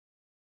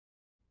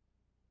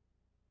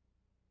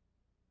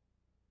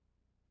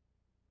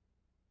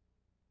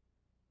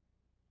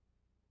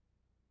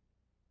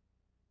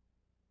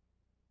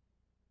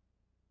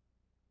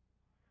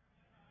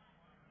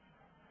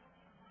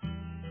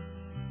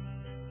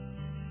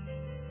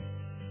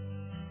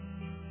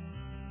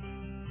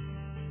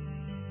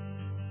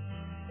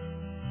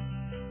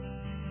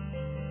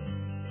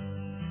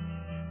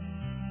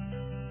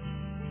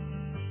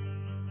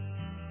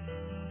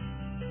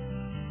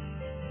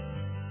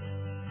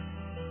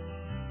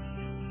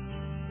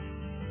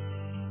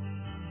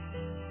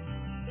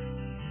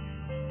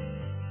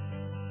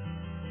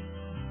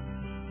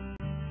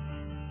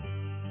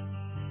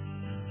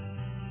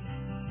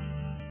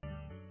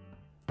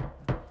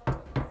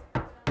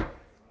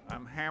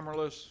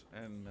hammerless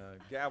and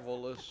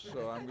gavel-less,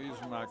 so I'm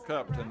using my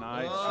cup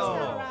tonight.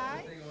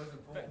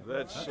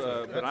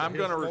 But I'm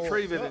going to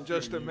retrieve it in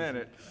just a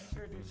minute.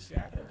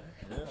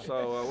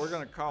 So we're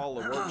going to call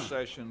the work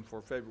session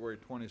for February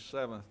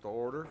 27th to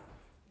order.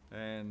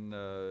 And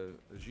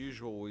as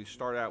usual, we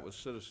start out with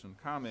citizen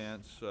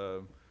comments.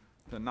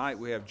 Tonight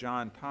we have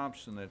John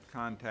Thompson that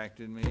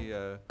contacted me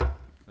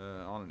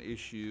on an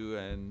issue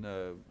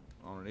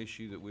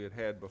that we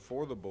had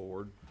before the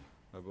board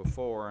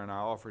and I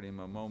offered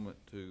him a moment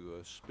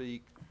to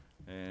speak,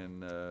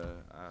 and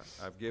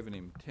I've given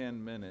him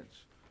 10 minutes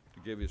to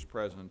give his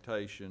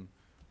presentation,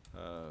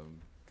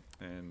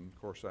 and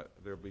of course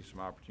there'll be some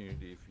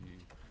opportunity if you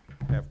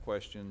have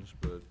questions,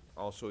 but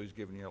also he's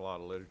given you a lot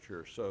of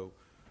literature. So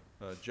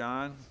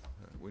John,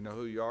 we know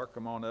who you are.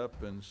 Come on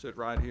up and sit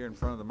right here in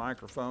front of the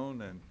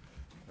microphone, and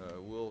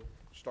we'll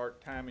start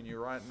timing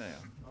you right now.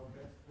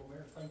 Okay. Well,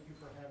 Mayor, thank you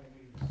for having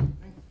me this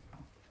evening.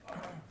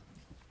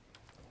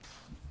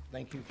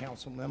 Thank you,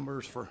 council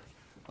members, for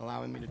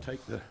allowing me to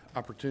take the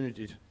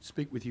opportunity to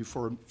speak with you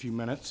for a few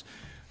minutes.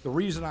 The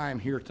reason I am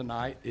here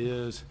tonight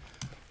is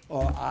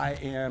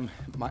myself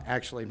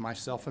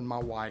and my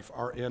wife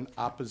are in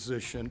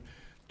opposition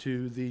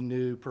to the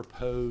new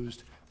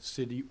proposed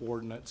city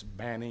ordinance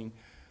banning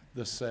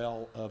the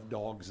sale of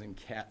dogs and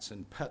cats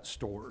in pet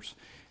stores.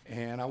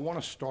 And I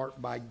want to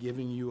start by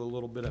giving you a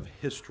little bit of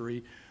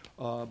history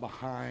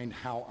behind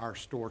how our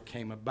store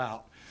came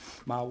about.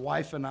 My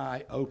wife and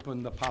I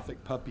opened the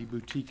Poffick Puppy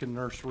Boutique and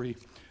Nursery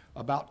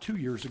about 2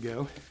 years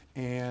ago,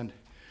 and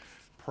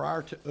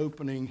prior to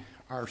opening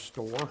our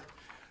store,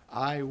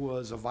 I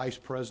was a vice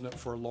president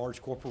for a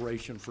large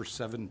corporation for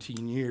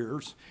 17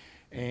 years,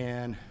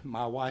 and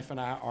my wife and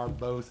I are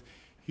both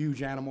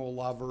huge animal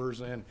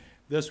lovers, and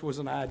this was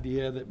an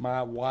idea that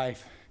my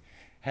wife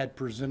had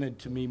presented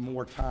to me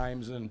more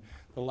times in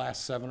the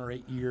last 7 or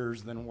 8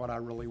 years than what I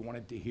really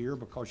wanted to hear,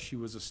 because she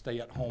was a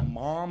stay-at-home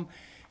mom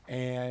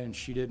and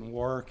she didn't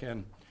work,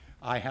 and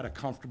I had a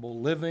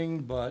comfortable living,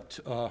 but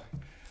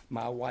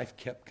my wife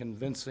kept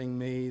convincing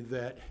me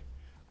that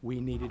we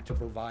needed to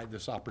provide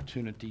this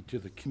opportunity to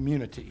the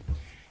community.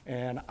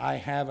 And I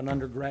have an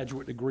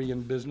undergraduate degree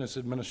in business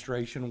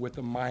administration with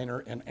a minor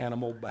in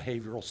animal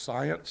behavioral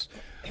science.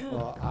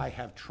 I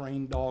have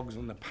trained dogs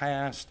in the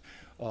past.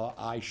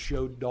 I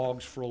showed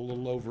dogs for a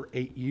little over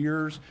 8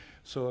 years,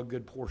 so a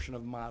good portion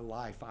of my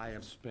life I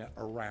have spent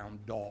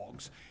around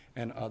dogs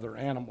and other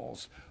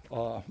animals.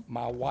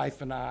 My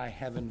wife and I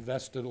have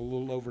invested a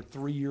little over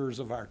 3 years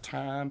of our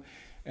time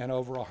and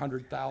over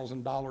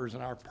 $100,000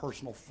 in our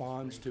personal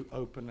funds to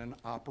open and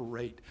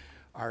operate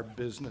our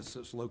business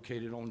that's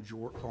located on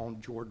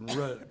Jordan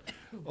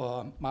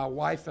Road. My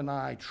wife and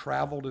I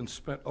traveled and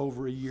spent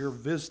over a year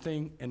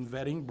visiting and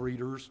vetting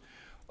breeders.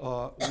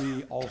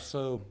 We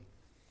also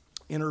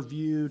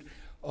interviewed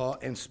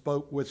and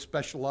spoke with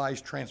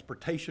specialized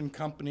transportation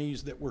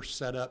companies that were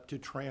set up to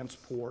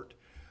transport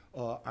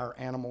our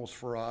animals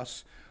for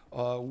us.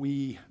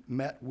 We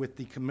met with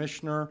the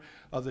commissioner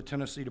of the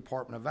Tennessee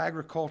Department of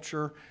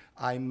Agriculture.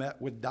 I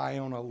met with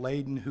Diona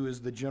Layden, who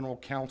is the general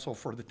counsel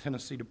for the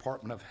Tennessee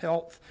Department of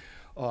Health.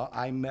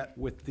 I met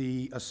with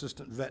the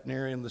assistant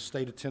veterinarian of the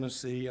state of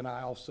Tennessee, and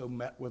I also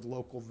met with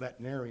local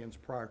veterinarians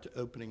prior to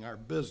opening our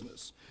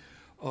business.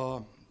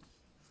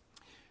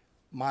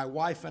 My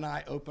wife and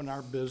I opened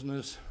our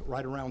business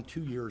right around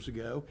 2 years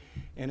ago,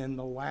 and in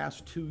the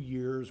last 2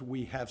 years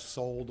we have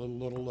sold a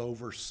little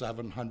over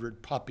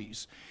 700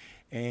 puppies.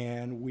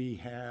 And we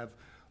have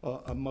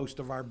most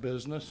of our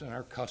business and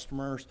our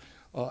customers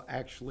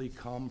actually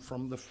come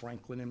from the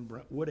Franklin and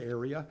Brentwood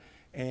area,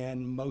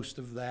 and most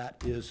of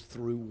that is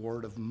through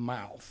word of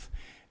mouth.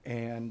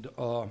 And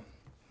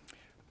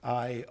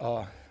my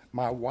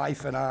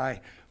wife and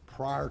I,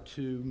 prior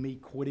to me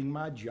quitting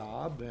my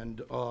job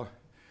and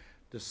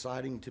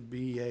deciding to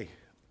be a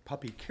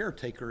puppy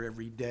caretaker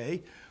every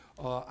day,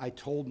 I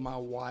told my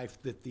wife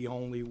that the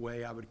only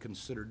way I would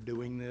consider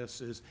doing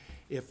this is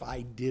if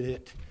I did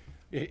it,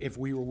 if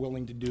we were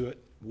willing to do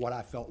it what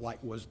I felt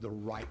like was the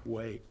right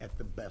way at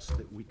the best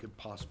that we could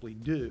possibly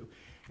do.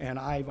 And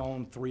I've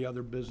owned 3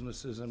 other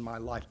businesses in my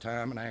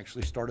lifetime, and I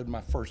actually started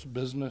my first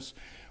business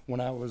when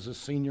I was a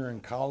senior in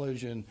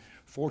college, and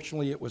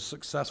fortunately it was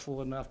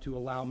successful enough to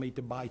allow me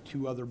to buy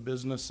 2 other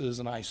businesses,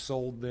 and I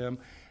sold them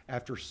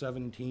after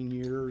 17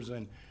 years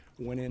and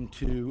went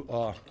into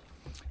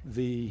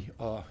the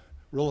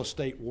real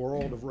estate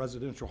world of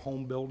residential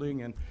home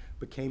building and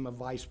became a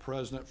vice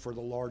president for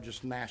the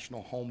largest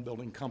national home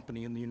building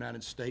company in the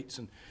United States,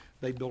 and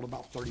they build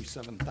about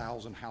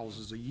 37,000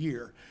 houses a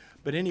year.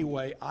 But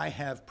anyway, I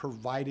have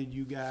provided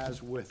you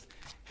guys with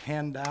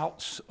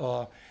handouts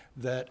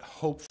that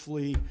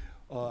hopefully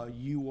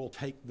you will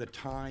take the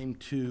time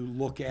to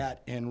look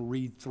at and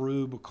read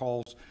through,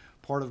 because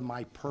part of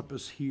my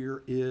purpose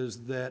here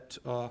is that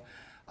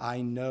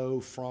I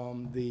know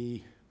from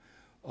the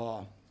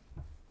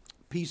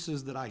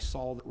pieces that I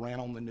saw that ran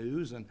on the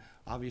news, and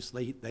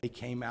obviously they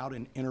came out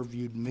and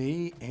interviewed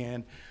me,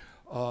 and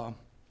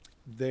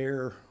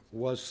there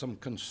was some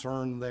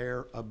concern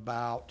there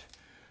about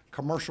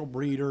commercial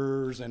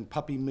breeders and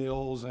puppy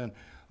mills, and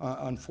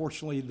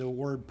unfortunately the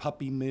word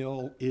puppy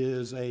mill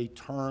is a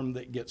term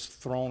that gets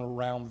thrown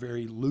around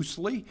very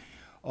loosely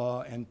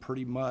and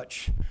pretty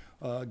much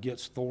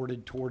gets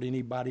thwarted toward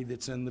anybody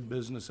that's in the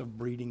business of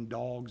breeding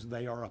dogs.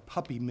 They are a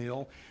puppy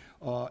mill,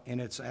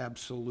 and it's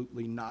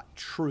absolutely not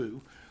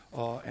true.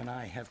 And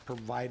I have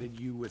provided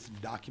you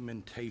with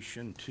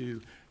documentation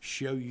to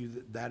show you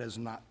that that is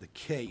not the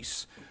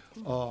case.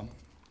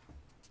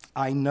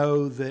 I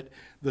know that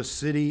the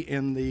city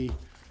in the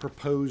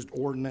proposed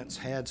ordinance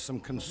had some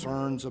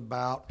concerns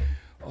about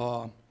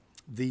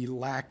the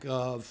lack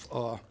of,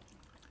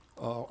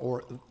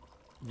 or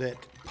that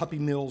puppy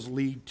mills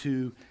lead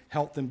to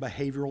health and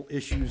behavioral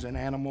issues in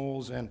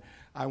animals. And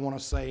I want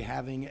to say,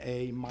 having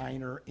a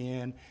minor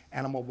in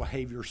animal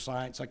behavior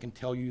science, I can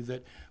tell you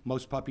that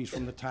most puppies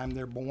from the time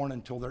they're born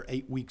until they're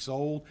 8 weeks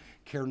old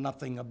care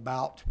nothing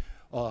about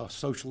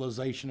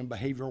socialization and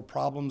behavioral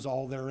problems.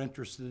 All they're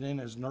interested in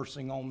is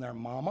nursing on their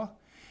mama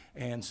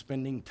and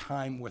spending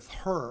time with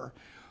her.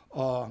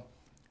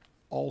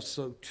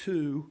 Also,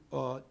 too,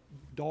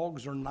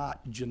 dogs are not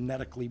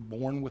genetically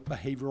born with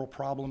behavioral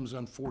problems.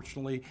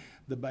 Unfortunately,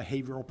 the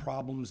behavioral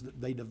problems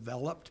that they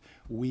developed,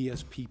 we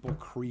as people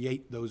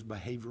create those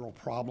behavioral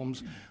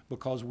problems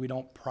because we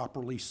don't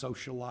properly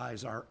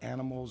socialize our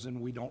animals and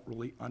we don't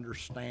really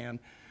understand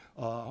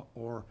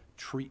or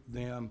treat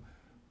them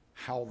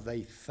how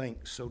they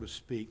think, so to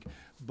speak.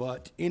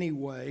 But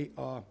anyway,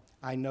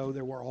 I know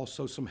there were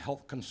also some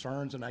health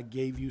concerns, and I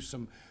gave you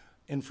some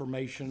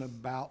information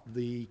about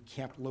the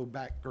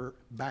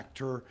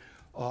Campylobacter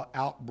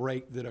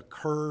outbreak that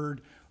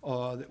occurred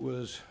that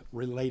was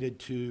related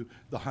to,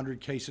 the 100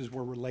 cases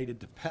were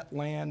related to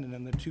Petland, and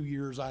in the 2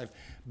 years I've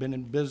been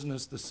in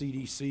business, the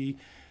CDC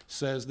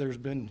says there's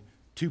been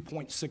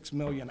 2.6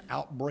 million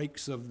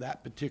outbreaks of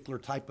that particular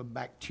type of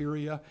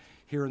bacteria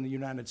here in the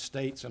United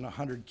States, and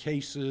 100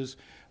 cases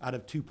out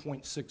of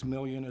 2.6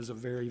 million is a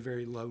very,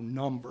 very low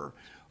number.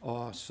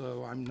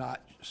 So I'm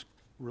not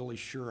really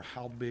sure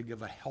how big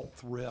of a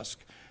health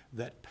risk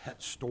that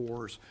pet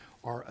stores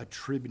are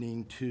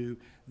attributing to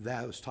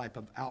those type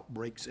of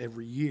outbreaks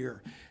every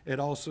year. It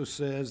also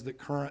says that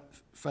current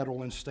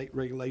federal and state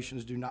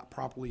regulations do not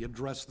properly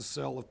address the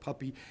sale of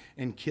puppy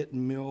and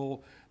kitten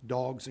mill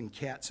dogs and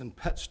cats in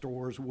pet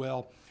stores.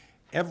 Well,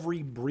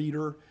 every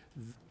breeder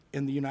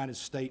in the United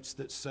States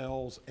that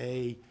sells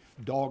a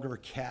dog or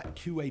cat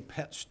to a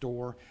pet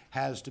store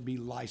has to be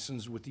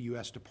licensed with the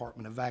U.S.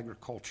 Department of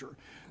Agriculture.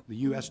 The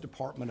U.S.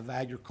 Department of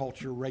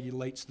Agriculture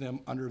regulates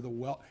them under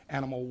the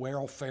Animal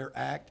Welfare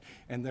Act,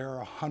 and there are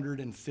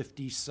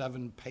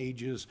 157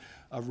 pages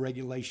of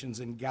regulations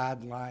and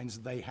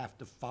guidelines they have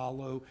to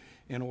follow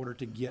in order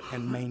to get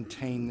and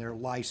maintain their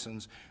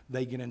license.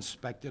 They get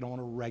inspected on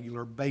a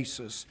regular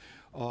basis.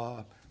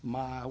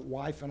 My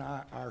wife and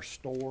I, our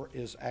store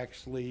is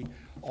actually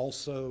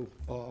also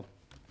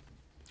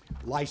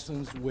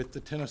licensed with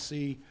the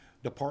Tennessee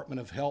Department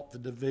of Health, the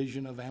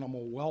Division of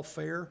Animal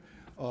Welfare.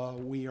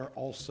 We are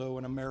also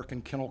an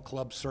American Kennel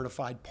Club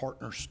certified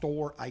partner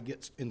store. I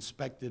get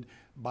inspected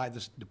by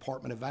the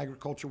Department of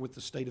Agriculture with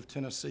the state of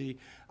Tennessee.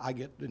 I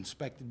get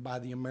inspected by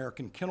the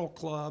American Kennel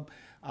Club.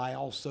 I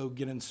also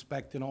get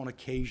inspected on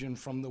occasion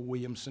from the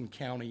Williamson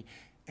County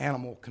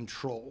Animal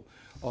Control.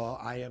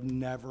 I have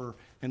never,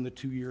 in the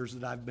 2 years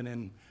that I've been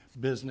in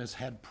business,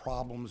 had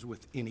problems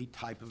with any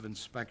type of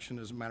inspection.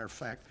 As a matter of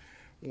fact,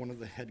 one of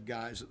the head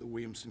guys at the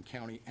Williamson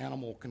County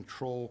Animal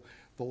Control,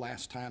 the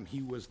last time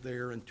he was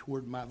there and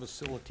toured my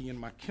facility in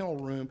my kennel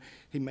room,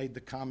 he made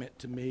the comment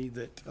to me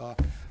that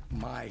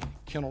my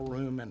kennel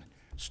room and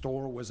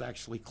store was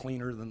actually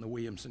cleaner than the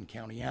Williamson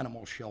County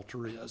Animal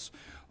Shelter is.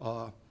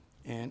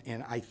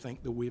 And I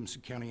think the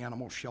Williamson County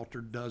Animal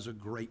Shelter does a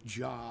great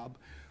job.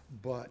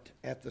 But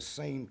at the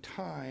same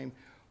time,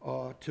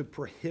 to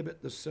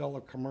prohibit the sale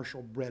of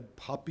commercial bred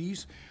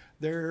puppies,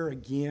 there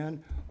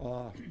again,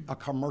 a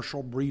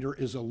commercial breeder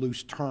is a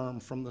loose term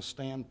from the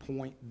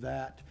standpoint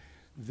that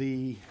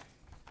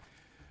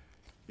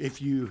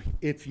if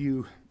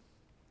you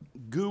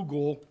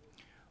Google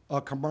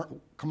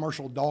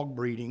commercial dog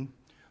breeding,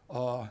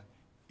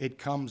 it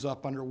comes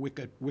up under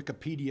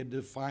Wikipedia,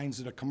 defines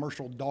that a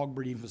commercial dog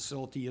breeding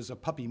facility is a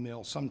puppy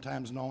mill,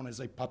 sometimes known as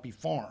a puppy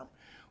farm.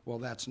 Well,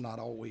 that's not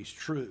always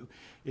true.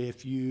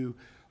 If you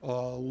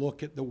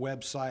look at the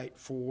website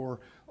for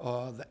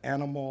the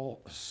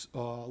Animal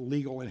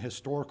Legal and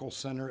Historical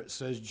Center, it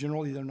says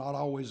generally they're not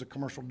always a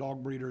commercial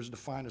dog breeder is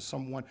defined as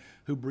someone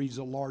who breeds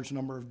a large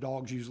number of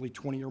dogs, usually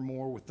 20 or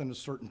more within a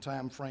certain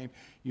time frame,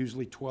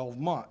 usually 12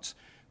 months.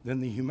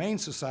 Then the Humane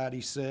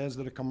Society says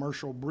that a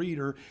commercial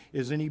breeder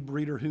is any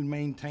breeder who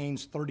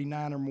maintains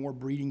 39 or more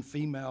breeding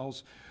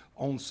females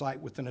on site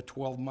within a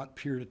 12-month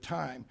period of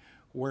time,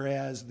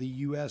 whereas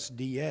the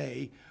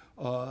USDA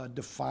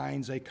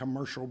defines a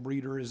commercial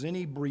breeder as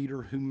any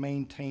breeder who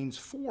maintains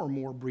 4 or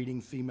more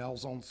breeding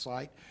females on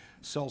site,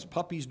 sells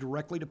puppies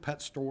directly to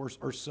pet stores,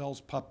 or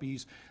sells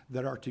puppies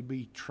that are to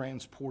be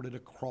transported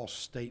across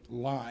state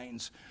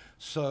lines.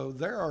 So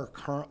there are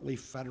currently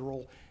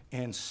federal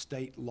and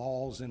state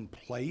laws in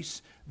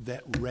place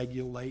that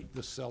regulate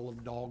the sale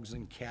of dogs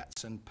and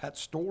cats in pet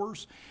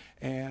stores.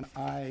 And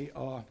I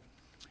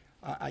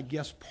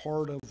guess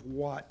part of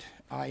what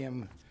I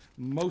am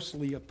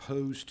mostly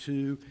opposed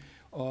to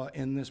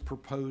in this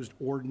proposed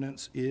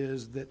ordinance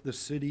is that the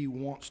city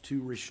wants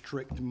to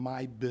restrict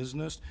my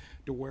business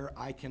to where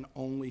I can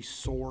only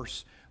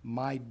source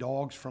my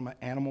dogs from an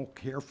animal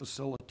care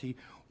facility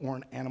or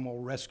an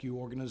animal rescue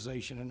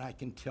organization. And I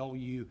can tell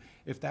you,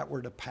 if that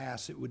were to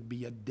pass, it would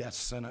be a death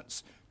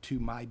sentence to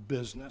my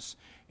business.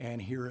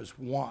 And here is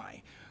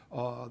why.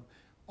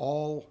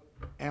 All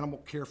animal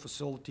care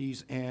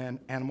facilities and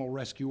animal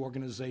rescue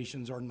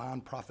organizations are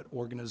nonprofit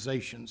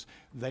organizations.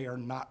 They are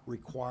not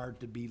required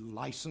to be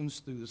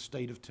licensed through the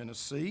state of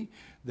Tennessee.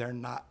 They're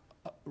not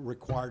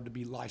required to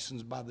be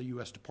licensed by the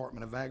U.S.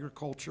 Department of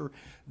Agriculture.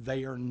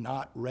 They are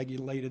not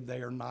regulated.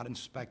 They are not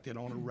inspected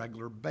on a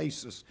regular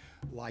basis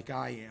like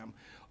I am.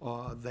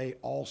 They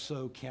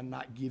also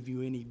cannot give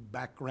you any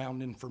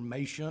background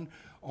information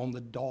on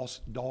the dogs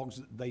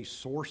that they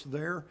source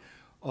there.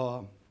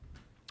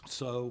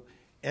 So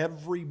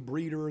every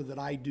breeder that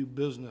I do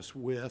business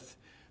with,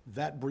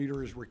 that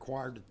breeder is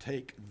required to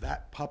take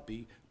that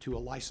puppy to a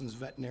licensed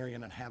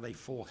veterinarian and have a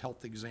full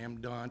health exam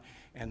done,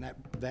 and that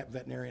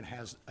veterinarian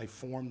has a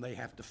form they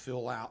have to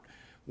fill out.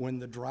 When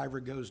the driver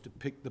goes to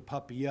pick the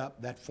puppy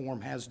up, that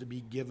form has to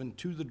be given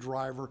to the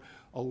driver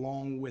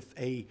along with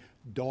a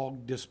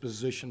dog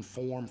disposition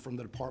form from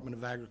the Department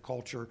of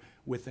Agriculture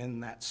within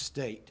that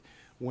state.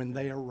 When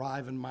they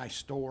arrive in my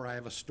store, I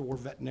have a store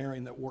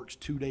veterinarian that works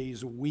 2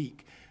 days a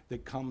week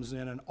that comes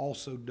in and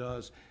also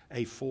does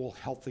a full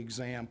health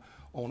exam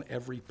on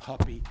every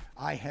puppy.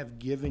 I have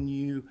given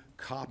you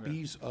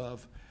copies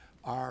of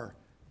our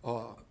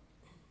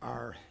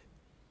health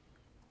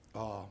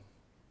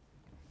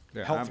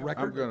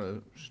record. I'm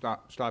going to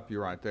stop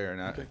you right there,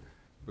 and Okay.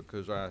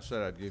 because I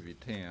said I'd give you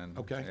 10.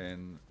 Okay.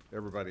 And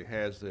everybody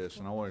has this,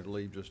 and I wanted to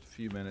leave just a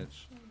few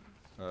minutes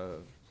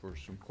for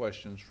some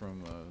questions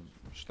from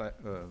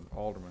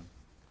Alderman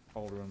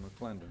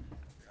McClendon.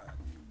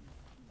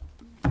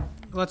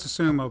 Let's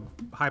assume a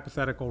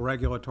hypothetical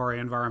regulatory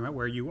environment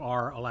where you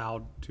are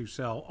allowed to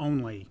sell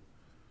only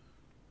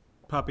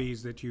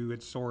puppies that you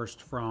had sourced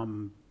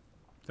from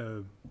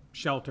the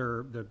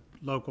shelter, the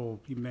local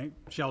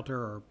shelter,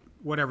 or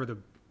whatever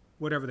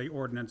the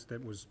ordinance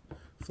that was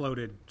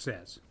floated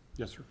says.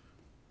 Yes, sir.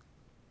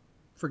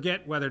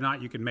 Forget whether or not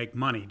you can make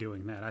money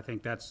doing that. I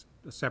think that's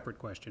a separate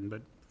question,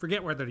 but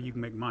forget whether you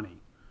can make money.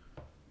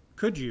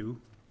 Could you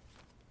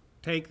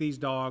take these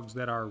dogs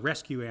that are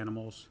rescue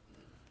animals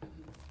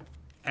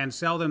and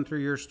sell them through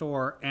your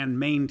store and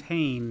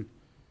maintain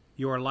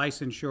your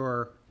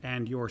licensure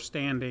and your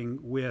standing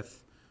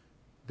with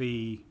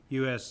the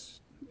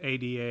US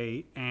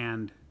ADA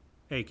and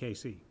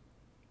AKC?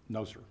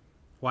 No, sir.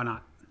 Why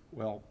not?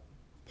 Well,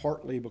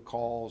 partly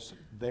because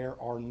there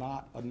are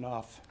not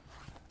enough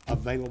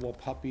available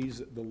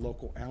puppies at the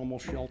local animal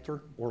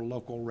shelter or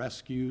local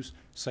rescues,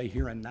 say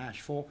here in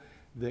Nashville,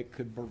 that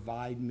could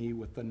provide me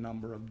with the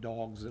number of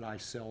dogs that I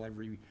sell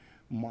every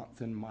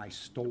month in my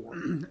store.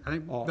 I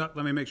think, let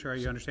me make sure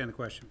you understand the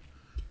question.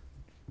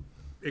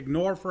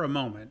 Ignore for a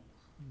moment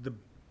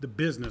the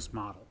business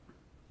model.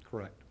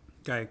 Correct.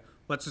 Okay,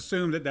 let's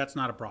assume that that's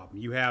not a problem.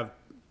 You have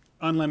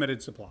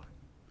unlimited supply.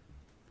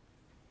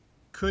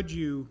 Could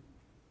you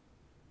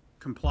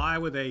comply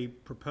with the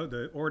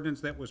ordinance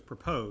that was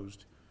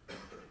proposed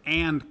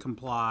and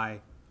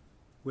comply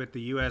with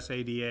the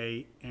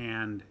USADA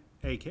and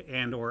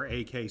or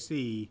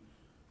AKC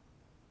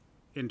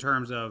in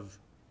terms of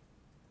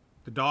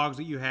the dogs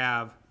that you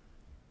have,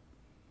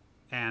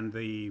 and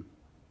the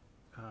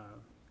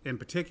in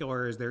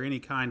particular, is there any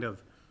kind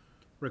of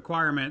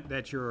requirement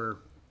that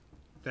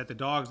the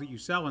dogs that you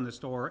sell in the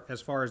store,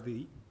 as far as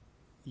the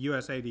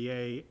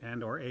USADA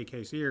and or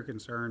AKC are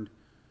concerned,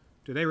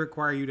 do they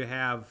require you to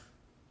have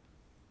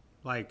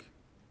like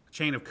a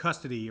chain of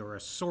custody or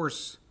a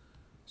source,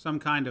 some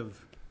kind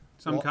of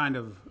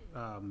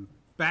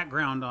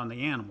background on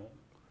the animal?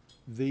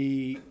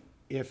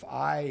 If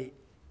I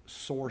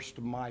sourced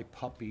my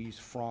puppies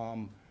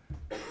from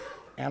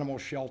animal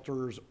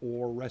shelters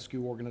or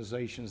rescue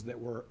organizations that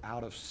were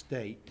out of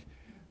state,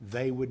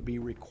 they would be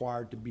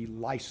required to be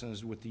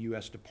licensed with the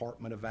U.S.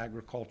 Department of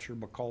Agriculture,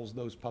 because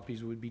those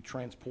puppies would be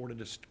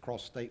transported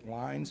across state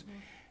lines. Mm-hmm.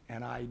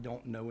 And I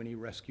don't know any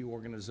rescue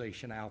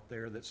organization out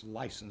there that's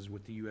licensed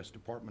with the U.S.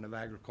 Department of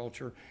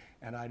Agriculture,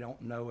 and I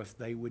don't know if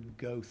they would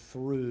go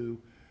through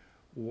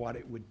what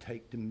it would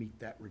take to meet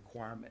that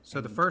requirement.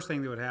 So the first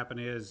thing that would happen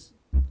is,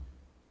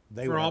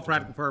 They for would all have to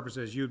practical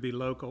purposes, you would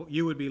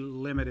be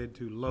limited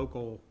to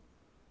local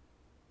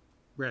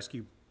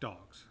rescue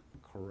dogs.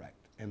 Correct.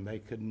 And they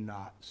could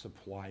not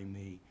supply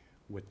me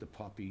with the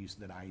puppies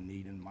that I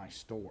need in my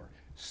store.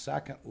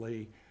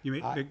 Secondly, You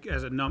mean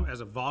as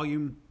a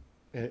volume?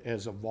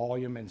 as a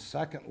volume, and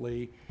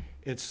secondly,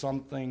 it's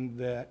something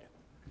that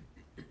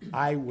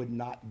I would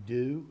not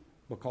do,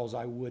 because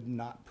I would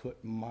not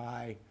put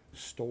my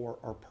store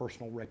or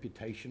personal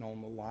reputation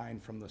on the line,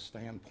 from the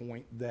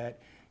standpoint that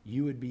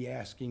you would be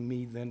asking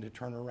me then to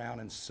turn around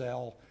and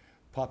sell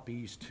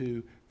puppies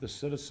to the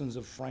citizens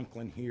of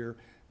Franklin here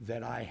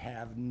that I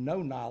have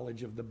no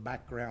knowledge of the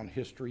background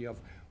history of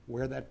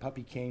where that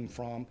puppy came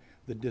from,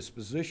 the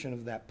disposition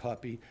of that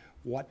puppy,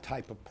 what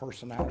type of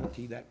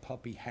personality that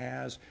puppy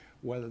has,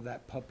 whether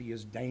that puppy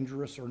is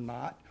dangerous or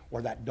not,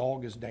 or that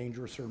dog is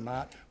dangerous or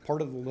not.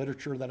 Part of the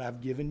literature that I've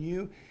given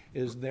you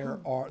is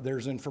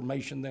there's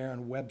information there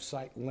and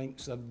website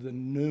links of the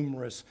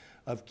numerous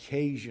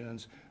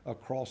occasions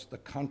across the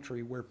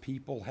country where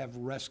people have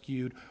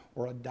rescued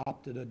or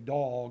adopted a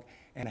dog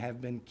and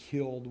have been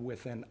killed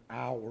within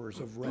hours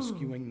of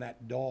rescuing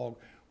that dog,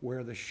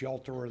 where the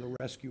shelter or the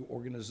rescue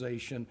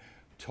organization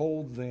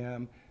told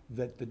them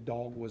that the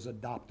dog was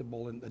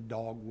adoptable and the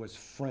dog was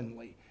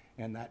friendly.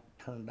 And that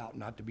turned out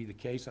not to be the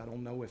case. I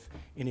don't know if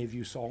any of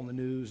you saw in the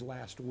news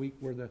last week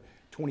where the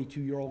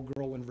 22-year-old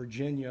girl in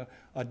Virginia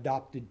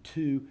adopted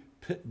 2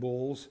 pit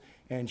bulls,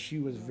 and she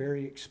was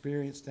very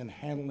experienced in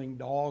handling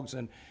dogs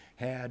and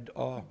had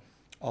a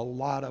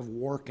lot of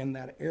work in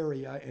that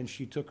area, and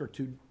she took her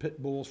 2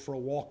 pit bulls for a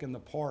walk in the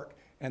park,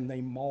 and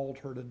they mauled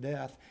her to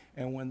death.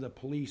 And when the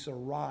police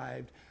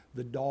arrived,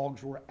 the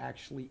dogs were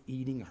actually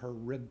eating her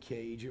rib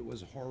cage. It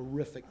was a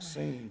horrific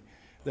scene.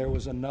 There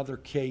was another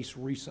case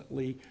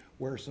recently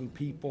where some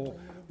people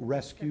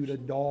rescued a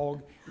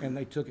dog and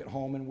they took it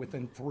home, and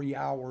within 3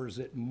 hours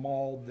it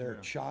mauled their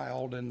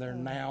child, and they're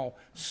now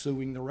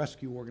suing the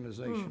rescue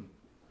organization.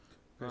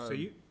 So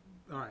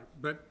all right,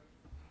 but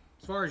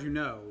as far as you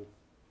know,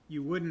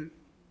 you wouldn't,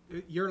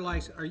 your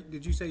license,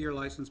 did you say you're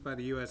licensed by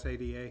the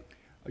USADA?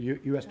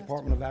 U.S.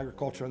 Department of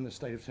Agriculture in the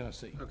state of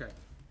Tennessee. Okay.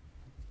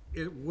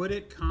 Would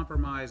it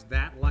compromise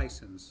that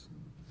license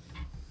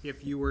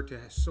if you were to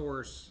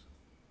source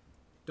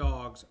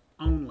dogs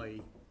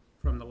only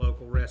from the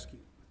local rescue?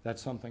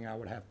 That's something I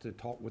would have to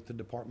talk with the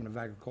Department of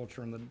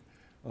Agriculture and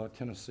the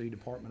Tennessee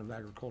Department of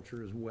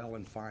Agriculture as well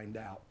and find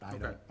out.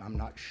 I'm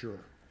not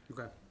sure.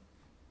 Okay.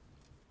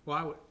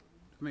 Well,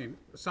 I mean,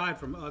 aside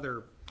from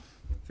other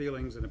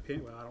feelings and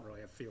opinion, well, I don't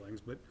really have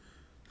feelings, but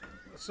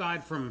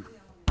aside from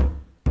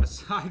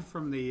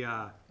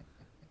the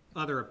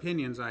other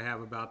opinions I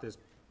have about this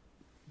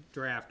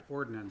draft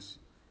ordinance,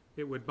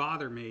 it would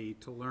bother me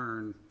to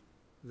learn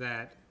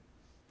that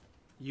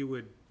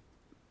your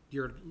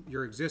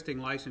existing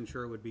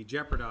licensure would be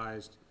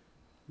jeopardized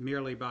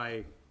merely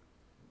by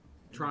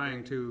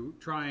trying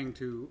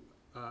to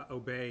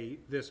obey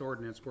this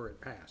ordinance were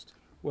it passed.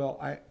 Well,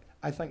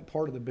 I think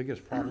part of the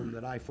biggest problem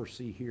that I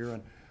foresee here,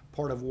 and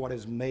part of what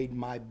has made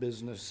my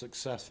business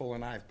successful,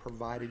 and I've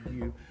provided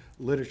you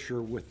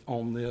literature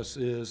on this,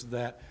 is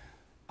that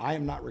I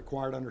am not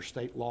required under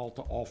state law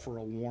to offer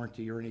a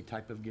warranty or any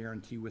type of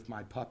guarantee with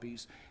my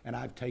puppies, and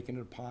I've taken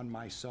it upon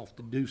myself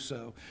to do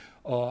so.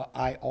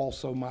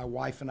 My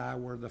wife and I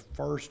were the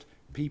first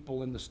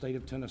people in the state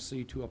of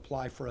Tennessee to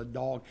apply for a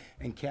dog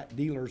and cat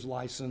dealer's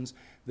license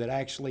that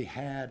actually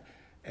had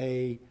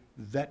a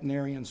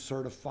veterinarian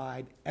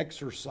certified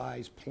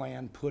exercise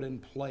plan put in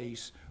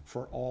place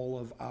for all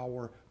of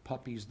our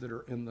puppies that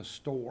are in the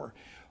store.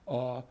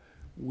 I'm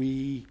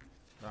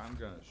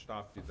going to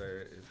stop you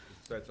there if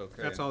that's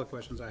okay. That's all the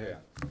questions I have.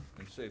 Yeah,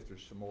 and see if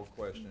there's some more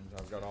questions.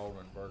 I've got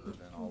Alderman Berger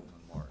and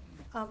Alderman Martin.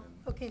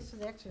 Okay, so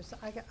the exercise,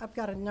 I've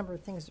got a number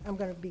of things. I'm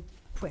going to be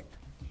quick.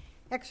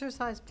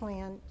 Exercise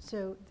plan,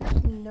 so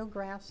there's no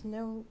grass,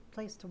 no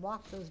place to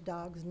walk those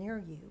dogs near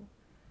you.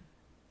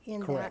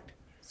 Correct.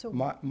 So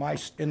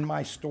In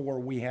my store,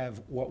 we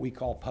have what we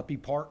call puppy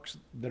parks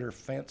that are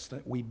fenced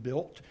that we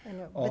built. I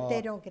know, but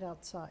they don't get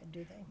outside,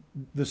 do they?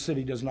 The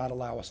city does not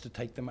allow us to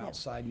take them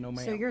outside, no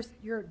ma'am. So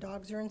your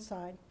dogs are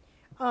inside.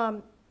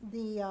 According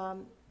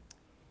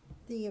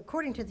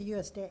to the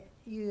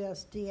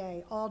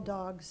USDA, all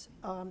dogs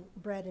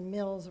bred in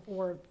mills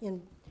or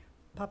in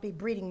puppy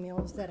breeding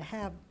mills that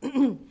have,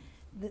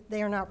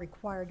 they are not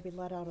required to be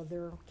let out of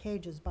their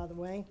cages, by the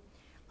way.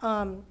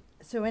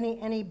 So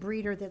any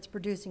breeder that's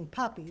producing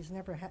puppies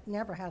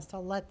never has to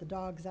let the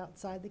dogs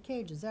outside the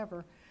cages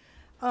ever.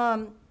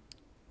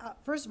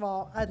 First of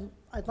all,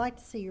 I'd like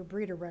to see your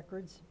breeder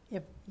records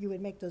if you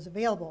would make those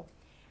available.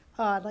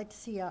 I'd like to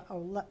see a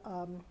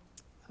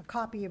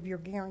copy of your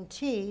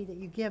guarantee that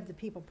you give the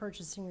people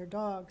purchasing your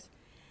dogs.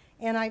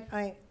 And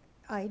I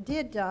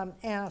did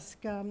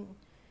ask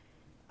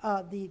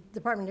the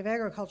Department of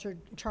Agriculture,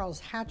 Charles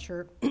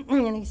Hatcher,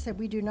 and he said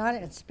we do not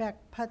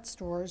inspect pet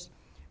stores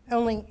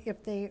only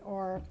if they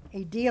are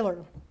a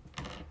dealer.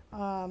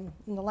 In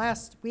the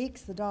last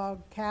weeks, the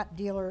dog cat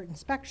dealer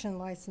inspection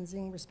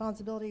licensing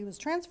responsibility was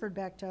transferred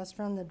back to us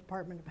from the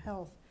Department of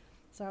Health.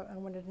 So I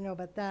wanted to know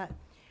about that.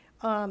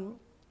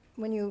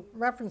 When you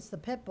reference the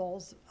pit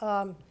bulls,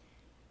 you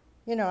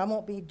know, I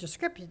won't be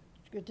descriptive,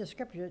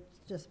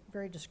 just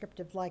very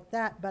descriptive like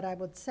that, but I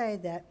would say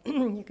that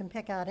you can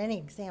pick out any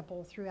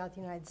example throughout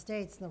the United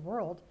States and the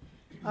world.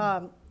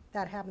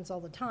 That happens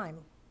all the time.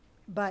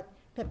 But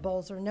pit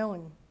bulls are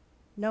known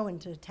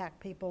to attack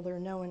people. They're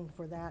known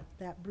for that.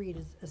 That breed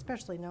is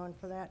especially known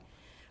for that.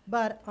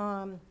 But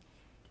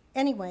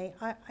Anyway,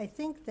 I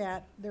think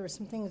that there are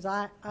some things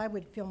I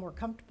would feel more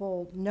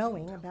comfortable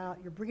knowing about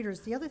your breeders.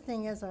 The other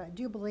thing is, I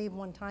do believe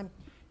one time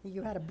that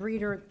you had a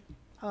breeder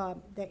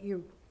that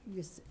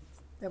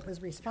that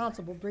was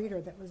responsible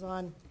breeder that was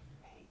on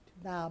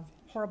the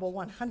horrible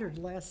 100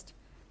 list.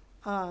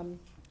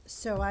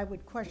 So I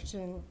would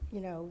question,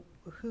 you know,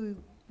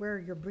 where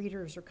your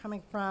breeders are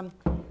coming from,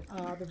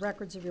 the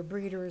records of your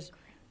breeders,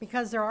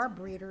 because there are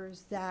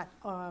breeders that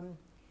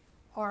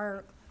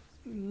are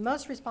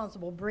most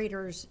responsible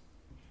breeders,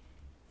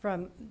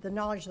 from the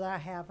knowledge that I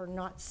have, are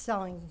not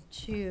selling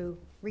to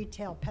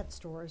retail pet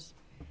stores.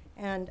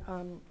 And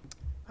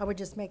I would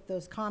just make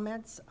those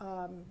comments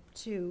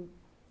to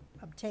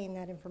obtain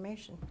that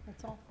information.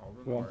 That's all.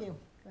 Well, Thank you.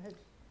 Go ahead.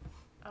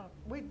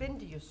 We've been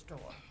to your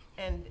store,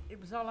 and it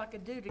was all I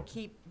could do to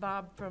keep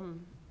Bob from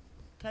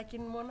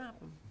taking one of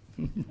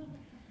them.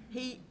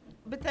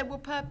 But they were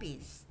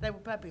puppies. They were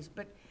puppies.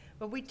 But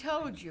we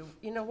told you,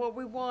 you know what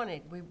we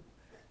wanted.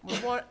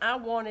 I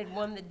wanted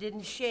one that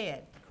didn't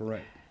shed,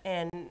 correct.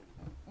 and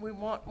we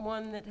want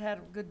one that had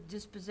a good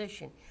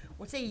disposition.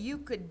 Well, see, you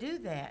could do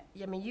that.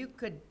 I mean, you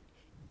could.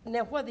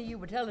 Now, whether you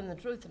were telling the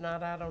truth or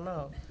not, I don't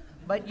know.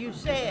 But you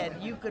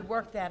said you could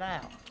work that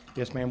out.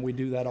 Yes, ma'am, we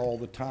do that all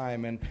the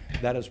time, and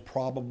that is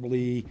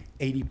probably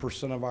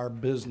 80% of our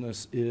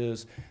business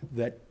is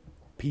that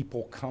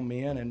people come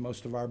in, and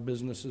most of our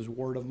business is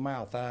word of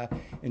mouth. I,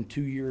 in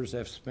 2 years,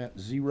 have spent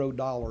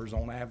 $0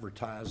 on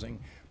advertising.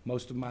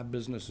 Most of my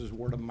business is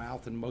word of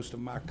mouth, and most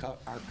of our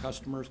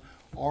customers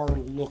are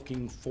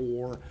looking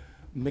for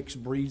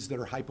mixed breeds that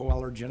are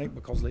hypoallergenic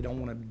because they don't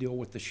want to deal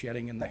with the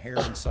shedding and the hair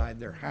inside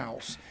their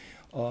house.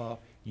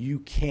 You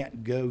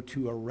can't go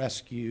to a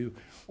rescue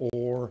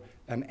or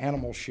an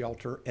animal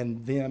shelter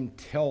and them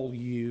tell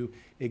you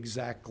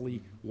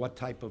exactly what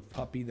type of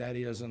puppy that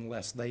is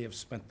unless they have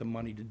spent the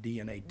money to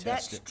DNA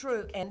test That's it.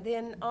 true. And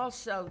then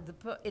also,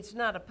 it's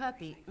not a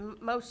puppy.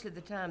 Most of the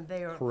time,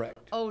 they are Correct.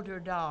 older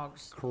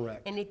dogs.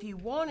 Correct. And if you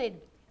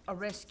wanted a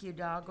rescue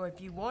dog, or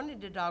if you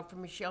wanted a dog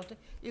from a shelter,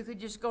 you could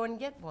just go and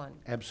get one.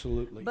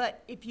 Absolutely.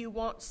 But if you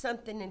want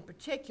something in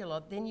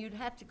particular, then you'd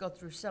have to go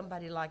through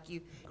somebody like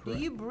you. Do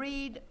you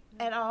breed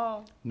at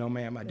all? No,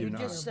 ma'am, I do not.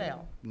 You just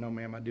sell? No,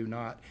 ma'am, I do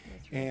not.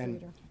 your And,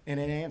 breeder. and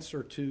in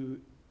answer to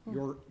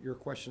your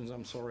questions,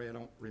 I'm sorry, I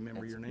don't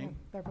remember your name.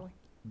 Beverly.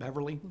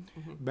 Beverly?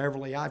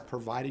 Beverly, I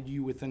provided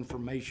you with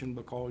information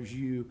because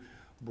you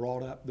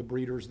brought up the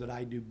breeders that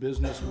I do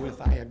business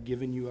with. I have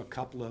given you a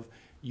couple of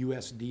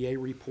USDA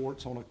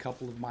reports on a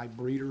couple of my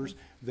breeders.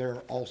 There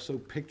are also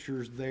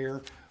pictures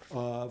there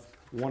of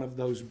one of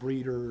those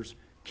breeders'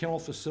 kennel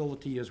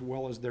facility as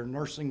well as their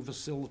nursing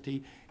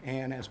facility,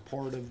 and as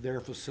part of their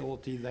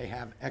facility they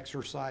have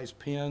exercise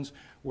pens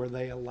where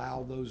they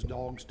allow those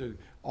dogs to,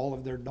 all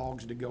of their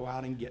dogs to go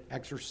out and get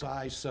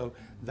exercise, so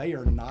they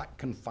are not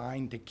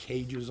confined to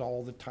cages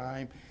all the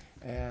time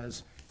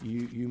as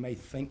you may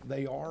think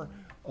they are.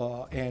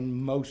 And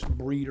most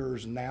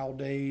breeders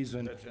nowadays,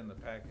 and That's in the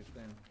package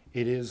then?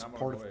 it is I'm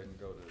part gonna of, go ahead and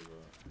go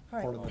to,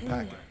 part of the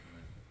package.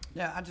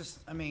 Yeah,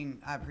 I mean,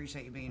 I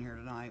appreciate you being here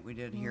tonight. We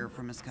did hear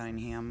from Ms.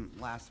 Cunningham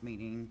last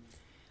meeting.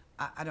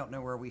 I don't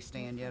know where we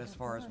stand yet as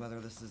far as whether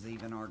this is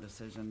even our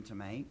decision to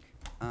make.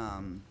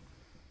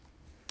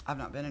 I've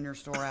not been in your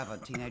store. I have a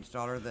teenage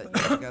daughter that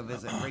used to go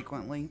visit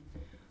frequently.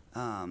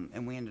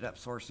 And we ended up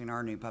sourcing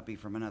our new puppy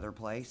from another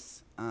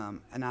place.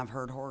 And I've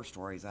heard horror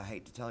stories. I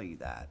hate to tell you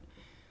that.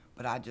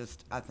 But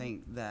I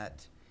think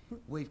that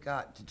we've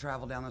got to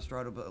travel down this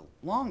road a bit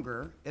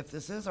longer if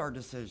this is our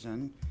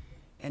decision.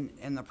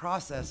 And the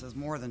process is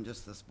more than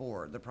just this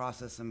board. The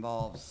process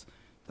involves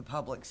the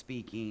public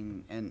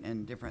speaking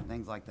and different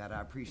things like that.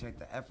 I appreciate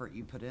the effort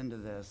you put into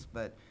this,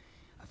 but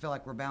I feel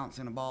like we're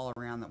bouncing a ball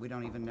around that we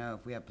don't even know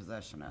if we have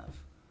possession of.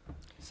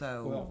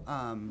 So,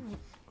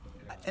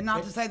 and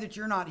not to say that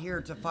you're not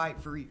here to fight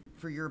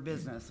for your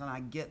business, and I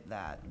get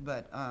that,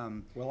 but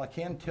Well, I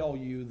can tell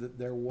you that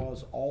there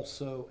was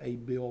also a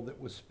bill that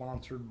was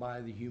sponsored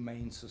by the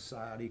Humane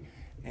Society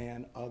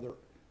and other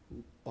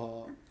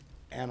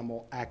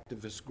animal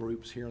activist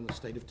groups here in the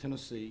state of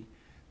Tennessee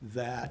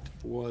that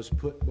was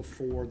put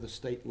before the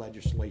state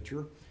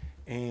legislature,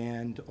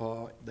 and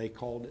they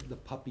called it the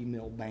puppy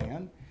mill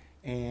ban,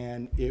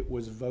 and it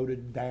was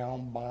voted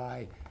down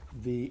by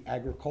the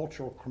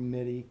agricultural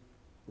committee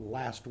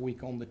last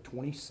week on the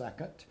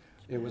 22nd.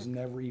 It was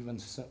never even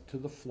sent to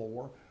the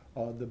floor.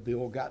 The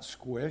bill got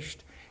squished,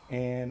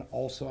 and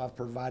also I've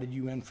provided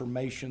you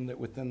information that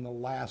within the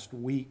last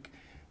week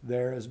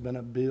there has been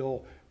a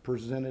bill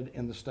presented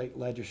in the state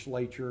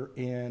legislature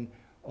in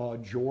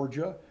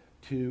Georgia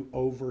to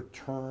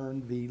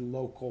overturn the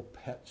local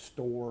pet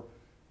store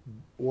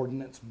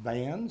ordinance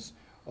bans.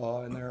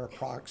 And there are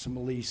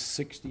approximately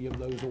 60 of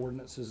those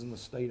ordinances in the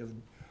state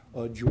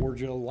of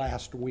Georgia.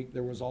 Last week,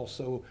 there was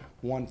also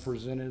one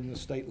presented in the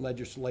state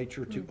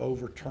legislature to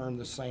overturn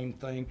the same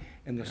thing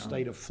in the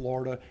state of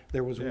Florida.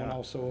 There was one Yeah.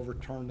 also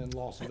overturned in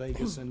Las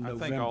Vegas in I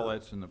November. think all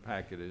that's in the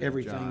packet, isn't it,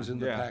 Everything's John? in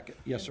the Yeah. packet.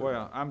 Yes, sir.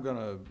 Well, I'm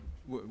gonna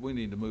we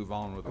need to move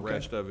on with the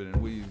rest of it, and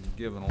we've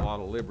given a lot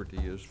of liberty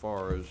as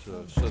far as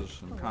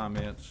citizen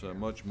comments,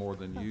 much more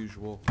than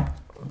usual.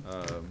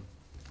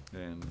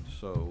 And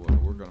so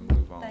we're going to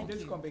move on. Thank This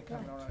is you. gonna be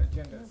coming on an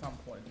agenda at some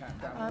point in time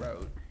down the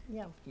road.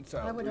 Yeah, And so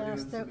I would we're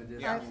ask that, Some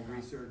I, additional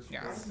research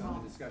Yeah. based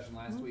on the discussion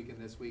last week and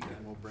this week,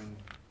 and we'll bring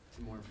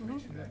some more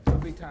information back. There'll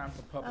be time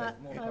for public,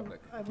 more I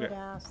public. would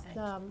ask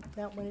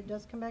that when it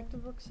does come back to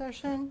work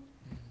session,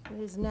 it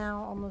is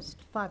now almost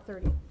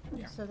 5:30.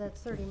 Yeah. So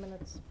that's 30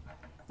 minutes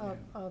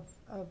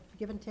of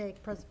give and take,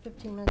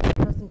 15 minutes of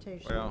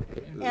presentation. Well,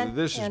 And-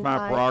 this is and my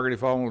I-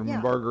 prerogative, Alderman Yeah,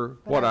 Berger,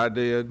 but what I- I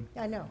did.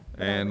 I know.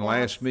 but I And would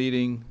last ask-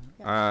 meeting,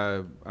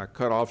 I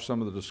cut off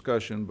some of the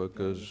discussion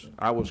because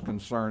I was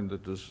concerned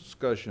that the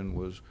discussion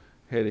was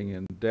heading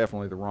in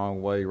definitely the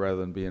wrong way rather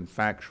than being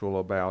factual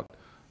about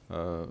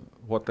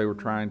what they were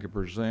trying to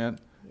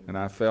present. And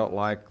I felt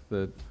like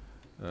that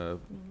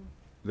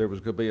there was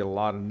going to be a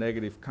lot of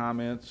negative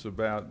comments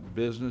about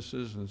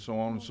businesses and so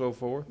on and so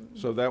forth.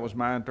 So that was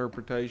my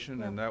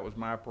interpretation, and that was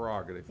my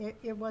prerogative.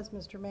 It was,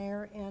 Mr.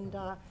 Mayor, and,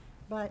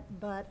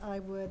 but I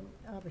would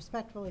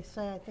respectfully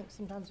say, I think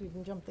sometimes we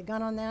can jump the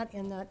gun on that,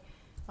 in that.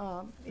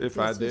 If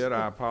I this is- did,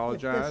 I if this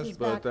apologize, is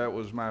but back- that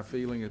was my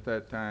feeling at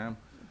that time.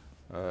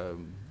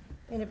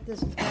 And if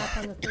this is back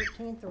on the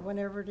 13th or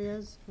whenever it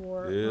is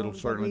for. It'll that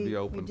certainly be we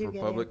open do for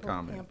get public ample-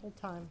 comment. Ample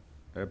time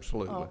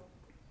Absolutely.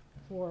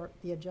 for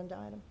the agenda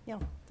item. Yeah,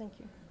 thank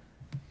you.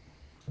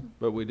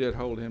 But we did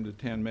hold him to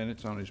 10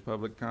 minutes on his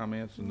public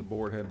comments, and the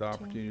board had the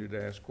opportunity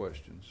to ask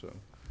questions, so.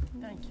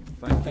 Thank you.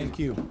 Thank you. Thank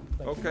you.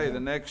 Okay, the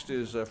next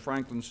is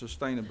Franklin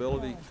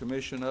Sustainability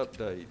Commission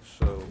update.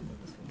 So,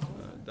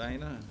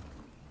 Dana?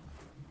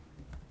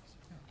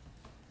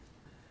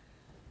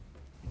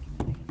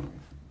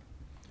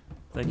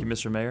 Thank you,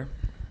 Mr. Mayor.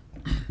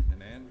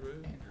 And Andrew?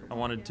 I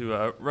wanted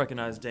to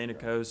recognize Dana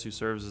Coase, who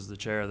serves as the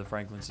chair of the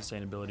Franklin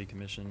Sustainability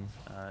Commission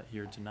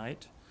here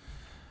tonight.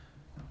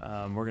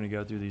 We're going to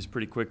go through these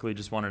pretty quickly.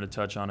 Just wanted to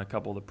touch on a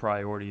couple of the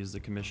priorities the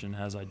commission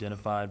has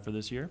identified for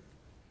this year.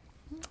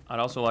 I'd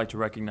also like to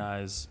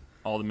recognize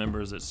all the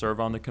members that serve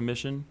on the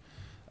commission.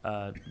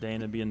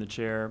 Dana being the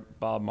chair,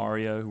 Bob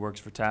Mario, who works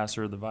for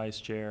Tasser, the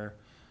vice chair,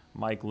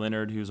 Mike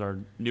Leonard, who's our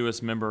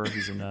newest member,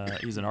 he's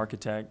an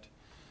architect,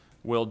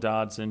 Will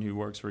Dodson, who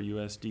works for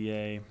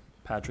USDA,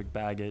 Patrick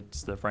Baggett,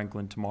 the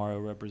Franklin Tomorrow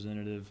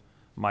representative,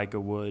 Micah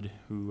Wood,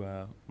 who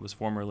was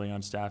formerly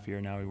on staff here,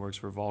 now he works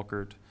for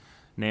Volkert,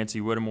 Nancy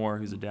Whittemore,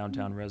 who's a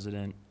downtown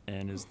resident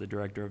and is the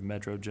director of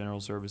Metro General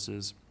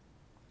Services,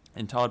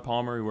 and Todd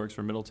Palmer, who works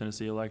for Middle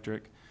Tennessee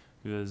Electric,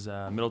 who is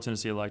Middle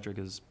Tennessee Electric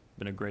has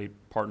been a great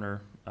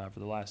partner for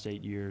the last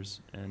 8 years,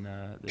 and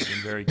they've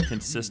been very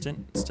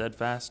consistent,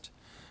 steadfast,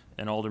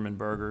 and Alderman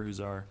Berger, who's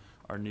our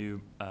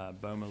new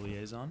B.O.M.A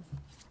liaison.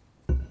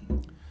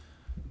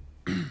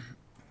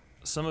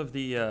 Some of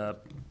the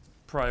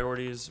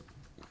priorities,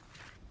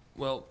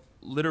 well,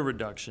 litter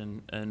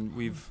reduction, and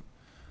we've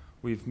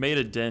made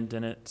a dent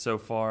in it so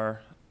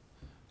far.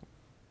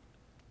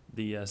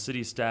 The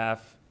city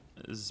staff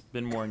has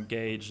been more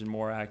engaged and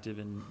more active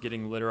in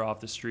getting litter off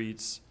the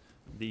streets.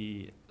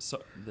 The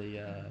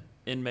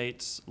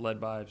inmates, led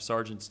by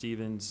Sergeant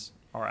Stevens,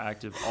 are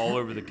active all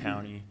over the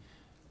county,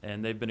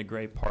 and they've been a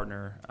great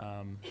partner.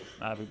 I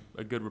have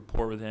a good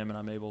rapport with him, and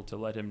I'm able to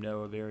let him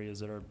know of areas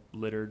that are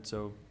littered.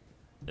 So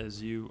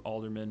as you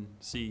aldermen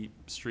see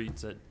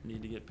streets that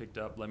need to get picked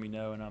up, let me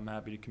know, and I'm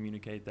happy to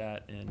communicate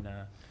that. And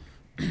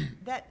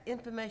That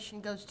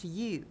information goes to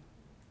you.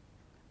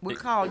 We'll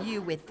call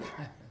you with it.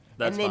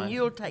 that's And then fine.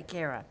 you'll take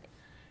care of it.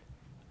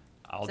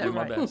 I'll Is that do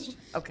my right? best.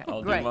 Okay,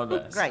 I'll great, do my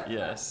best. great.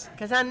 Yes.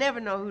 Because I never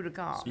know who to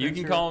call. You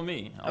can call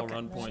me. I'll Okay.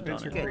 run point on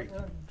Spencer it. Creek.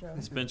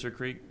 Spencer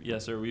Creek,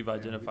 yes, sir. We've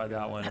identified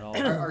that one, and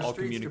Our I'll streets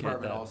communicate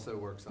department that. also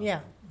works on Yeah.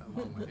 it,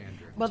 along with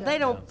Andrew. Well, they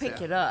don't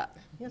pick it up.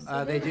 Yes,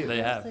 They do. They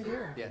Yes, have. they do.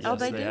 Yes. Oh, Yes,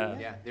 they do?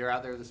 have. Yeah, they're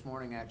out there this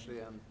morning, actually.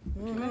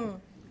 Mhm.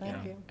 Thank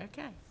Yeah. you.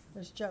 Okay.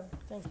 There's Joe.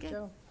 Thank you, Good.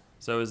 Joe.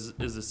 So as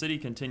the city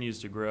continues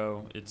to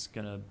grow, it's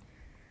going to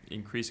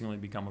increasingly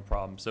become a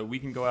problem. So we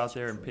can go out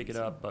there and pick it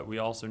up, but we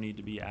also need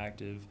to be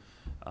active,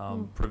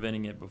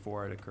 preventing it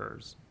before it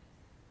occurs.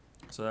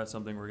 So that's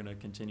something we're going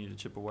to continue to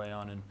chip away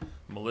on. And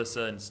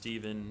Melissa and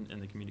Steven in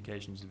the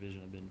communications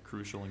division have been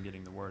crucial in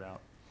getting the word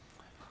out.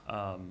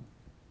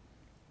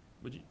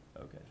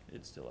 Okay,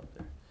 it's still up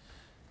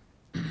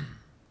there.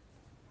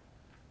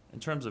 In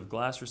terms of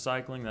glass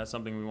recycling, that's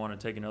something we want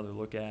to take another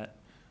look at.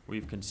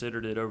 We've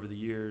considered it over the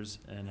years,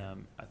 and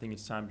I think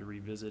it's time to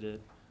revisit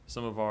it.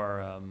 Some of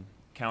our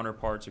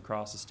counterparts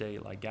across the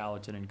state, like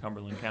Gallatin and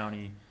Cumberland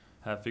County,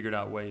 have figured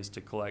out ways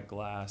to collect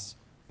glass,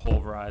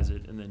 pulverize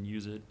it, and then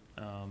use it.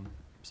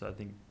 So I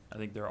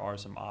think there are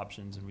some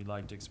options, and we'd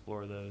like to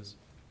explore those.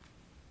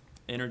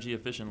 Energy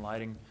efficient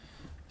lighting.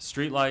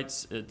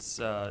 Streetlights, it's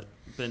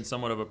been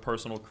somewhat of a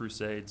personal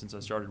crusade since I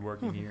started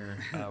working here.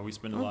 We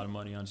spend a lot of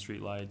money on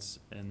streetlights,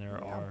 and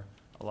there are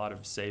a lot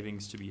of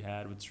savings to be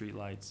had with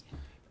streetlights.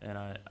 And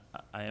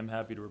I am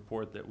happy to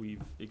report that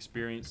we've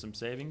experienced some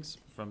savings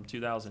from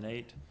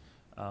 2008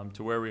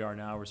 to where we are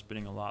now. We're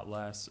spending a lot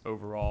less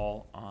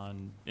overall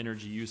on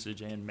energy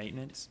usage and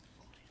maintenance.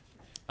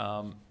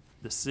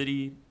 The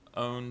city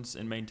owns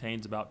and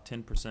maintains about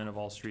 10% of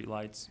all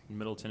streetlights.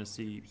 Middle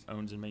Tennessee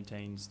owns and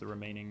maintains the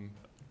remaining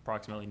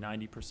approximately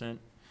 90%.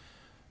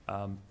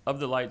 Of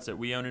the lights that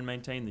we own and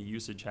maintain, the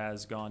usage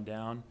has gone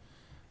down.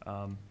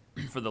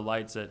 For the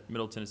lights that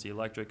Middle Tennessee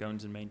Electric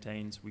owns and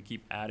maintains, we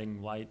keep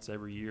adding lights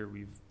every year.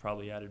 We've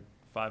probably added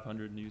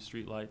 500 new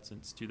street lights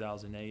since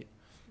 2008.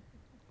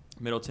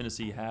 Middle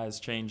Tennessee has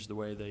changed the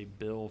way they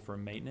bill for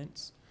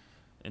maintenance.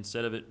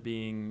 Instead of it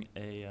being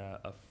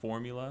a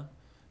formula,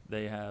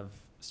 they have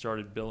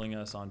started billing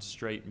us on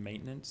straight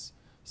maintenance.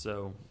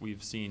 So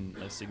we've seen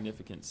a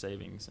significant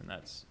savings, and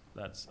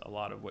that's a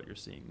lot of what you're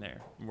seeing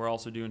there. We're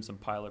also doing some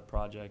pilot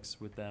projects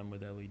with them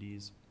with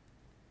LEDs.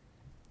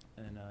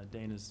 And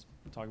Dana's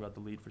talking about the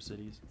Lead for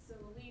Cities. So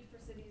the Lead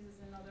for Cities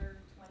is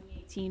another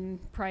 2018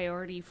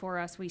 priority for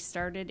us. We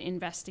started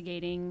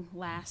investigating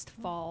last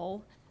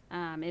fall.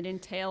 It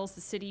entails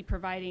the city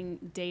providing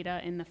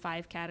data in the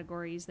 5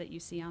 categories that you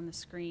see on the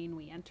screen.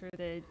 We enter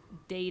the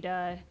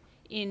data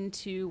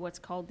into what's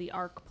called the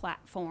ARC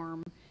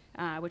platform,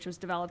 which was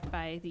developed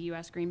by the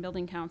U.S. Green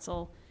Building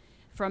Council.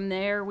 From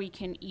there, we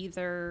can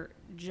either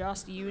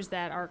just use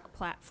that ARC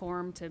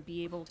platform to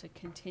be able to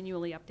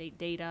continually update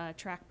data,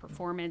 track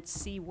performance,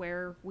 see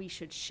where we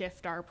should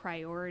shift our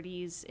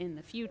priorities in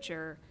the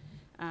future.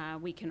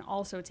 We can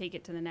also take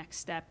it to the next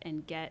step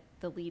and get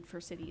the Lead for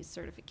Cities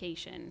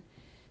certification.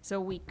 So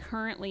we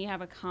currently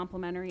have a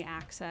complimentary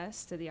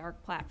access to the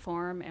ARC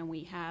platform, and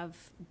we have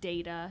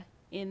data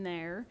in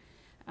there.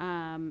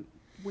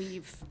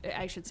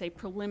 I should say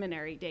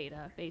preliminary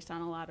data based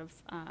on a lot of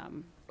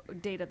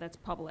data that's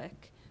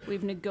public.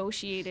 We've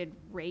negotiated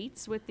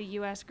rates with the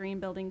U.S. Green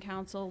Building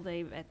Council.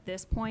 They, at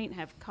this point,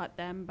 have cut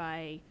them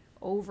by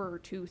over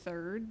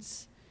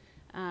 2/3.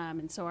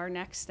 And so our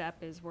next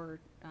step is we're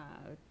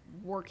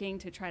working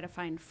to try to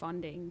find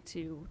funding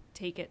to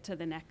take it to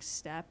the next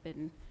step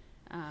and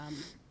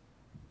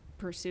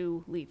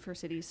pursue Lead for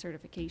Cities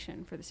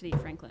certification for the city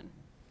of Franklin.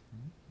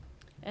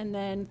 And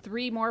then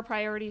 3 more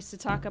priorities to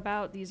talk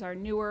about. These are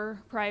newer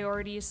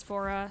priorities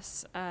for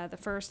us. The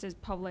first is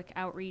public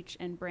outreach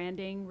and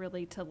branding,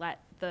 really to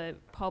let the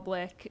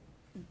public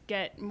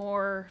get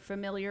more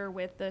familiar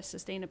with the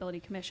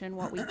Sustainability Commission,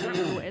 what we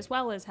do, as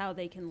well as how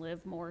they can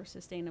live more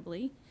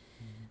sustainably.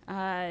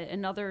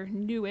 Another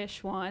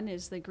newish one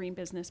is the green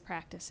business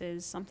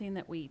practices, something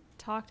that we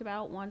talked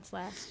about once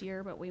last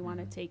year, but we want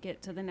to take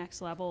it to the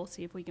next level,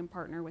 see if we can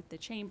partner with the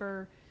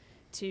chamber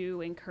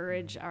to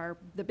encourage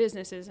the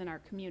businesses in our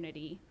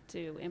community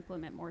to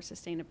implement more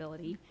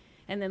sustainability.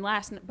 And then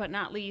last but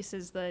not least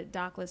is the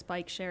dockless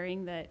bike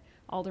sharing that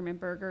Alderman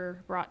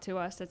Berger brought to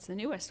us. That's the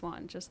newest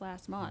one, just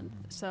last month.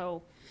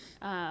 So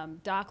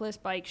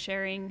dockless bike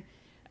sharing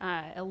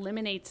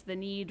eliminates the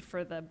need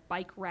for the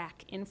bike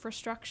rack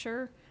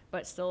infrastructure,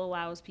 but still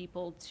allows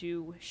people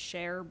to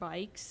share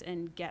bikes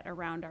and get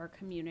around our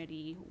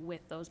community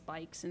with those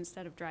bikes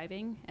instead of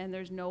driving. And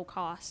there's no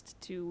cost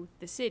to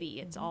the city.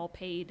 It's all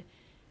paid.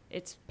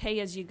 It's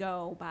pay as you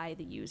go by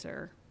the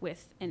user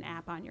with an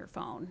app on your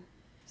phone.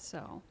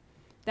 So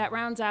that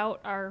rounds out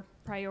our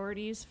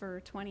priorities for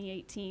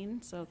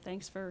 2018. So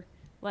thanks for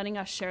letting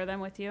us share them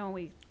with you, and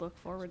we look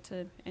forward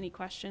to any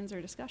questions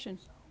or discussion.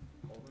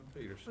 Alderman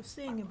Peterson. Well,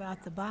 seeing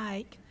about the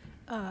bike,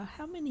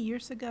 how many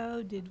years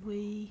ago did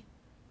we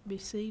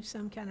receive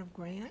some kind of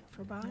grant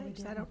for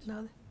bikes? I don't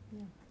know.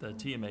 The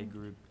TMA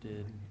group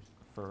did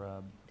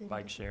for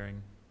bike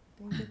sharing.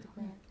 Didn't get the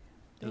grant.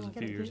 It was a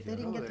few years They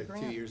ago. didn't get the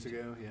grant. 2 years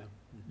ago, yeah.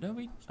 No,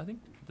 I think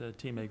the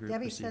TMA group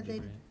Debbie received said the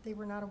grant. they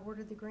were not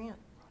awarded the grant.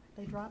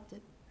 They dropped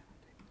it.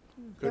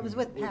 It Couldn't- was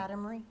with we Pat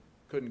Emery.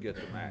 Couldn't get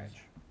the match.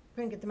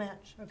 Couldn't get the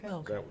match, okay.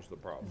 Oh. That was the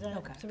problem. Is that-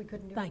 Okay. So we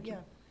couldn't do it, Thank you.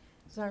 yeah.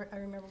 So I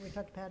remember we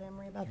talked to Pat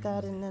Emery about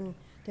that, and then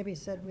Debbie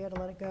said we had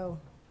to let it go.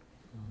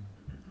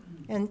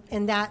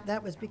 And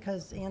that was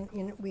because,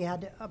 we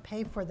had to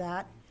pay for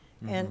that,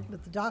 and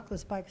with the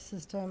dockless bike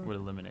system, Would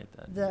eliminate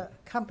that. the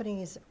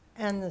companies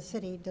and the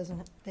city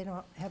they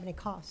don't have any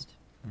cost.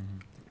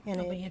 And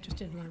I'll be it,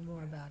 interested to learn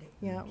more about it.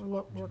 yeah, it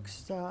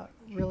works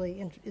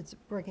really, it's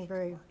working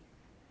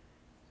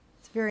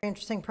it's a very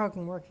interesting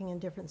program working in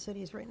different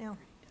cities right now,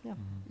 yeah.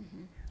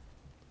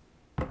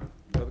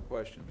 Other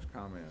questions,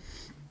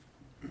 comments?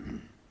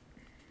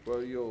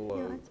 Well, Yeah,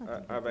 I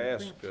thought they I've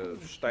did asked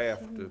grant staff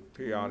for to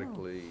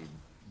periodically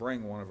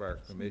bring one of our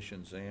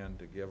commissions in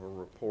to give a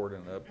report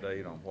and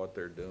update on what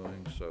they're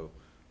doing, so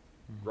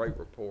great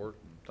report,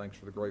 and thanks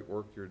for the great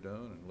work you're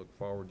doing, and look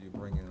forward to you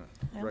bringing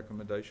Yeah.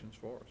 recommendations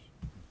for us.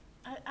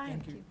 I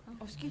have to,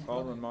 excuse me.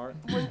 Alderman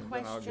Martin? One and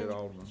then I'll get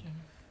question.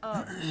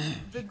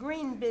 Alderman. The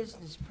green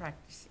business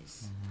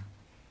practices.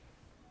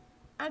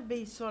 I'd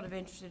be sort of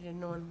interested in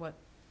knowing what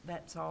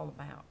that's all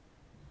about.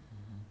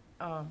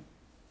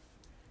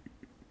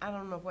 I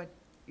don't know what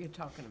you're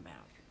talking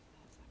about.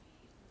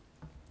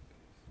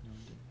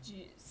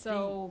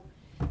 So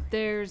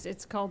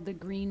it's called the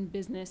Green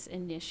Business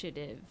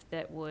Initiative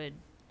that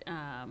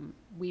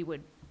we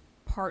would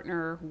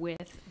partner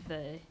with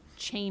the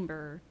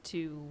chamber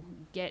to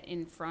get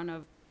in front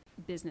of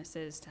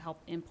businesses to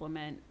help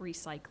implement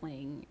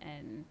recycling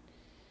and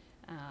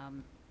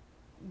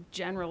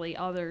generally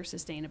other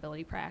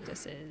sustainability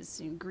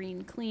practices,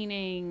 green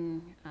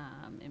cleaning,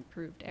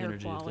 improved air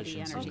Energy quality,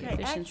 efficiency. energy Okay,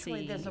 efficiency.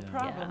 actually, there's a Yeah.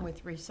 problem Yeah.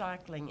 with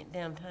recycling it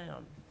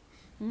downtown.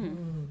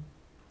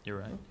 You're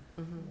right.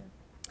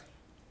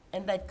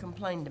 And they've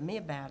complained to me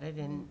about it,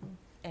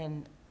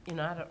 and, you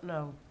know, I don't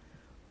know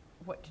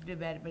what to do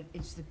about it, but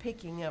it's the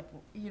picking up,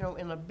 you know,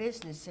 in a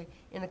business,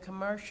 in a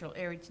commercial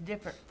area, it's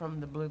different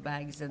from the blue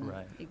bags in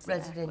Right.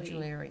 residential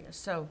Exactly. areas.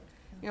 So,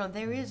 you know,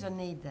 there is a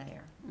need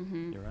there.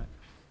 Mhm. You're right.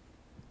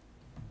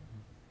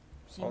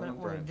 So you might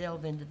Alderman want to Branch.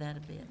 delve into that a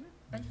bit.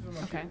 Thank you so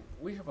much. Okay.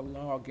 We have a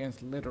law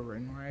against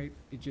littering, right?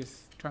 It's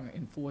just trying to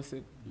enforce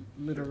it,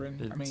 littering.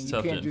 I mean, It's you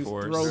tough to can't just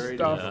enforce. throw Very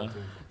stuff.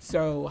 Yeah.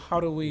 So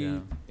how do we, Yeah.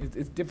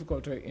 it's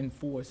difficult to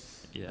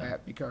enforce Yeah.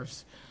 that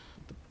because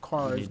the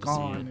car You is need to see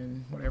gone it.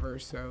 and whatever,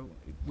 so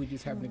we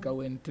just having to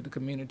go into the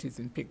communities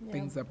and pick Yeah.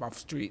 things up off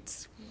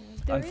streets.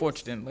 There is-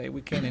 Unfortunately,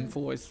 we can't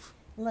enforce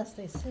Unless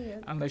they see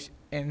it. unless,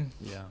 and,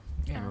 Yeah.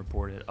 yeah, And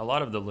report it. A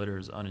lot of the litter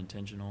is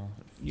unintentional.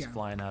 It's Yeah.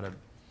 flying out of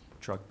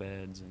truck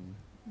beds and,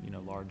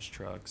 large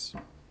trucks.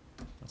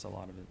 That's a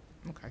lot of it.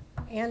 okay.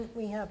 And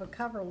we have a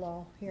cover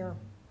law here.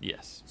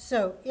 Yes.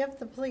 So if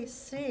the police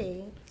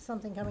see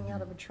something coming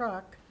out of a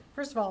truck,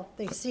 first of all, if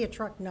they see a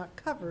truck not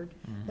covered,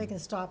 they can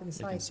stop and They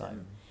can cite cite them.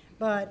 them.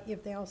 But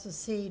if they also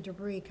see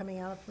debris coming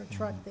out from a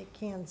truck, they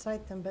can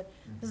cite them. But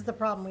this is the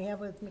problem we have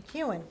with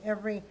McEwen.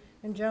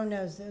 And Joe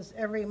knows this,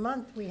 every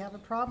month we have a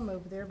problem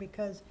over there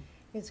because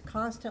it's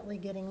constantly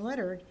getting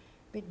littered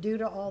but due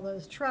to all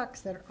those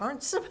trucks that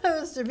aren't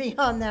supposed to be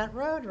on that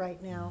road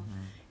right now.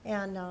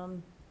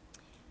 And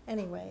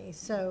anyway,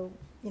 so,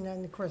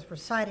 and of course, we're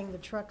citing the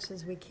trucks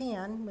as we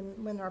can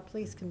when our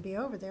police can be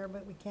over there,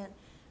 but we can't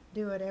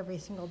do it every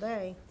single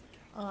day.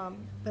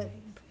 But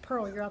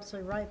Pearl, you're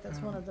absolutely right. That's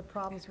one of the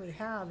problems we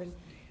have. And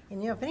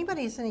if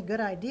anybody has any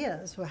good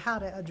ideas for how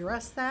to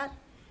address that,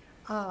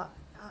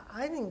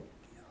 I think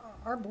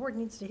our board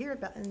needs to hear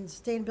about, and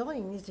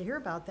sustainability needs to hear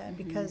about that,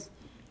 because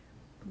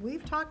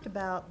we've talked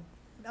about,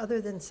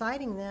 other than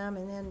citing them,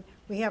 and then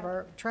we have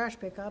our trash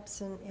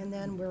pickups, and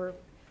then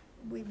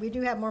we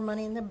do have more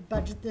money in the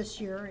budget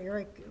this year.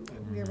 Eric,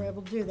 we were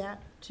able to do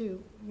that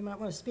too. You might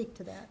want to speak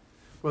to that.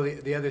 Well,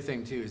 the other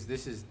thing too is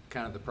this is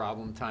kind of the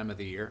problem time of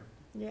the year.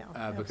 Yeah,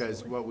 Because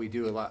absolutely. what we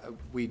do a lot,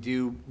 we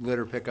do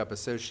litter pickup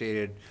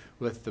associated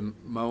with the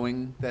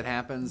mowing that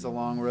happens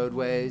along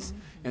roadways.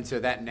 And so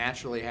that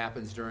naturally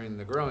happens during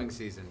the growing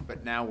season,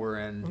 but now we're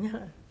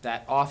in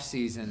that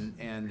off-season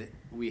and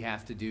we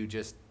have to do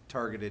just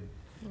targeted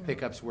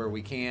pickups where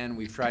we can.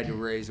 We've tried to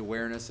raise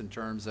awareness in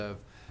terms of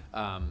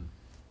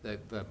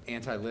the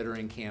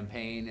anti-littering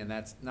campaign, and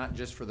that's not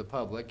just for the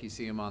public. You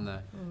see them on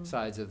the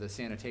sides of the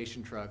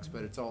sanitation trucks,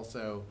 but it's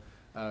also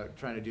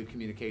trying to do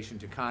communication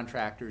to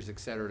contractors, et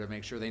cetera, to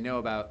make sure they know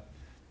about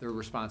their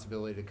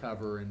responsibility to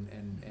cover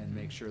and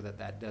make sure that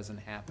that doesn't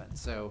happen.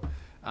 So,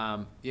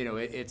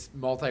 it's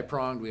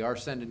multi-pronged. We are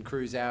sending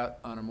crews out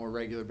on a more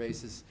regular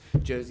basis.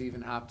 Joe's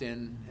even hopped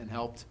in and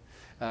helped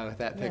with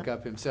that Yeah.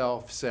 pickup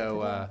himself.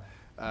 So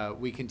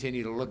we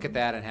continue to look at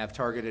that and have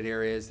targeted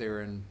areas. They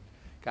were in,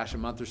 a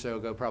month or so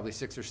ago, probably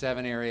 6 or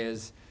 7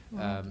 areas.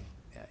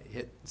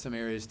 Hit some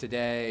areas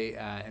today,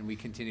 and we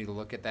continue to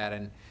look at that.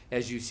 And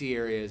as you see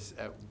areas,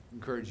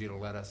 encourage you to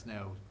let us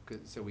know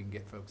so we can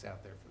get folks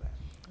out there for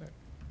that.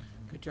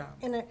 Good job.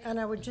 And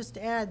I would just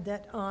add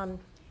that,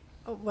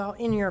 well,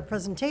 in your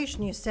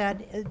presentation, you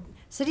said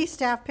city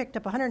staff picked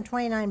up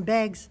 129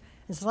 bags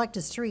in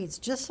selected streets,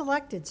 just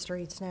selected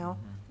streets now,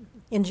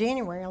 in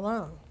January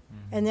alone.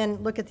 And then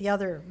look at the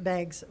other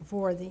bags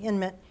for the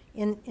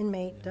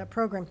inmate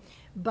program.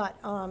 But,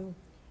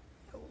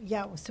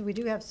 yeah, so we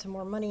do have some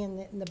more money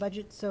in the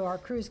budget, so our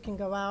crews can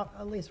go out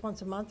at least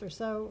once a month or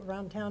so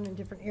around town in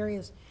different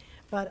areas.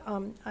 But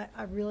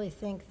I really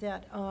think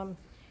that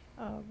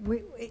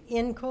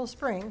in Cool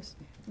Springs,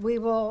 we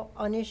will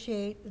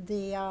initiate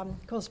the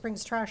Cool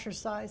Springs trash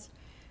exercise.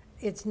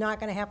 It's not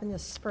going to happen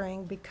this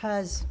spring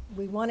because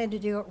we wanted to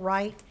do it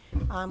right.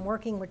 I'm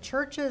working with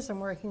churches, I'm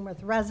working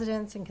with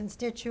residents and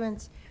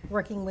constituents,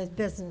 working with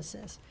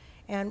businesses.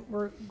 And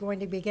we're going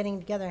to be getting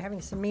together and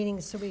having some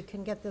meetings so we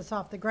can get this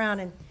off the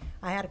ground. And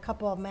I had a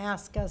couple of them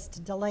ask us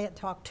to delay it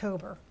to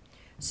October.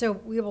 So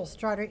we will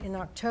start it in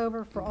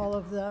October for all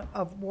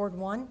of Ward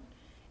 1.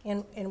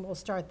 And we'll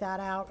start that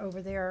out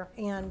over there.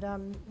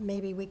 And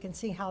maybe we can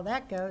see how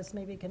that goes.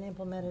 Maybe we can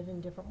implement it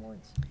in different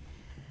wards.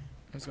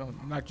 So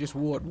not just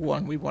Ward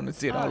 1, we want to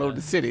see it all over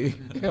the city.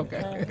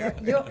 Okay.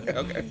 They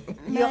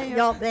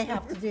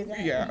have to do that.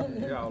 Yeah.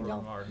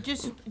 Y'all-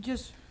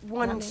 Just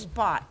one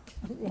spot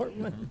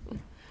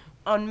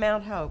on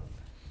Mount Hope.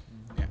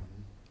 Yeah.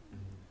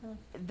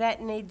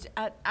 That needs,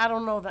 I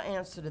don't know the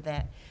answer to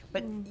that,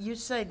 but you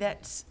say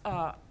that's,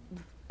 a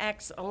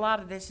lot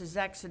of this is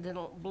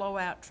accidental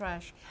blowout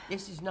trash.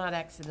 This is not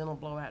accidental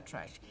blowout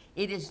trash.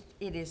 It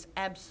is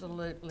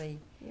absolutely,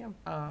 Yeah,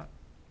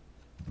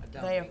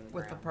 there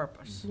with a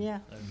purpose. yeah.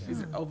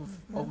 Is it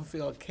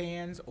overfilled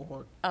cans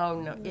or?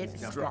 Oh, no,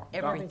 it's Drop.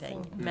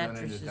 everything, Everything. We run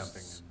into dumping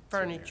mattresses, in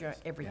furniture,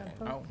 some everything,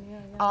 Oh. Yeah,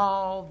 yeah.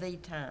 all the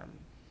time.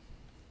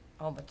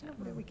 all the time.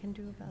 What we can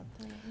do about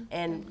that?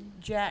 And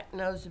Jack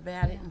knows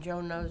about it, and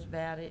Joe knows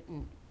about it,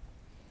 and,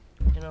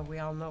 you know, we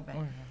all know about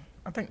it.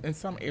 I think in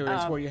some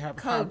areas where you have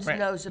high Codes rent,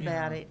 knows you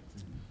about know, it,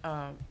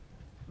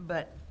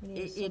 but We need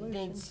a it solution.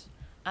 needs,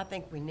 I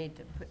think we need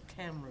to put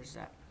cameras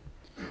up.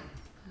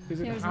 Is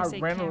Yeah, I it was high gonna say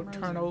rental cameras or-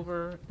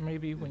 turnover?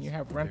 Maybe when you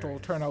have rental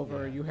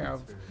turnover, you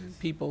have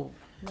people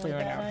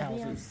clearing out bad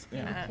idea. houses.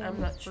 Yeah. I'm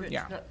not sure it's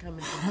Yeah. not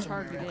coming from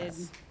somewhere Targeted,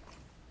 else.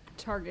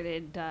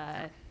 targeted,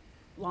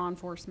 law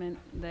enforcement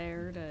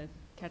there to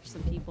catch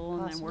some people,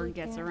 and then Possibly word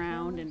gets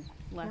around and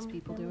less Camera-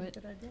 people do camera's it. a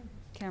good idea.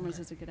 Cameras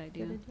is a good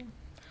idea. Good idea.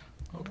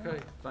 Okay,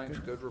 thanks,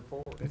 good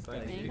report. Thank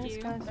Thank you.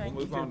 you. Thanks, guys.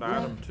 We'll move on to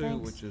item two,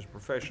 Thanks. which is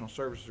professional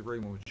services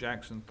agreement with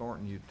Jackson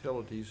Thornton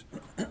Utilities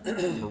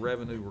for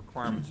revenue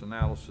requirements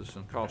analysis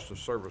and cost of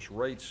service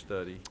rate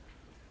study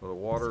for the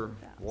water,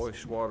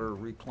 wastewater,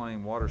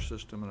 reclaimed water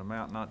system, an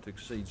amount not to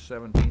exceed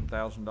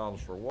 $17,000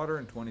 for water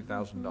and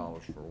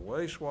 $20,000 for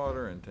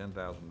wastewater and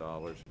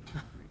 $10,000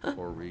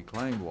 for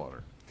reclaimed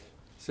water.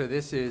 So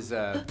this is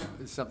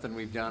something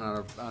we've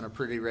done on a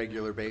pretty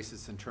regular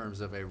basis in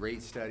terms of a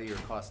rate study or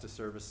cost of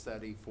service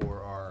study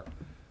for our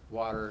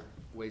water,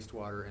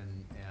 wastewater,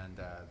 and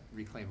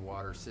reclaimed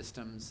water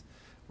systems.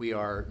 We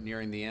are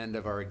nearing the end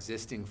of our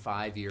existing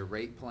 5-year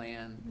rate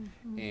plan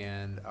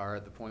and are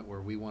at the point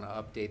where we want to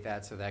update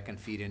that so that can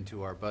feed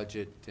into our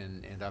budget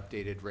and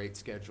updated rate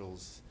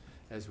schedules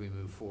as we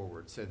move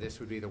forward. So this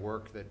would be the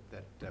work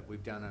that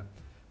we've done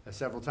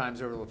several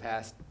times over the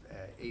past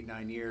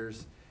 8-9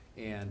 years.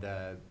 And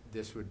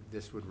this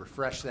would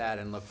refresh that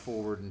and look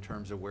forward in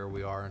terms of where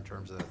we are in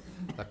terms of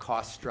the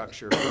cost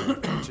structure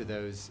for each of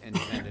those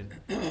independent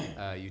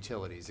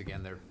utilities.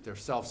 Again, they're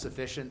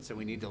self-sufficient, so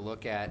we need to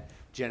look at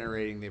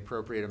generating the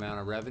appropriate amount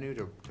of revenue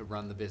to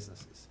run the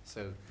businesses.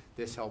 So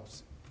this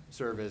helps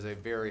serve as a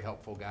very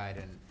helpful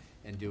guide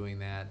in doing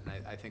that.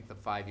 And I think the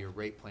 5-year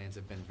rate plans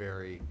have been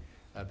very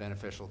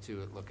beneficial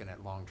to it, looking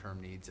at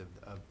long-term needs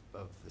of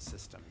the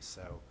system.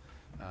 So.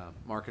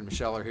 Mark and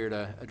Michelle are here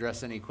to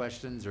address any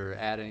questions or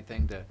add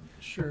anything to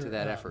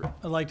that effort.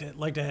 I'd like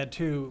to add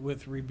too,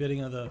 with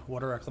rebidding of the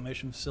water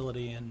reclamation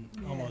facility and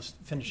almost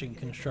finishing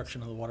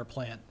construction of the water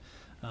plant.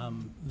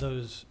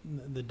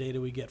 The data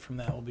we get from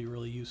that will be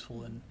really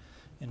useful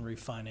in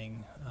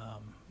refining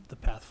the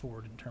path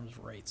forward in terms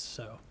of rates.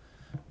 So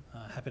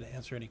happy to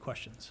answer any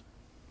questions.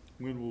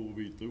 When will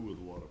we be through with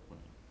the water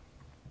plant?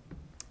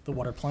 The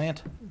water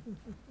plant?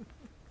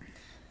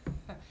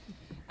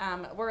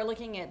 We're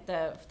looking at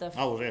the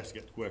I was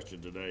asking the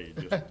question today,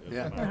 just as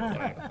Yeah. a matter of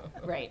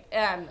fact. right.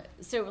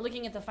 So we're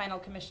looking at the final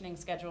commissioning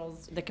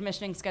schedules. The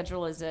commissioning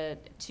schedule is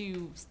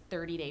two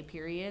 30-day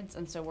periods,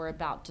 and so we're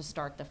about to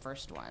start the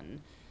first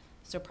one.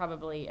 So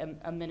probably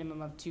a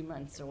minimum of 2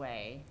 months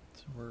away.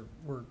 So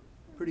we're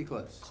Pretty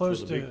close.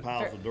 close So to. the big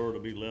piles of dirt will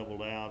be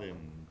leveled out and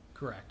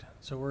Correct.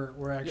 So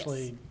we're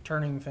actually Yes.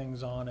 turning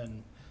things on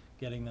and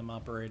getting them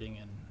operating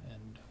and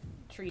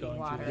Treating going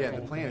through water. the Yeah, whole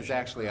the plan is commissioning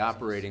actually process.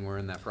 operating. We're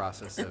in that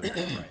process of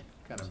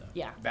kind of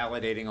Yeah.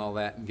 validating all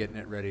that and getting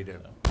it ready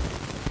to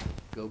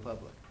go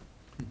public.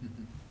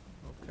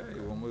 Okay,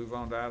 we'll move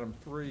on to item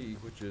three,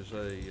 which is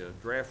a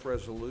draft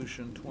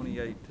resolution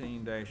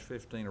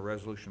 2018-15, a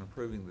resolution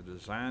approving the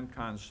design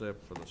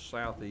concept for the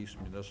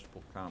Southeast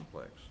Municipal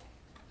Complex.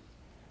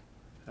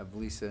 Have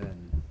Lisa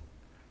and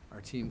our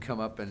team come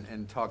up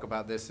and talk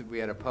about this. We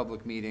had a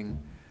public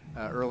meeting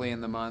early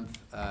in the month,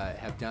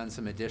 have done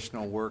some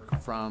additional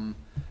work from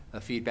the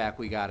feedback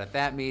we got at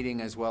that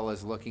meeting, as well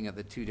as looking at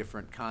the 2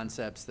 different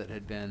concepts that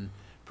had been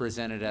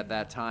presented at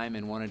that time,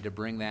 and wanted to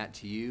bring that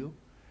to you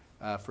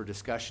for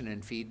discussion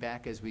and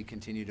feedback as we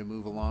continue to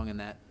move along in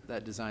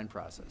that design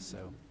process.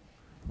 So,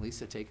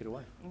 Lisa, take it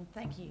away.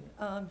 Thank you.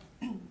 I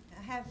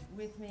have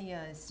with me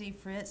Steve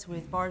Fritz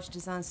with Barge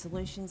Design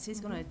Solutions.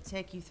 He's going to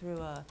take you through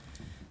a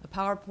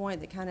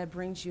PowerPoint that kind of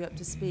brings you up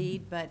to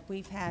speed, but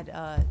we've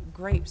had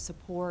great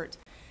support.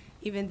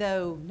 Even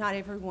though not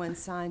everyone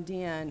signed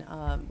in,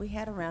 we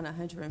had around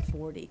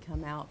 140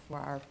 come out for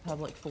our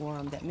public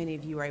forum that many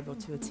of you were able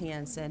to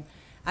attend. And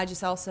I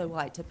just also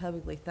like to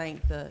publicly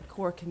thank the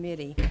core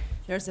committee.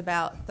 There's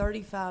about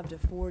 35 to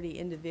 40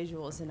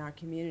 individuals in our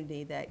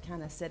community that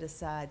kind of set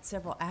aside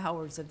several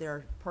hours of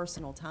their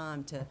personal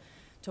time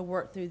to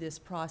work through this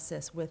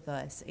process with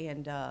us.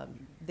 And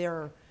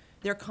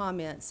their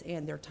comments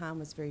and their time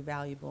was very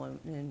valuable,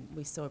 and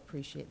we so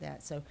appreciate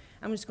that. So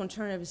I'm just going to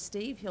turn it over to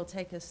Steve. He'll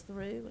take us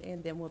through,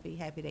 and then we'll be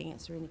happy to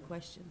answer any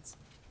questions.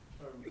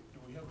 So, do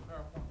we have a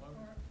PowerPoint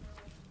logo?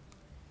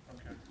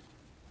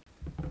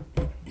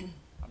 Okay.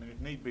 I mean, if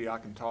need be, I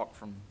can talk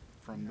from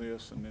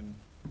this and then.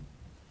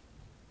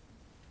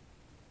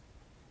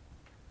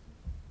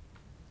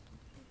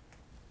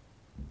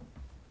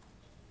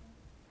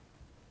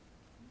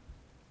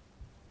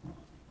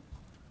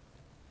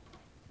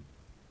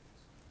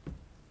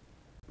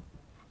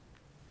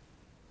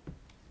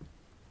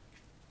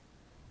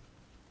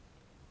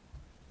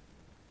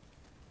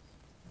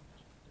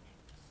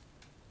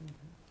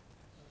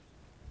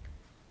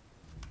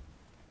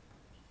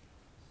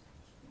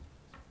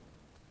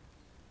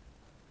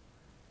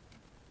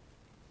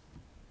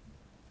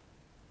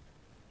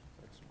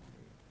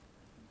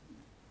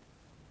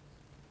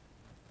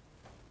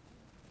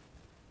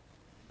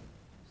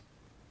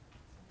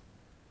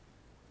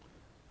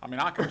 I mean,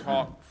 I can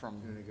talk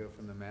from, You want to go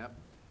from the map?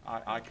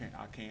 I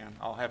can.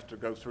 I'll have to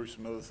go through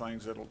some other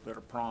things that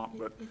are prompt,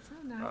 but It's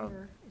on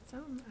our, it's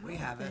on We our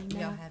have it. thing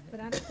Y'all now, have it. but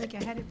I don't think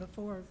I had it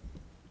before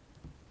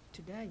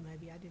today,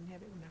 maybe. I didn't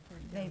have it when I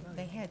first They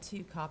downloaded it. had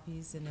 2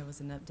 copies, and there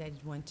was an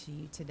updated one to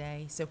you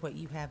today, so what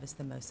you have is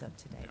the most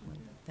up-to-date one.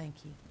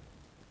 Thank you.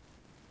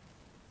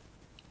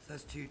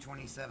 Says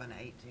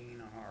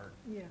 2/27/18 on our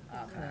Yeah.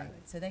 iPad.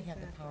 Correct. So they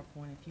have the Exactly.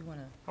 PowerPoint if you want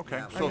to. okay.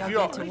 Yeah. So Or if y'all you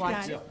get to all,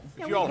 watch it. it. Yeah, if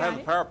we you all got have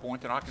the it.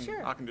 PowerPoint, then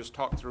Sure. I can just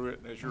talk through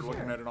it as you're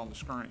looking Sure. at it on the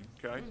screen,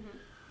 okay?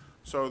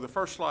 So the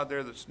first slide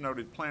there that's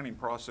noted planning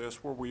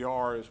process, where we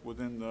are is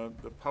within the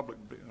public,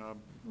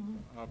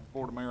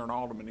 Board of Mayor and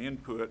Alderman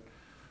input.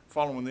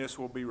 Following this,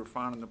 we'll be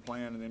refining the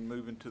plan and then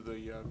moving to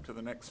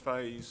the next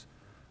phase.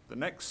 The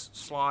next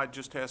slide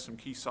just has some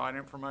key site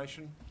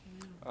information.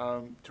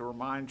 To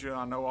remind you,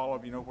 I know all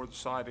of you know where the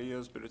site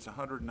is, but it's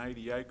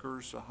 180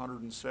 acres,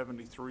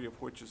 173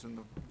 of which is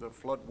in the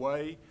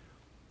floodway.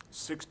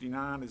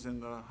 69 is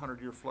in the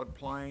 100-year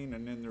floodplain,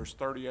 and then there's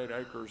 38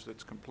 acres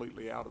that's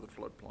completely out of the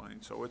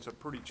floodplain. So it's a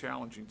pretty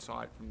challenging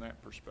site from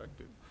that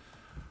perspective.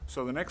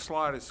 So the next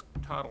slide is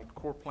titled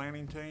Core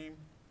Planning Team.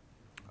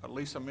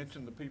 Lisa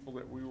mentioned the people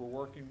that we were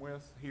working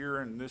with here,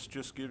 and this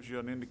just gives you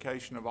an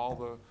indication of all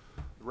the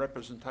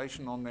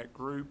representation on that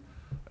group.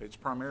 It's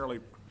primarily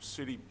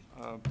city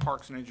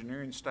parks and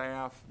engineering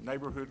staff,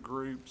 neighborhood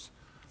groups,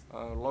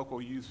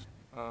 local youth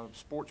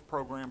sports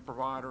program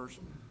providers,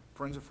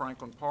 Friends of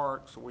Franklin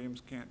Parks, the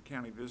Williams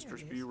County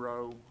Visitors There it is.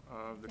 Bureau,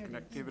 the There it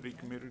is. Connectivity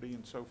Committee,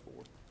 and so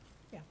forth.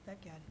 Yeah,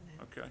 that got it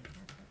now. Okay.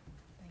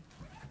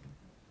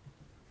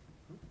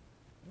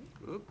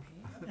 Oops.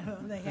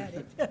 Oh, they had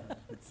it.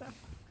 So,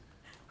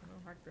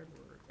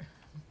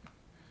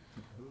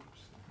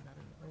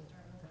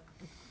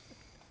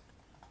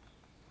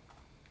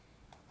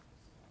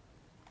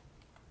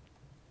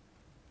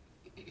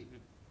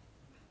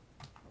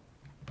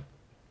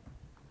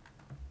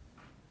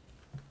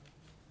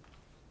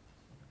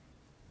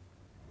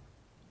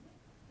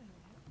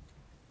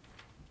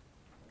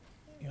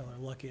 Y'all are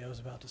lucky I was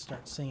about to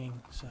start singing,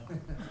 so.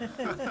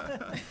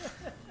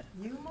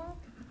 You, Mark?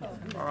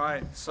 All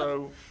right,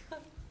 so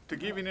to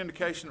give you an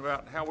indication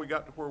about how we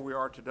got to where we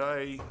are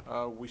today,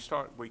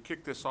 we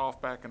kicked this off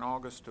back in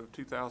August of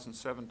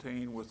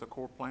 2017 with a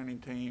core planning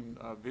team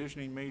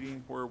visioning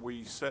meeting where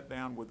we sat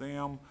down with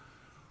them,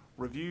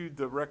 reviewed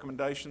the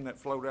recommendation that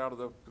flowed out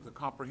of the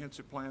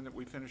comprehensive plan that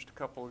we finished a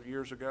couple of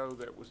years ago.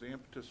 That was the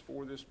impetus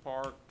for this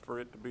park, for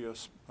it to be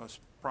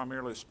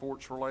primarily a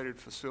sports-related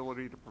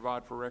facility to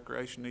provide for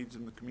recreation needs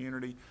in the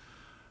community.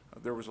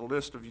 There was a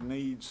list of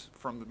needs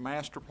from the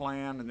master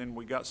plan, and then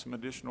we got some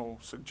additional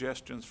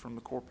suggestions from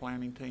the core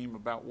planning team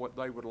about what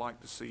they would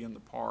like to see in the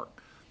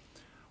park.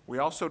 We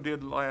also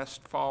did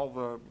last fall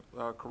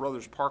the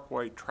Carruthers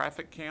Parkway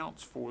traffic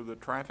counts for the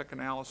traffic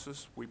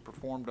analysis. We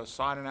performed a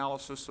site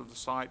analysis of the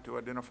site to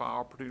identify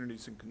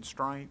opportunities and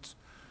constraints.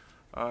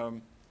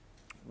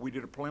 We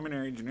did a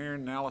preliminary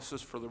engineering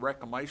analysis for the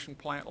reclamation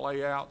plant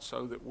layout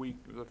so that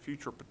the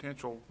future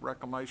potential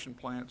reclamation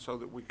plant, so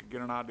that we could get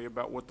an idea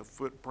about what the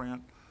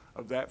footprint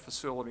of that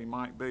facility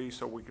might be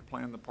so we could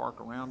plan the park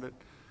around it.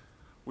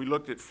 We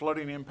looked at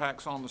flooding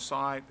impacts on the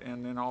site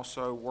and then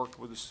also worked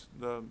with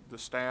the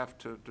staff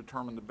to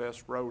determine the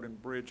best road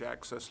and bridge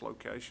access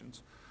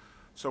locations.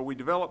 So we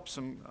developed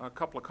a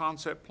couple of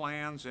concept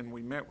plans, and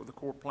we met with the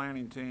core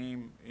planning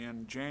team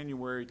in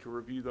January to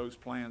review those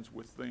plans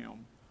with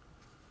them.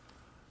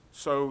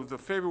 So the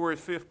February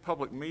 5th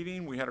public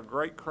meeting, we had a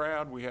great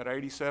crowd. We had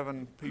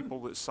 87 people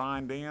that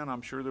signed in.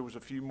 I'm sure there was a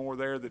few more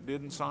there that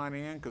didn't sign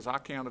in, because I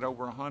counted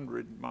over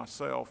 100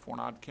 myself when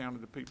I'd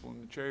counted the people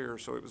in the chair.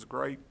 So it was a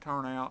great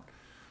turnout.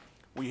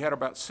 We had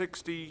about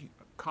 60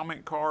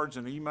 comment cards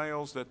and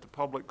emails that the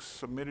public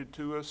submitted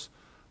to us.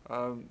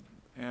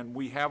 And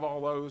we have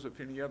all those.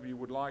 If any of you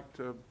would like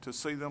to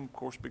see them, of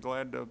course, be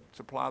glad to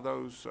supply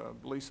those.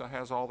 Lisa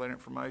has all that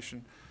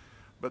information.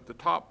 But the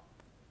top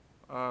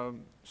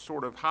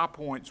sort of high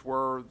points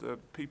were the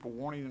people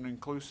wanting an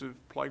inclusive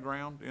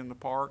playground in the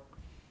park,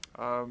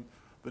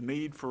 the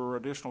need for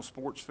additional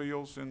sports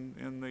fields here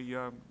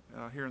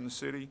in the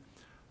city,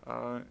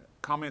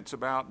 comments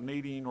about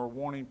needing or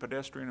wanting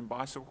pedestrian and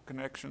bicycle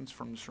connections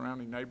from the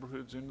surrounding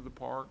neighborhoods into the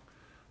park,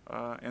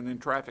 and then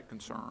traffic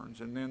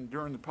concerns. And then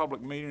during the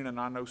public meeting, and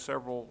I know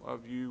several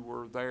of you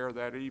were there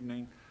that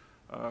evening,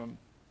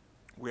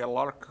 we had a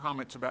lot of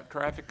comments about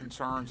traffic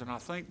concerns, and I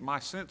think my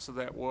sense of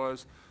that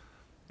was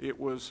it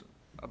was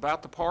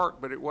about the park,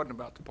 but it wasn't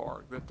about the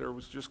park, that there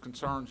was just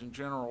concerns in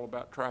general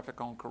about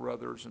traffic on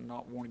Carruthers and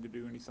not wanting to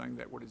do anything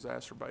that would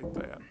exacerbate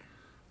that.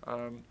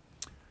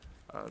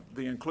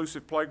 The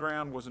inclusive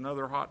playground was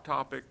another hot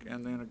topic,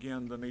 and then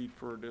again, the need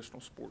for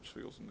additional sports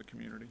fields in the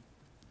community.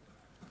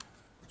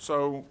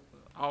 So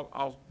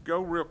I'll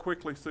go real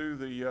quickly through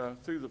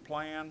the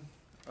plan,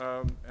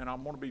 and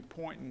I'm going to be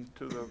pointing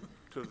to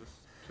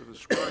the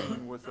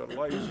screen with a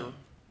laser,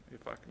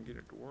 if I can get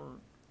it to work.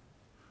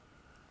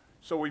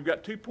 So we've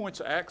got 2 points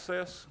of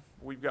access.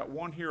 We've got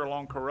one here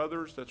along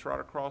Carruthers that's right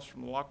across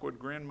from the Lockwood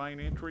Grin main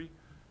entry,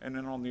 And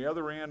then on the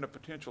other end, a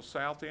potential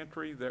south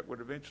entry that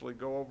would eventually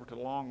go over to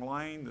Long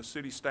Lane. The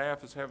city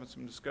staff is having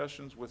some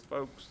discussions with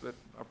folks that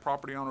are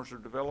property owners or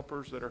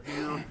developers that are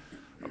here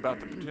about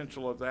the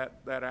potential of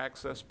that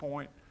access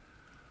point.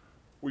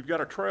 We've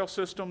got a trail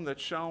system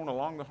that's shown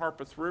along the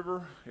Harpeth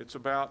River. It's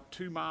about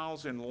 2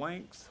 miles in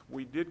length.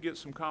 We did get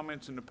some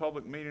comments in the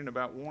public meeting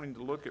about wanting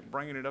to look at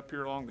bringing it up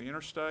here along the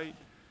interstate.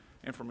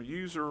 And from a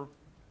user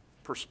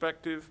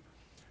perspective,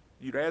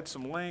 you'd add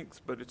some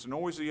length, but it's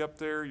noisy up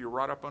there. You're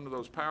right up under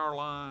those power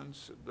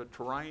lines. The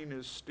terrain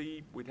is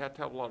steep. We'd have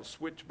to have a lot of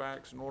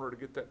switchbacks in order to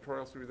get that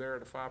trail through there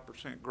at a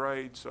 5%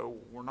 grade. So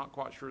we're not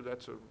quite sure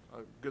that's a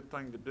good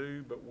thing to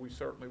do, but we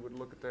certainly would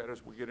look at that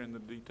as we get into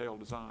the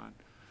detailed design.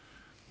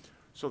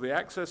 So the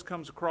access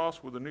comes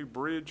across with a new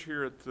bridge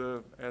here at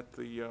the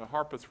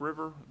Harpeth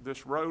River.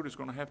 This road is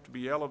going to have to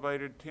be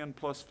elevated 10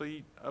 plus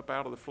feet up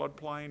out of the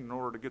floodplain in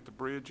order to get the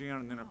bridge in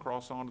and then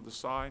across onto the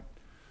site.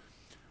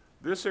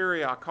 This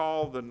area I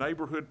call the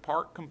neighborhood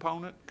park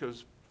component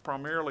because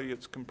primarily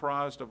it's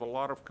comprised of a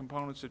lot of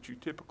components that you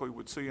typically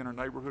would see in a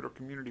neighborhood or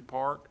community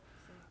park.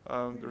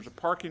 There's a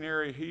parking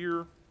area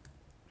here.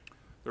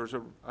 There's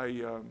a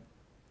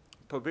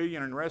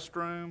pavilion and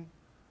restroom,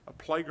 a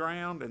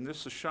playground, and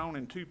this is shown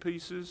in 2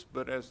 pieces,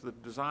 but as the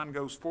design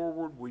goes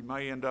forward, we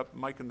may end up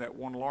making that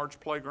one large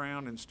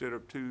playground instead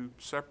of 2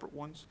 separate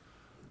ones.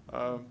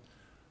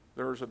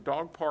 There's a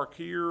dog park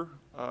here.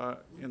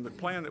 In the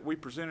plan that we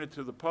presented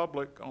to the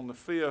public on the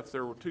 5th,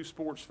 there were 2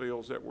 sports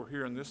fields that were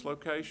here in this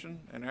location.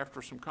 And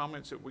after some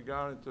comments that we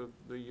got at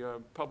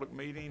the public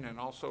meeting and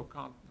also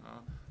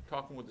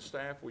talking with the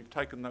staff, we've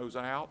taken those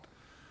out.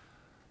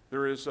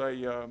 There is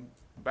a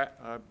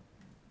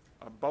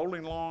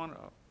bowling lawn,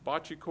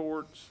 bocce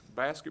courts,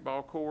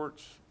 basketball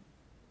courts,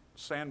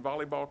 sand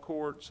volleyball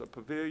courts, a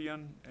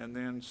pavilion, and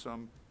then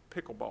some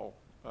pickleball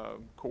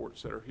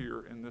courts that are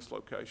here in this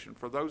location.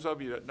 For those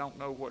of you that don't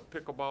know what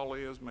pickleball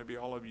is, maybe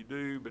all of you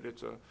do, but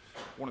it's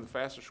one of the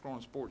fastest growing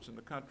sports in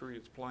the country.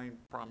 It's played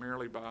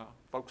primarily by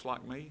folks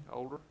like me,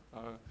 older.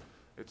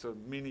 It's a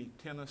mini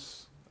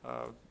tennis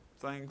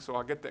thing, so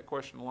I get that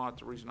question a lot.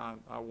 The reason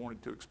I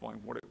wanted to explain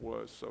what it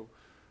was, so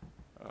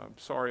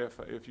sorry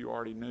if you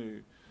already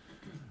knew.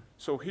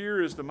 So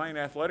here is the main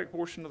athletic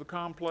portion of the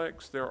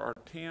complex. There are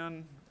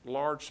 10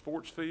 large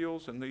sports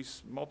fields, and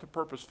these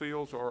multipurpose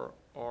fields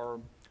are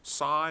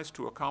sized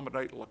to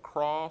accommodate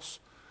lacrosse.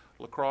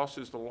 Lacrosse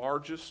is the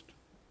largest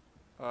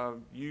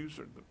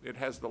user. It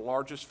has the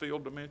largest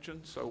field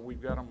dimensions, so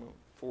we've got them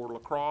for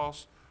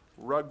lacrosse,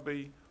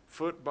 rugby,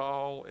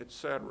 football,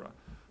 etc.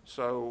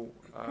 So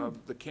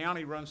the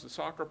county runs the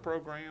soccer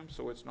program,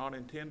 so it's not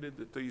intended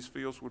that these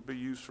fields would be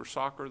used for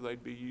soccer.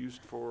 They'd be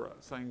used for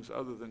things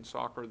other than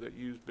soccer that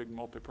use big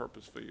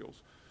multipurpose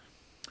fields.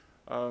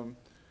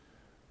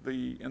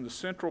 In the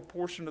central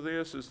portion of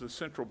this is the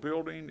central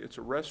building. It's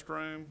a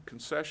restroom,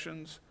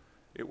 concessions.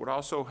 It would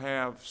also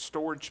have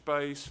storage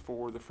space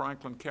for the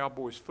Franklin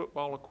Cowboys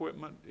football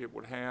equipment. It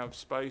would have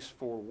space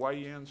for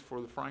weigh-ins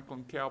for the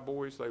Franklin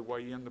Cowboys. They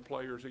weigh in the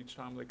players each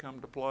time they come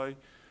to play,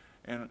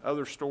 and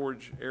other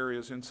storage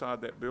areas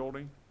inside that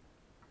building.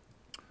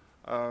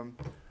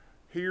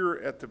 Here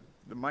at the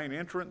main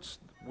entrance,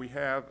 we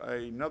have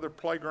another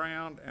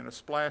playground and a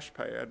splash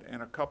pad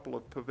and a couple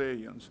of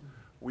pavilions.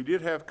 We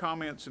did have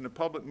comments in the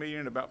public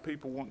meeting about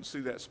people wanting to see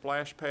that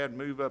splash pad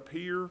move up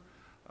here.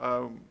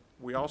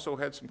 We also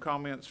had some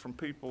comments from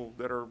people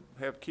that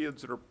have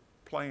kids that are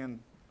playing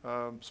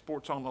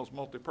sports on those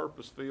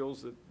multi-purpose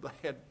fields that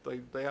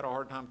they had a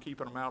hard time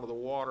keeping them out of the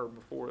water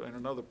in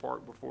another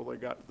park before they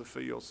got to the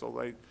field.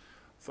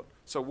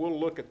 So we'll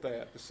look at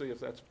that to see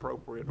if that's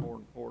appropriate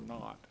or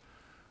not.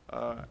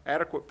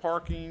 Adequate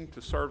parking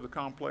to serve the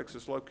complex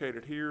is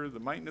located here. The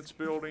maintenance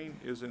building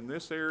is in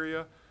this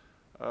area.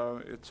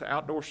 It's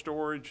outdoor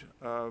storage,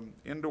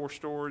 indoor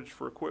storage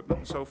for equipment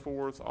and so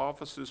forth,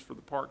 offices for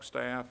the park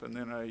staff, and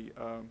then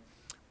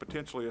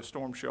potentially a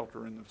storm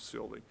shelter in the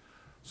facility.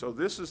 So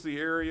this is the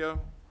area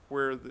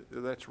where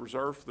that's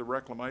reserved for the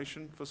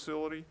reclamation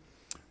facility.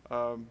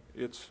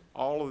 It's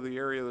all of the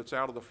area that's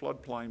out of the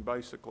floodplain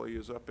basically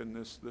is up in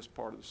this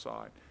part of the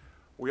site.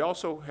 We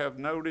also have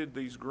noted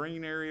these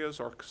green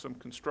areas are some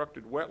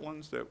constructed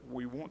wetlands that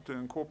we want to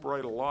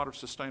incorporate a lot of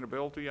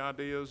sustainability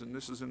ideas, and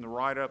this is in the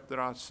write-up that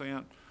I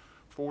sent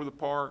for the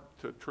park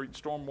to treat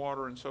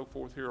stormwater and so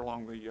forth here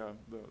along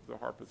the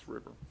Harpeth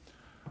River.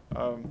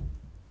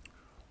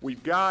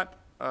 We've got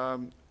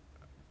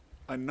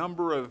a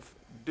number of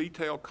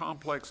detailed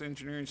complex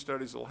engineering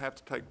studies that will have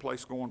to take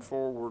place going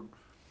forward.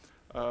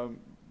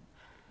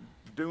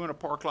 Doing a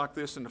park like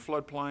this in the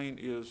floodplain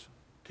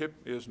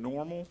is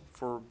normal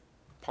for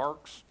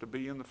parks to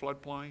be in the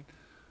floodplain,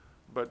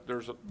 but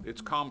it's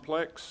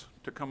complex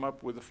to come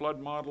up with the flood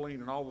modeling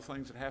and all the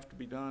things that have to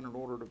be done in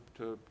order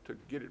to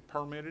get it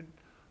permitted.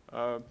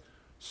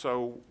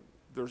 So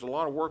there's a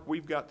lot of work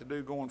we've got to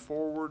do going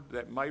forward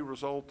that may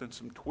result in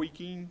some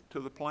tweaking to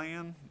the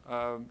plan.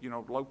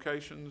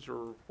 Locations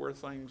or where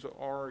things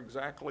are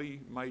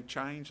exactly may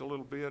change a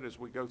little bit as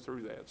we go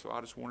through that. So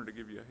I just wanted to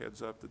give you a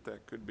heads up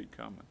that could be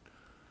coming.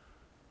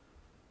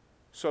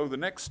 So the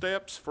next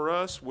steps for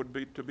us would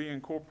be to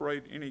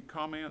incorporate any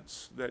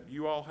comments that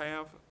you all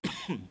have.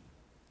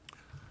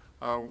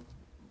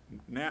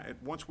 Now,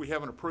 once we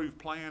have an approved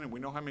plan and we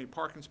know how many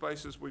parking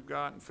spaces we've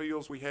got and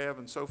fields we have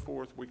and so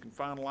forth, we can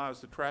finalize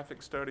the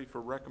traffic study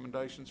for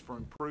recommendations for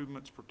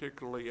improvements,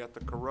 particularly at the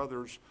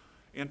Carruthers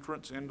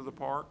entrance into the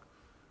park.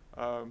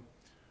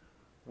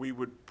 We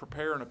would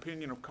prepare an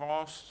opinion of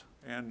cost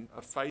and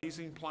a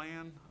phasing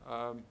plan.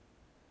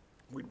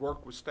 We'd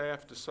work with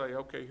staff to say,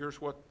 okay,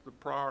 here's what the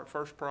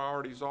first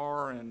priorities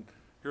are, and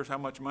here's how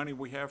much money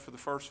we have for the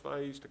first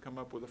phase to come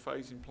up with a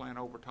phasing plan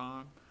over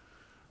time.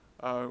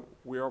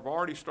 We have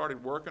already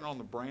started working on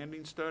the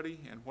branding study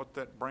and what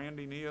that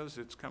branding is.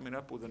 It's coming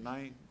up with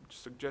a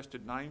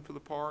suggested name for the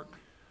park,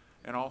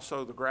 and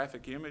also the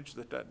graphic image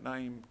that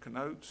name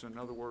connotes. In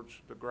other words,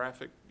 the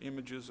graphic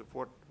images of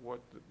what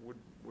would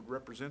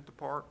represent the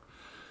park.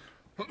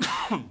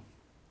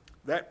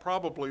 That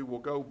probably will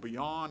go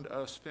beyond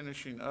us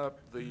finishing up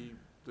the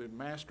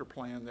master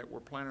plan that we're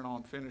planning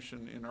on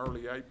finishing in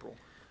early April.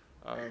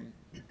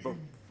 But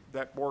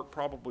that work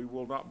probably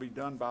will not be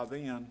done by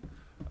then.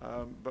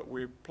 But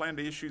we plan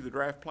to issue the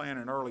draft plan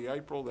in early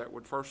April. That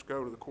would first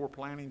go to the core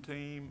planning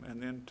team and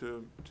then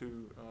to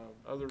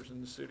others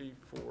in the city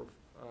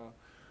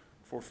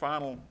for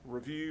final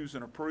reviews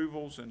and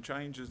approvals and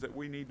changes that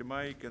we need to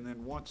make. And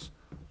then once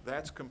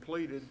that's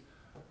completed,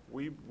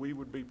 we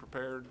would be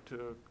prepared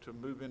to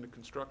move into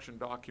construction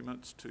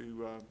documents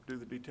to do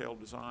the detailed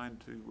design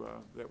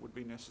that would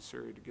be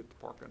necessary to get the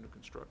park under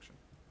construction.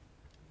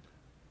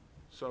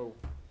 So,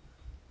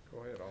 go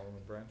ahead,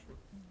 Alderman Bransford.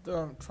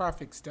 The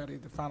traffic study,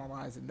 the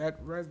finalizing,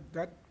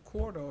 that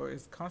corridor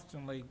is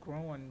constantly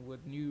growing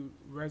with new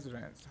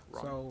residents.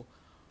 Right. So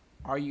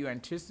are you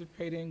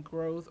anticipating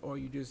growth, or are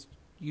you just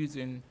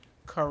using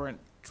current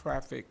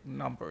traffic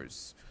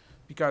numbers?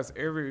 Because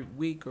every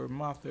week or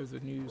month, there's a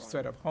new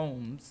set of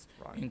homes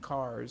and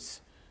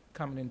cars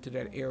coming into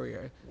that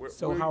area.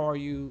 So how are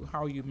you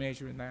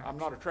measuring that? I'm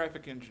not a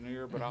traffic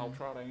engineer, but I'll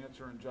try to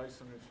answer, and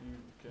Jason, if you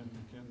can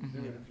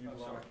do it if you'd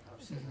like. I'm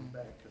sitting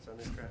back because I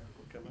knew traffic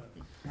would come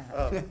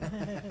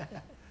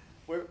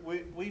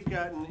up. We've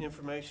gotten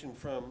information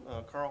from,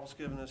 Carl's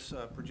given us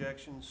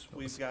projections.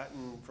 We've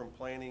gotten from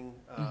planning,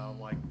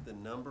 like the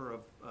number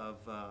of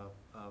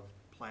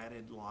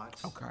platted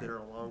lots that are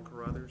along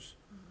Carruthers.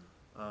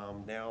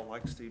 Now,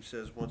 like Steve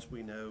says, once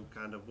we know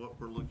kind of what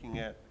we're looking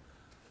at,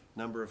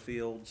 number of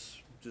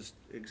fields, just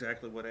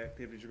exactly what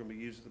activities are going to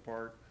be used at the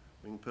park,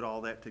 we can put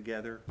all that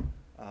together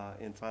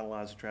and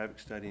finalize the traffic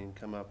study and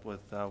come up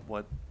with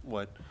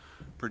what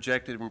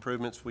projected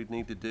improvements we'd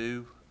need to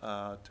do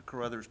to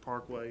Carruthers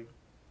Parkway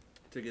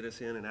to get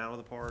us in and out of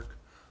the park.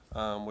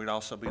 We'd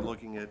also be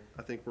looking at,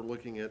 I think we're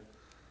looking at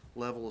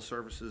level of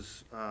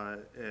services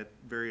at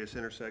various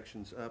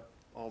intersections up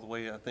all the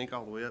way, I think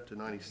all the way up to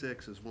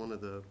 96 is one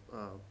of the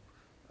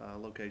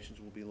locations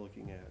we'll be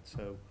looking at.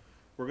 So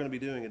we're going to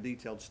be doing a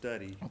detailed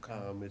study. Okay.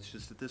 It's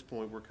just at this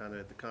point, we're kind of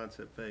at the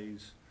concept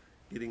phase,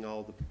 getting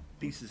all the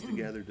pieces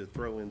together to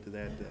throw into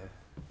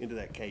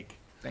that cake.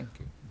 Thank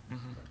you.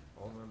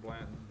 Alderman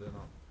Blanton, then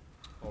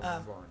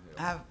Alderman Barnhill.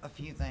 I have a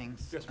few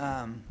things. Yes,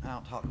 I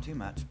don't talk too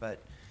much,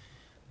 but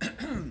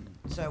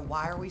so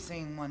why are we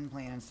seeing one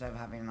plan instead of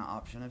having an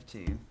option of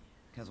two?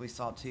 Because we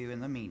saw two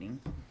in the meeting.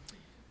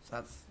 So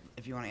that's,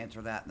 if you want to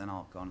answer that, then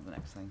I'll go on to the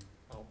next thing.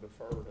 I'll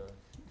defer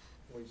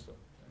to Lisa.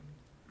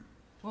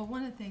 Well,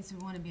 one of the things we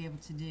want to be able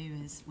to do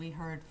is, we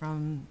heard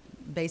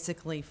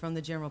basically from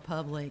the general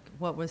public,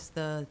 what was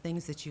the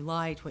things that you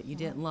liked, what you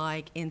didn't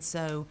like, and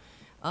so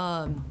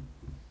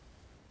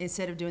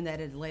instead of doing that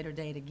at a later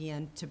date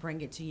again, to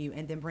bring it to you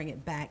and then bring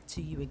it back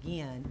to you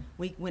again,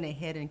 we went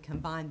ahead and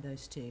combined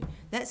those two.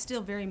 That's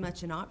still very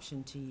much an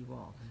option to you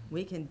all.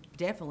 We can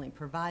definitely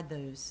provide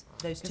those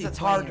two plans. Because it's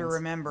hard to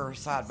remember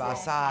side by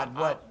side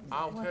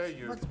I'll tell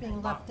you, what's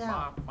being left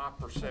out? my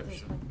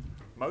perception.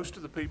 Most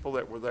of the people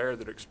that were there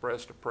that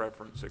expressed a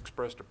preference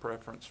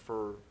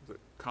for the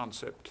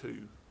concept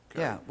 2. Okay?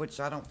 Yeah, which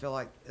I don't feel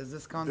like, is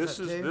this concept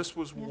 2? This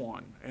was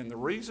one. And the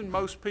reason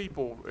most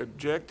people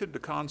objected to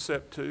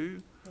concept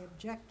 2, They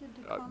objected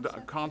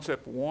to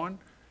concept 1,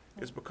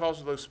 is because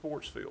of those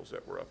sports fields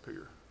that were up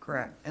here.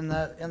 Correct. In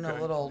the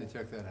Okay. little, They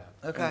took that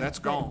out. okay. And that's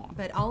gone.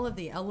 But all of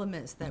the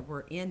elements that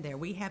were in there,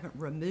 we haven't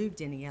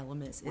removed any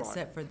elements Right.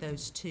 except for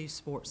those two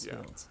sports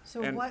Yeah. fields.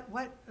 So And-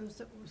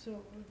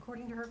 so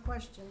according to her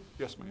question.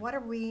 Yes, ma'am. What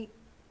are we,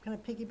 can I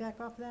piggyback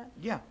off of that?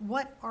 Yeah.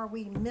 What are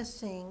we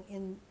missing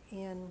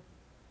in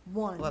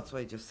one? Well, that's what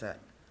you just said.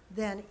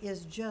 Then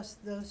is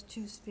just those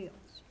two fields.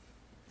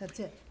 That's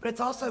it. But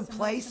it's also That's the most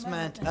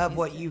placement important of thing.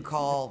 what you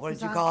call, what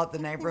did you call it, the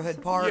neighborhood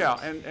park? Yeah,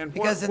 and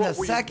Because in the what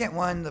we- second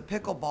one, the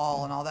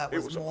pickleball and all that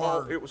was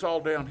more, it was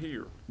all down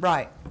here,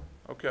 right.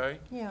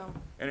 okay? Yeah.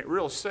 And it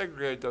really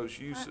segregated those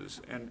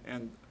uses,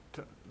 and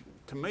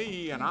to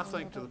me, and I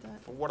think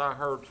from what I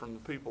heard from the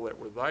people that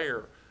were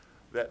there,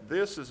 that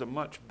this is a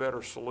much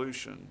better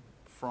solution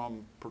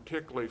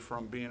particularly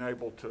from being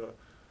able to,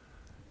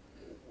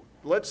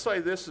 let's say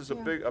this is a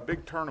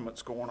big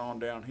tournament's going on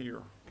down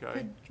here,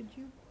 okay? Could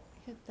you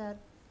hit that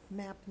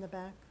map in the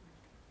back?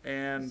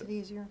 And Is it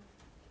easier?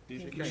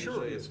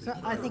 sure it is. So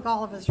I think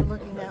all of us are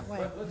looking that way.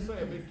 Let's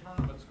say a big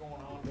tournament's going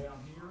on down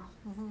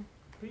here.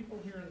 People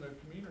here in the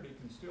community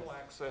can still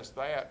access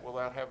that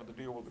without having to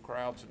deal with the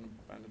crowds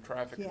and the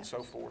traffic and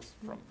so forth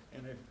from,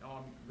 and if,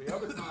 on the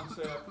other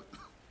concept,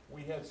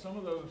 we had some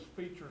of those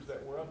features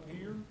that were up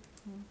here,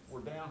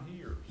 were down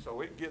here.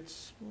 So it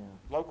gets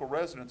local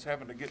residents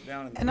having to get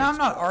down in the. And I'm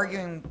not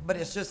arguing, but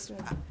it's just,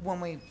 when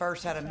we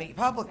first had a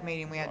public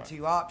meeting, we had Right.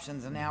 2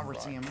 options, and now we're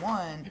Right. seeing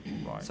one.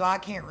 Right. So I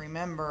can't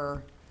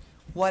remember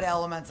what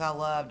elements I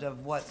loved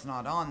of what's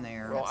not on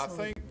there. Well, I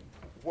think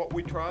what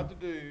we tried to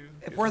do.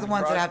 If is we're the we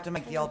ones that tried- have to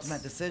make the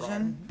ultimate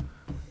decision,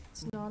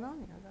 It's not on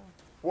there, though.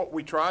 What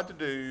we tried to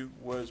do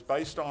was,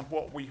 based on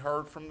what we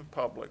heard from the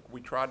public, we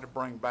tried to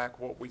bring back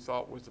what we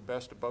thought was the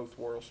best of both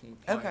worlds from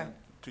the Okay. plan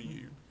to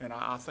you. And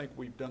I think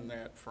we've done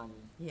that from.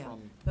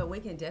 But we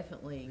can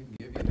definitely,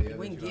 Give you the other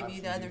we can two give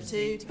you the options. other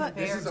You two can to see-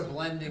 compare. This is a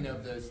blending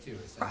of those two.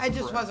 essentially. it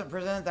just wasn't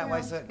presented that way,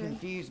 Yeah, so it good.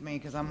 confused me,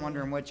 because I'm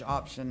wondering which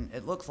option,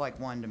 it looks like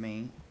one to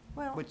me,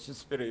 Well, which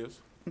is, It is,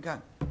 okay.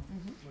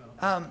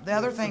 Well, The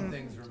other with some thing.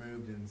 things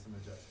removed and some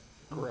adjustments.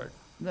 correct.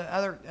 The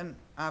other, and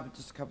I have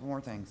just a couple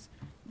more things.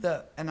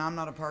 And I'm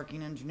not a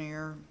parking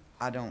engineer,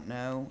 I don't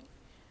know.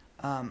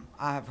 I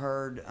have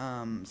heard,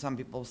 some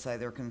people say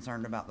they're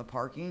concerned about the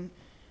parking,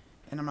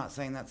 and I'm not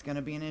saying that's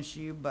gonna be an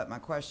issue, but my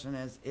question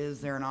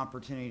is there an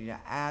opportunity to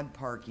add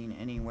parking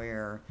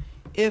anywhere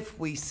if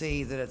we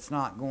see that it's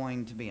not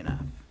going to be enough?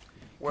 Could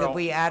Well,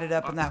 we add it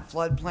up in that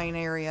floodplain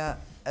area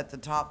at the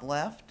top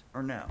left,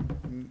 or no?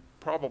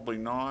 Probably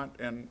not,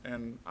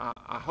 and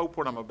I hope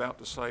what I'm about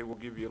to say will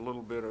give you a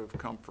little bit of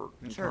comfort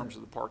in Sure. terms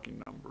of the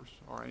parking numbers,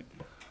 all right?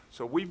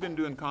 So we've been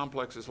doing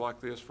complexes like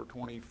this for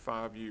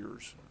 25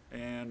 years,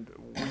 and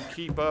we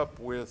keep up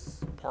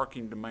with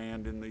parking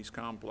demand in these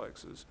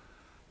complexes.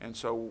 And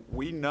so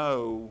we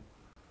know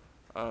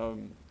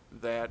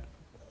that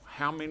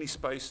how many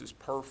spaces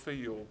per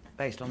field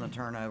Based on the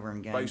turnover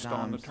and game times? based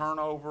on the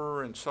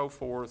turnover and so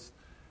forth.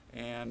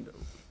 And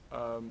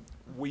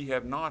we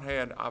have not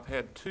had, I've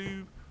had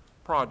 2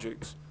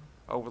 projects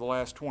over the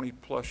last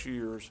 20-plus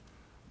years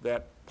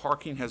that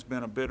parking has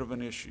been a bit of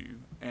an issue.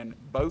 And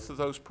both of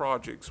those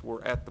projects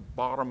were at the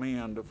bottom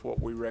end of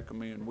what we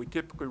recommend. We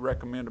typically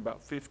recommend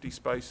about 50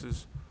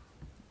 spaces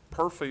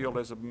per field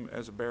as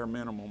a bare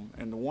minimum.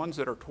 And the ones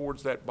that are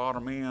towards that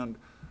bottom end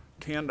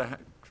tend to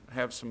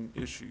have some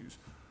issues.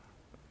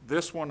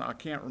 This one, I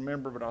can't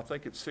remember, but I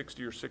think it's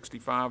 60 or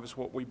 65 is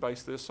what we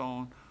base this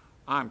on.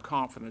 I'm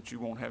confident you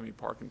won't have any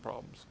parking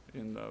problems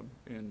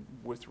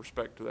with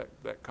respect to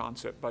that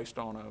concept based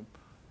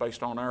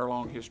on our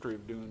long history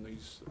of doing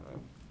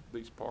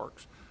these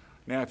parks.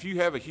 Now, if you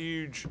have a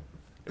huge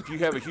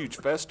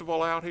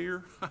festival out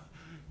here,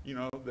 you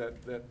know,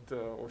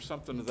 or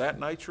something of that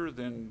nature,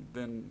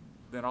 then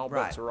all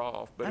bets Right. are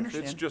off. But if it's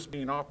Understand. just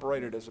being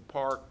operated as a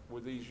park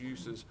with these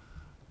uses,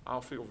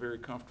 I'll feel very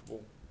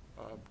comfortable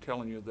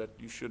telling you that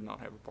you should not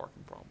have a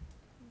parking problem.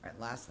 All right,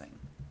 last thing,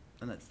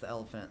 and it's the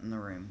elephant in the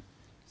room.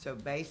 So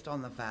based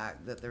on the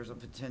fact that there's a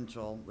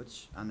potential,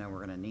 which I know we're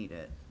gonna need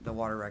it, the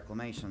water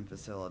reclamation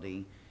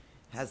facility,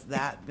 has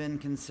that been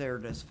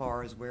considered as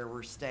far as where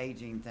we're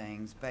staging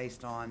things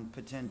based on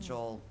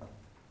potential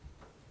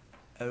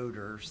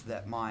odors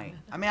that might,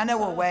 I mean, I know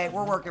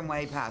we're working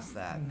way past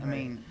that. I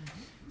mean,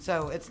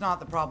 so it's not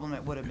the problem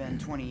it would have been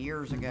 20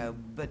 years ago,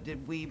 but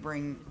did we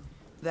bring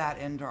that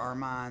into our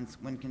minds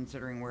when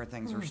considering where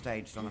things are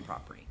staged on the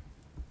property?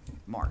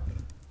 Mark,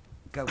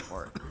 go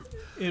for it.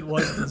 It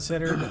was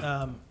considered,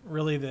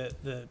 really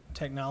the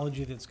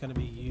technology that's gonna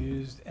be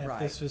used at Right.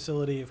 this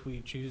facility, if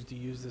we choose to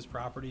use this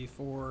property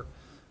for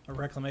a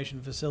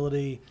reclamation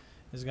facility,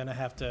 is gonna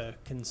have to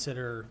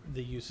consider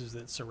the uses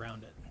that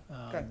surround it.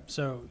 Okay.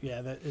 So,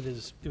 yeah, it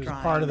was Trying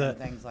part of and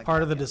things like that,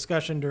 the yeah.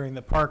 discussion during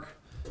the park.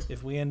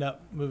 If we end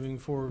up moving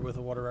forward with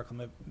a water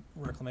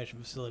reclamation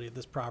facility at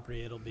this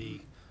property, it'll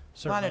be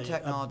certainly Kind a of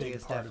technology big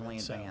is part of definitely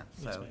it, so, advanced,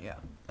 yes, so, ma'am. yeah.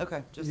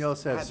 Okay, just You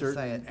also have had to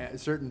say it.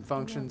 certain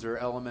functions or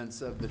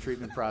elements of the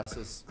treatment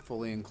process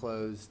fully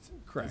enclosed.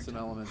 and Correct. Some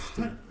elements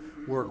to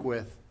work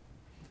with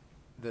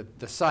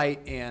the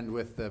site and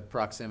with the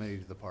proximity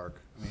to the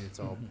park. I mean, it's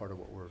all part of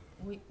what we're.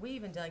 We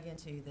even dug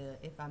into the,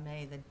 if I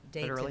may, the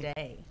Literally?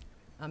 day-to-day.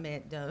 I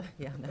meant,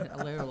 yeah,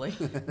 no, literally,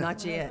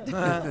 not yet.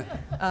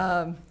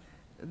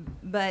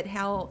 But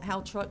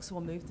how trucks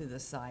will move through the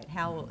site,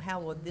 how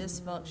will this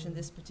function,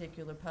 this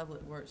particular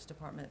Public Works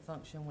Department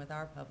function with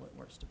our Public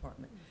Works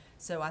Department?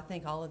 So I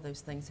think all of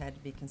those things had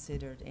to be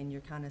considered, and you're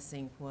kind of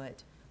seeing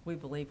what we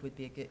believe would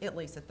be a good, at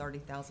least a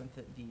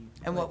 30,000-foot view.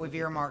 And what would we've be-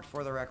 earmarked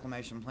for the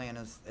reclamation plan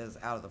is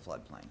out of the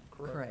floodplain.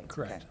 Correct.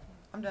 Correct. Okay.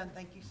 I'm done,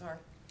 thank you, sorry.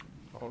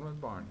 Alderman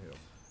Barnhill.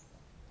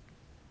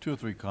 2 or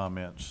 3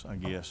 comments, I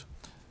guess.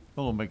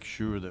 I want to make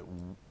sure that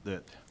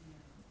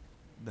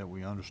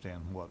we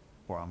understand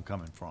where I'm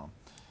coming from.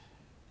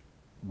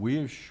 We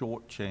have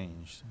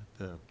shortchanged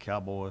the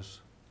Cowboys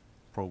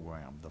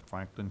program, the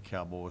Franklin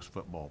Cowboys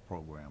football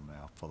program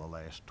now for the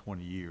last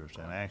 20 years,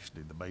 and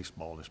actually the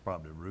baseball has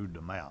probably rooted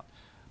them out.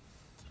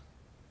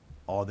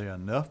 Are there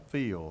enough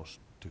fields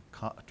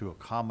to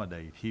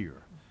accommodate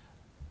here?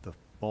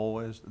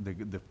 boys,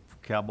 the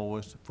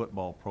Cowboys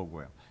football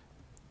program.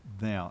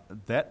 Now,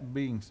 that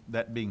being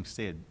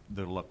said,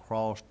 the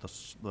lacrosse,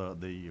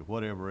 the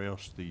whatever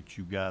else that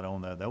you got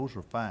on there, those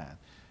are fine.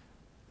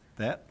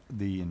 That,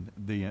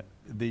 the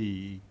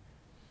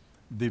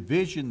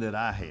vision that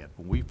I had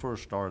when we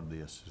first started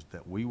this is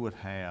that we would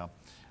have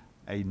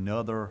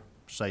another,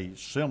 say,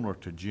 similar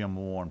to Jim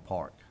Warren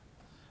Park.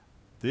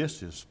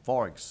 This is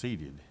far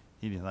exceeded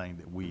anything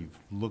that we've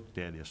looked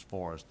at as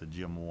far as the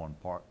Jim Warren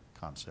Park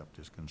concept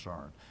is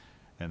concerned.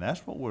 And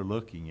that's what we're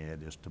looking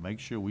at, is to make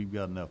sure we've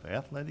got enough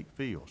athletic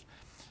fields.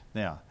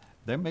 Now,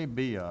 there may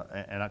be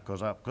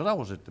because I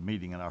was at the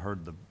meeting and I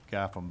heard the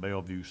guy from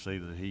Bellevue say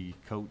that he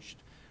coached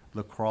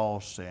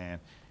lacrosse and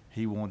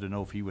he wanted to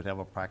know if he would have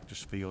a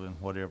practice field and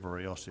whatever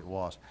else it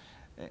was.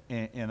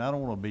 And I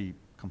don't want to be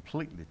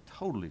completely,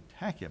 totally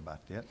tacky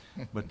about that,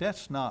 but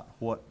that's not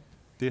what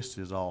this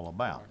is all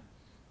about.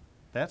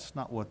 That's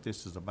not what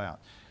this is about.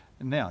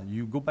 Now,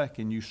 you go back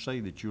and you say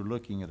that you're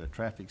looking at a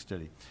traffic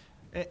study.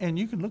 And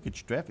you can look at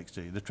your traffic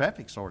study. The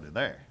traffic's already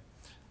there.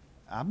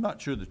 I'm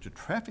not sure that the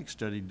traffic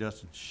study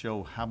doesn't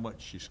show how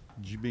much is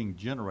being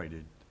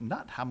generated,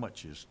 not how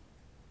much is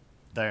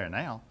there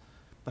now,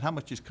 but how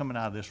much is coming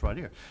out of this right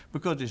here.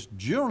 Because it's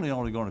generally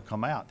only going to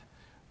come out,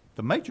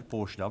 the major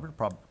portion of it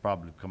will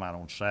probably come out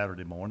on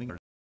Saturday morning or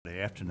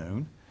Saturday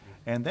afternoon.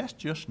 And that's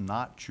just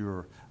not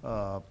your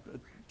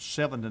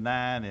 7 to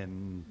 9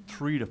 and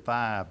 3 to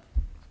 5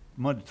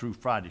 Monday through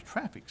Friday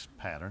traffic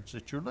patterns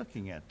that you're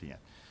looking at then.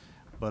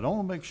 But I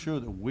want to make sure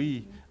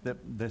that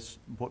that's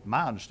what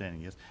my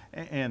understanding is,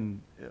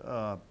 and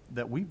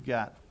that we've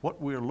got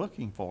what we're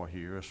looking for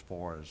here as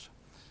far as,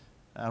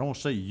 I don't want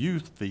to say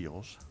youth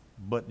fields,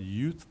 but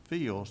youth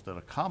fields that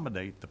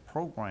accommodate the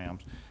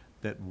programs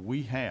that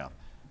we have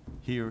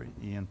here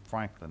in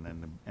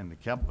Franklin.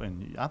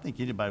 And I think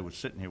anybody was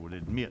sitting here would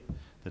admit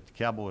that the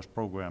Cowboys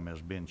program has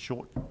been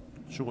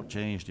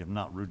shortchanged, if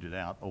not rooted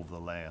out, over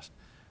the last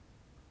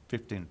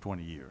 15 to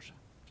 20 years.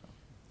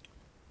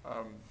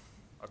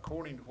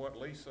 According to what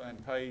Lisa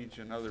and Paige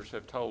and others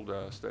have told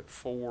us, that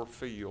 4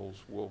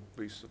 fields will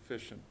be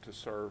sufficient to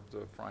serve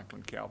the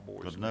Franklin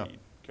Cowboys need.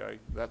 Okay,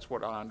 that's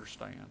what I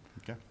understand.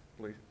 Okay.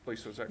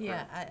 Lisa, is that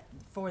correct? Yeah,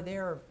 for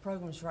their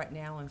programs right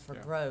now and for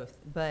growth,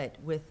 but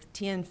with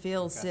 10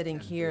 fields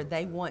sitting here,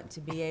 they want to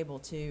be able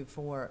to,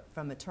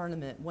 from a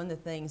tournament, one of the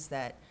things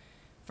that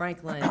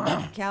Franklin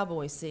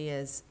Cowboys see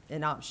as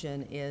an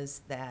option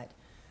is that,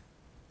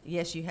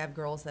 yes, you have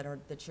girls that are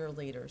the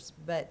cheerleaders,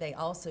 but they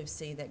also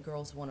see that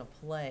girls want to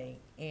play.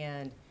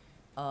 And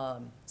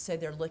so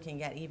they're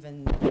looking at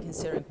even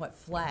considering what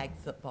flag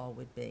football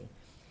would be.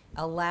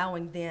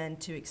 Allowing them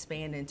to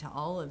expand into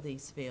all of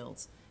these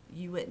fields,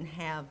 you wouldn't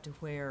have to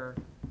where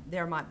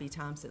there might be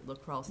times that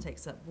lacrosse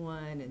takes up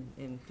one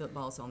and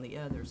football's on the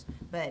others.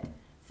 But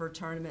for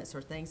tournaments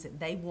or things that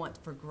they want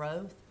for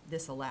growth,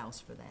 this allows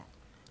for that.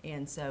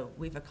 And so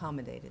we've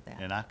accommodated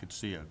that. And I could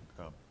see a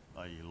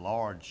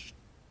large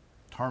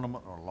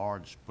tournament or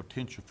large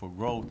potential for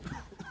growth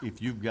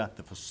if you've got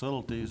the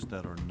facilities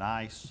that are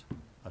nice,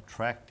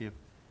 attractive,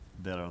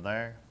 that are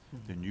there,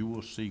 then you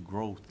will see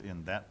growth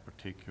in that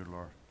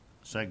particular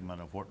segment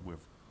of what we're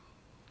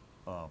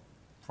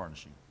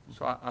furnishing.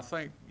 So I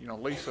think,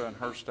 Lisa and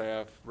her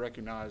staff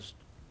recognized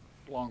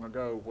long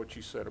ago what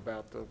you said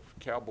about the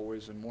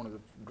Cowboys, and one of the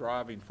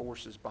driving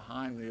forces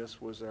behind this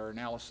was their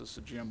analysis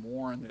of Jim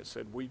Warren that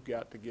said we've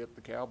got to get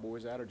the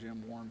Cowboys out of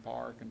Jim Warren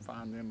Park and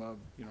find them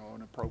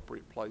an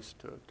appropriate place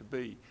to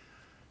be.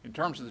 In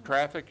terms of the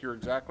traffic, you're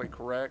exactly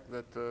correct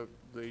that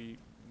the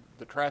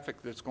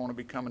traffic that's going to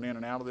be coming in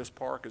and out of this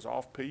park is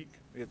off-peak.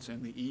 It's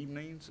in the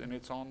evenings and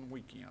it's on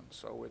weekends,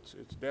 so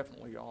it's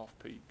definitely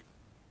off-peak.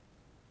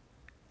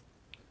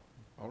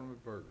 Alderman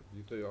Berger,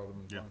 you too,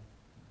 Alderman.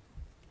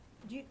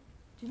 Yeah.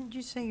 Didn't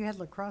you say you had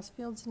lacrosse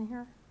fields in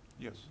here?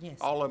 Yes. Yes.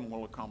 All of them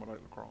will accommodate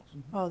lacrosse.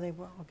 Oh, they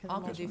will, okay.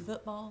 All can do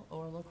football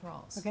or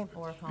lacrosse. Okay.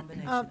 Or a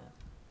combination of.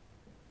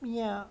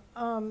 Yeah,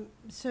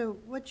 so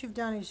what you've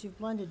done is you've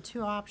blended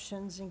 2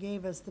 options and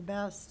gave us the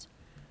best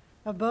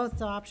of both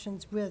the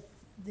options with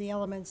the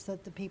elements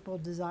that the people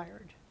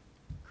desired,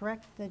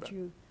 correct? That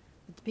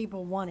the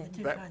people wanted.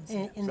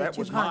 That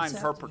was my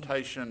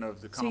interpretation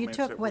of the comments that we got.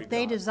 So you took what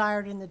they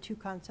desired in the 2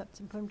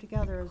 concepts and put them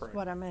together, is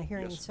what I'm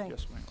hearing you say.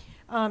 Yes,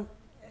 ma'am.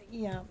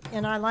 Yeah,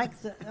 and I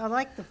like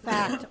the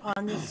fact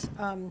on this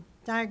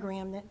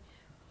diagram that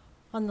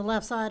on the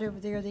left side over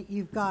there that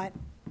you've got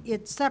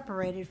it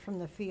separated from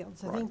the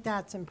fields. I think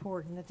that's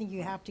important. I think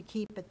you have to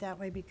keep it that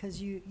way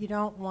because you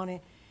don't want to,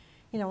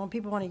 when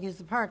people want to use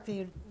the park,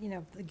 if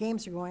the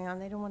games are going on,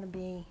 they don't want to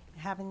be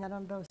having that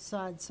on both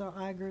sides. So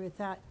I agree with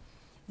that.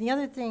 The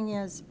other thing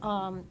is,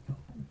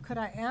 could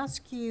I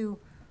ask you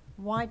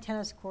why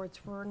tennis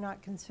courts were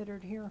not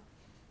considered here?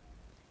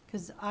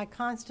 Because I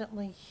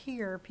constantly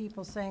hear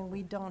people saying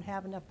we don't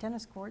have enough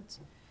tennis courts,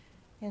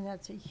 and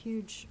that's a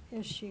huge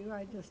issue.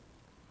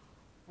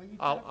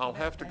 I'll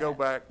have to go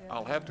back.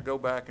 I'll have to go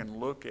back and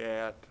look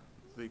at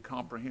the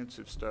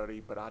comprehensive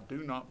study, but I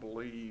do not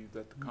believe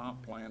that the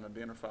comp plan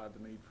identified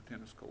the need for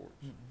tennis courts.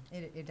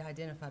 It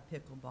identified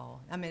pickleball.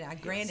 I mean,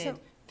 granted,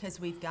 because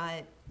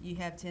you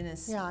have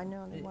tennis. Yeah, I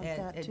know, they want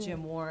that At too.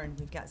 Jim Warren,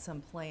 we've got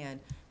some planned,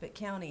 but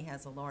county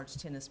has a large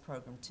tennis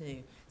program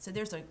too. So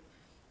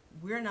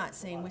we're not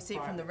seeing, we see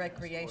it from the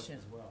recreation.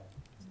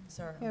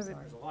 Sir, Yeah, I'm but- sorry.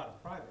 There's a lot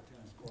of private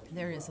tennis courts.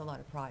 There is a lot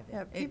of private.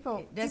 Yeah, It- people-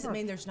 It doesn't people are-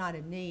 mean there's not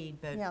a need,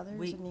 but Yeah,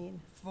 there is a need.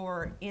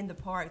 for in the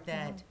park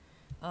that,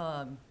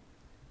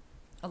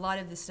 a lot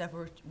of this stuff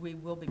we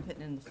will be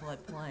putting in the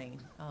floodplain,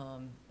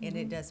 and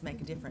it does make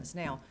a difference.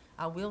 Now,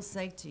 I will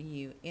say to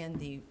you, in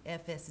the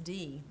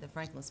FSD, the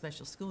Franklin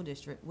Special School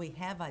District, we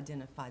have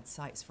identified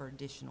sites for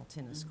additional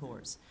tennis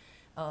courts,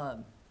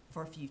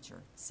 for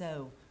future.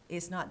 So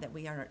it's not that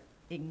we are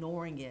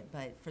ignoring it,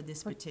 but for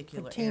this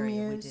particular team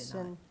area, we use did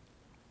not. and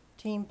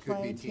team Could be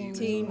play, team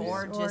Team use.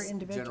 or just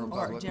individual. General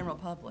or public. general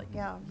public.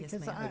 Yeah, Yes,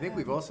 because ma'am. I think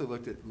we've also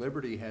looked at,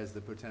 Liberty has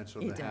the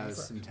potential It to have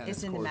does. some It's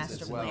tennis in the courts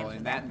master as plan well, for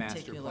in that that master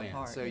particular plan.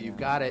 part. So you've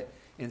got it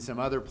in some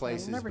other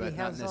places, Liberty but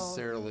not has all-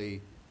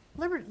 necessarily,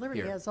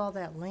 Liberty Here. has all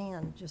that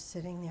land just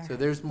sitting there. so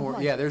there's more,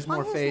 I'm yeah, like, there's why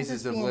more isn't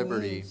phases this of being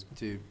Liberty used?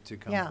 to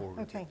come Yeah, forward.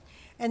 to. okay.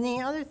 And the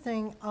other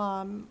thing,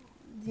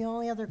 the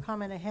only other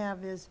comment I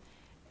have is,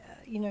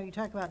 you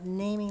talk about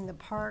naming the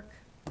park.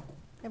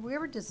 Have we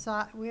ever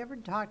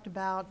talked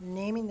about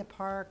naming the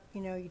park?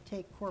 You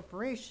take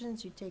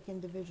corporations, you take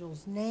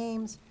individuals'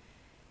 names,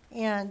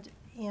 and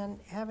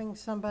having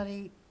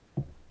somebody,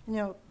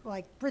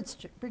 like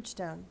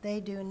Bridgestone, they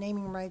do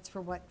naming rights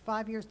for what,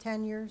 5 years,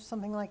 10 years,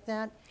 something like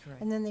that?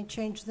 Correct. And then they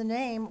change the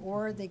name,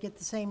 or they get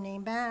the same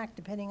name back,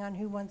 depending on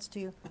who wants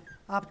to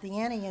up the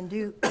ante and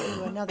do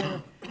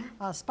another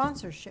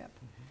sponsorship.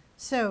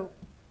 So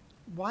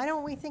why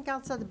don't we think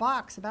outside the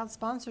box about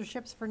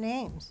sponsorships for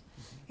names?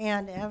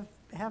 And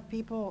have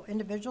people,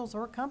 individuals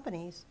or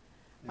companies,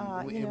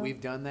 And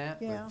we've done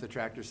that yeah. with the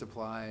Tractor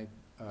Supply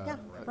Yeah,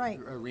 right.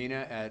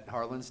 arena at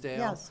Harlansdale.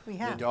 Yes, we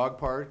have. The dog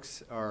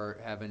parks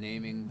have a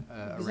naming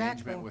Exactly.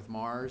 arrangement with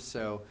Mars,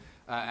 so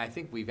I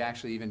think we've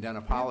actually even done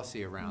a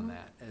policy around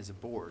that as a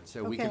board.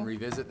 So we can Okay.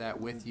 revisit that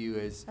with you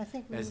as I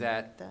think we as would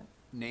like that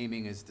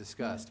naming is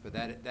discussed. But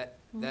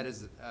that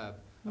is,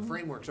 a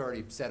framework's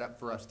already set up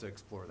for us to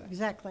explore that.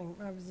 Exactly.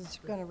 I was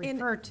just going to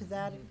refer to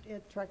that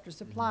at Tractor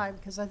Supply,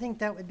 because I think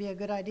that would be a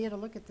good idea to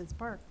look at this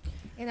park.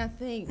 And I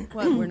think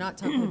what we're not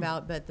talking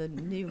about, but the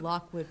new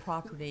Lockwood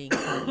property,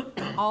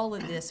 all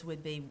of this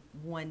would be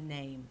one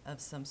name of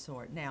some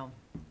sort. Now,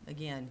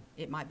 again,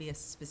 it might be a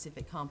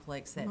specific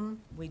complex that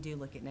we do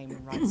look at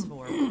naming rights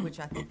for, which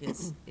I think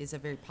is a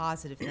very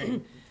positive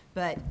thing.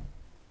 But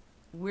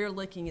we're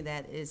looking at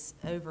that as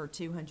over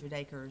 200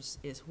 acres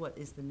is what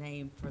is the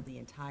name for the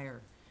entire,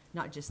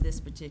 not just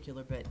this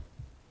particular, but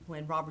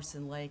when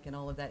Robertson Lake and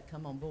all of that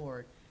come on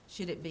board,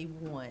 should it be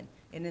one?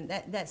 And then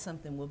that's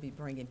something we'll be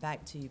bringing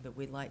back to you, but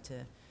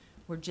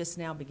we're just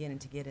now beginning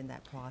to get in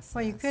that process.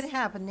 Well, you could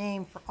have a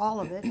name for all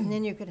of it, and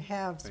then you could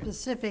have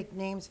specific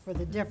names for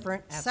the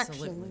different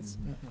Absolutely. sections.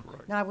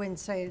 Now, I wouldn't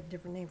say a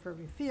different name for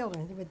every field or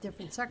anything, but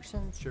different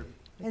sections. Sure.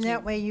 And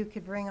that way you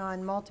could bring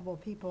on multiple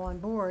people on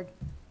board,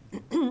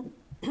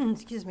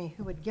 excuse me,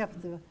 who would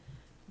gift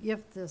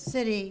the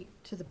city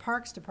to the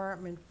Parks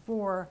Department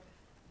for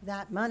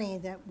that money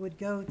that would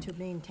go to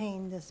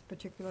maintain this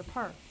particular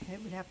park.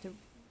 It would have to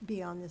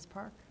be on this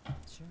park.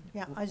 Sure.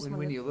 Yeah, I just When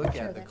wanted you to look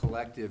share at the that.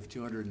 collective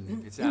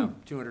 200, it's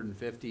out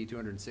 250,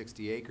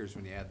 260 acres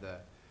when you add the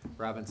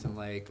Robinson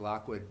Lake,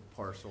 Lockwood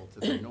parcel to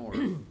the north.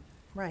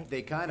 Right.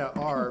 They kind of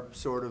are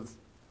sort of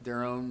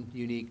their own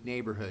unique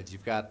neighborhoods.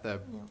 You've got the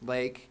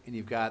lake, and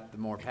you've got the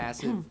more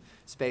passive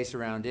space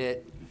around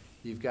it.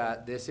 You've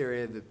got this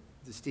area that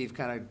Steve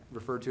kind of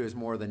referred to as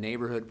more of the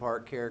neighborhood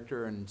park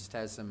character and just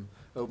has some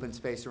open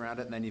space around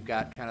it. And then you've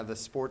got kind of the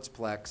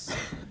sportsplex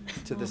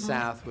to the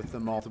south with the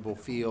multiple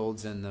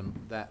fields and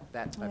that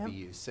type Yep. of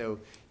use. So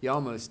you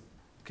almost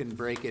can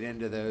break it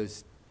into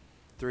those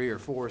 3 or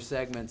 4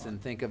 segments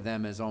and think of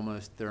them as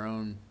almost their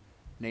own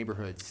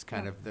neighborhoods,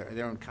 kind of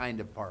their own kind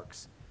of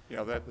parks.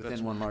 Yeah, that's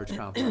within one large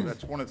complex.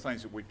 That's one of the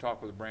things that we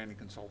talked with a branding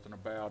consultant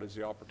about, is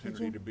the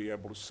opportunity to be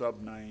able to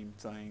sub-name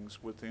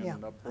things within Yeah, a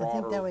I think that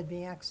broader would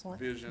be excellent.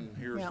 vision.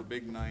 Here's Yeah. the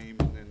big name,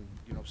 and then,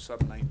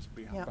 sub-names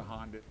Yeah.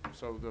 behind it.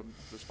 So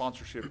the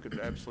sponsorship could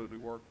absolutely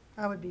work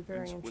I would be very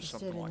with interested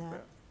something in like that.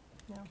 that.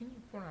 Yeah. Can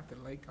you point out the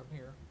lake up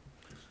here?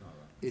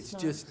 It's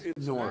not- just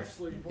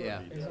north,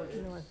 yeah.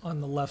 North, On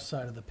the left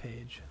side of the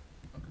page.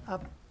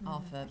 up,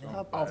 Off of it.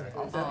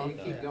 up. You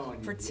keep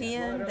going. For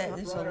 10, that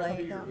is a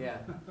lake. Yeah,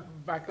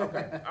 Back,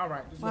 okay, all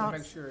right, just Well, want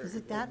to make sure. is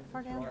it that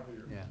far down?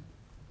 yeah.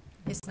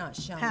 It's not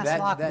shown. Past That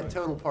Lockwood.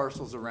 total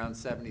parcel's around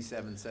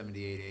 77,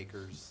 78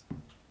 acres,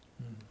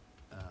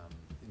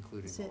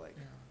 including Is the it- lake.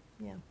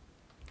 Yeah.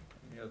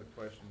 Any other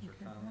questions or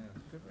comments?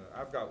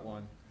 I've got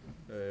one,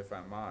 if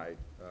I might.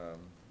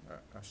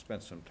 I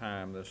spent some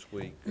time this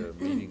week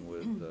meeting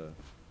with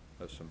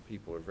some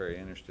people who are very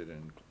interested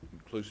in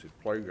inclusive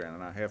playground,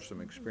 and I have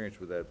some experience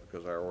with that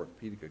because our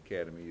orthopedic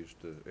academy used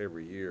to,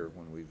 every year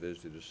when we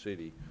visited a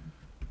city,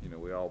 you know,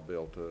 we all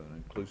built an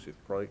inclusive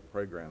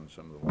playground in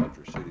some of the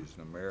larger cities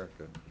in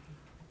America.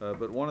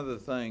 But one of the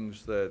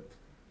things that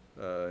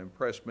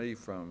impressed me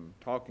from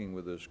talking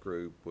with this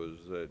group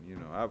was that, you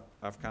know,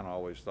 I've kind of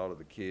always thought of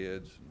the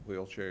kids and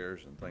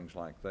wheelchairs and things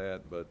like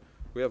that, but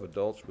we have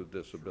adults with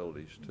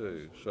disabilities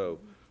too. So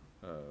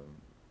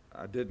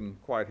I didn't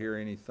quite hear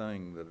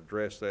anything that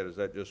addressed that. Is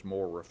that just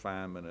more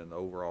refinement in the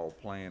overall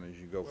plan as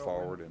you go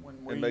forward?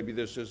 And maybe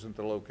this isn't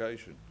the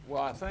location.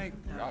 Well, I think,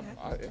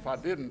 if I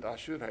didn't, I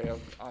should have.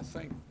 I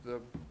think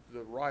the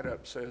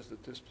write-up says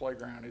that this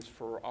playground is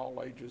for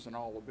all ages and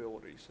all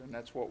abilities, and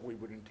that's what we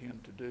would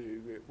intend to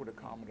do. It would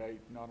accommodate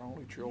not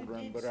only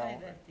children, but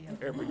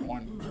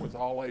everyone with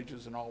all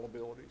ages and all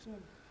abilities.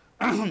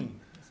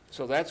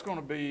 So that's going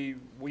to be,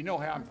 we know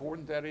how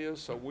important that is,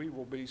 so we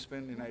will be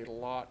spending a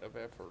lot of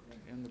effort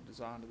in the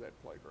design of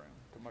that playground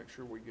to make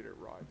sure we get it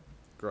right.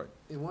 Great.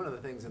 And one of the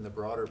things in the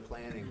broader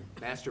planning,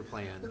 master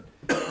plan,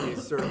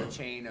 is sort of a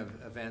chain of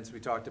events. We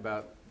talked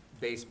about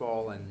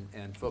baseball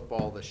and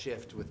football, the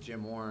shift with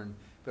Jim Warren,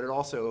 but it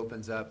also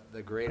opens up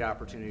the great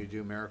opportunity to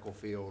do Miracle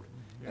Field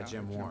at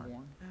Jim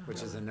Warren,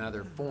 which is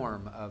another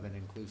form of an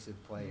inclusive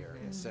play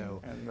area.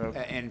 So,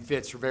 and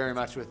fits very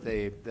much with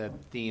the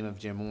theme of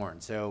Jim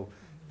Warren. So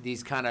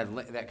these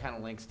that kind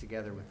of links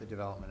together with the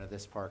development of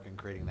this park and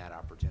creating that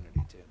opportunity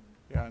too.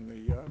 Yeah, and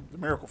the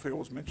Miracle Field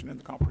was mentioned in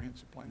the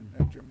comprehensive plan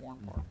at Jim Warren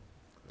Park.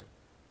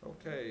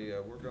 Okay,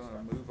 we're going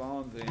to move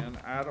on then.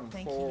 Item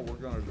 4, we're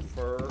going to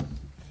defer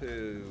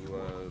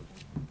to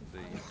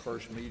the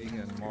first meeting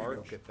in March.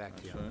 We'll get back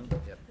to you.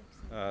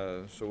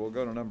 Yep. So we'll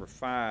go to number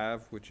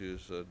 5, which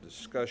is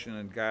discussion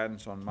and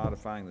guidance on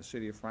modifying the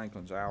City of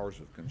Franklin's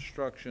hours of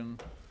construction,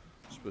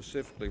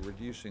 specifically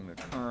reducing the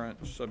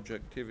current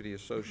subjectivity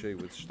associated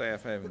with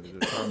staff having to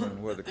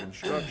determine whether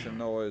construction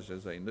noise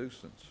is a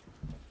nuisance.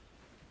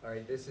 All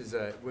right, this is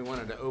we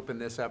wanted to open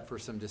this up for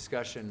some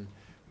discussion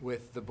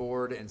with the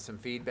board and some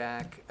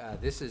feedback.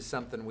 This is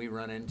something we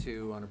run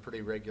into on a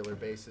pretty regular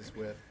basis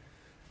with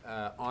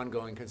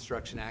ongoing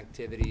construction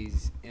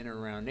activities in and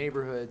around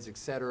neighborhoods, et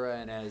cetera,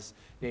 and as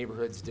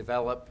neighborhoods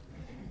develop,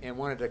 and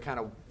wanted to kind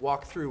of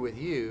walk through with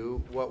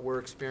you what we're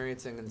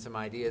experiencing and some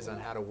ideas on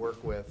how to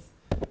work with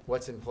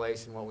what's in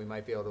place and what we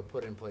might be able to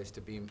put in place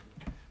to be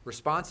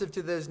responsive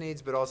to those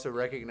needs, but also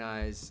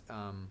recognize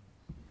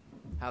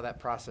how that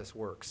process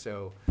works.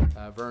 So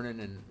Vernon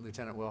and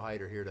Lieutenant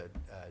Wilhite are here to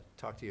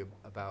talk to you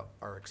about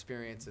our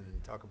experience and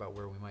talk about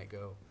where we might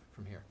go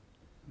from here.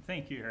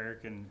 Thank you,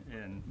 Eric,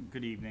 and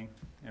good evening,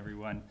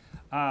 everyone.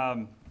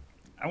 I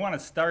want to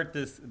start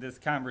this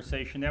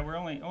conversation that we're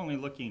only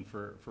looking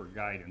for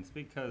guidance,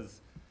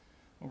 because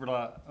over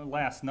the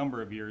last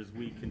number of years,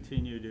 we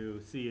continue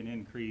to see an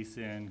increase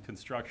in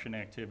construction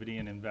activity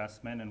and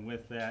investment, and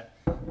with that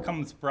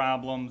comes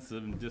problems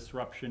and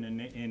disruption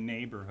in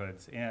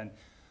neighborhoods. And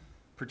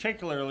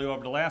particularly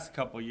over the last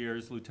couple of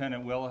years,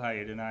 Lieutenant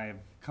Wilhite and I have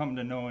come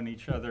to know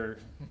each other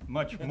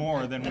much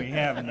more than we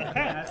have in the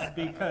past,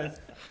 because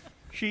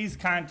she's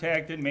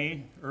contacted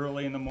me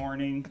early in the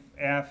morning,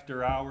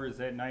 after hours,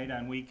 at night,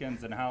 on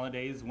weekends and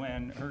holidays,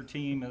 when her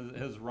team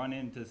has run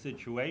into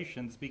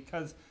situations,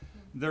 because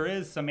there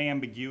is some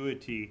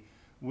ambiguity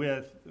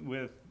with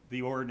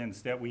the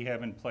ordinance that we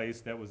have in place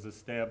that was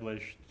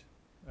established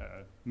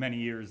many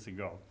years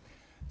ago.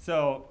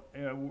 So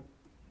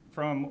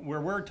from where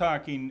we're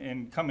talking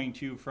and coming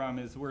to you from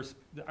is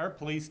our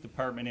police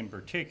department in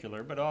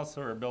particular, but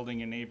also our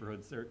building and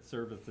neighborhood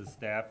services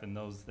staff and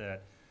those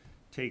that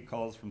take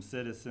calls from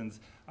citizens,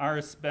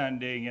 are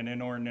spending an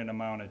inordinate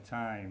amount of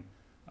time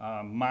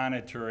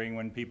monitoring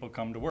when people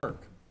come to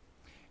work.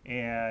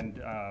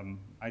 And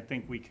I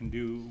think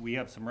we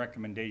have some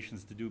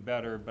recommendations to do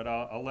better, but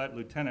I'll let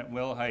Lieutenant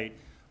Wilhite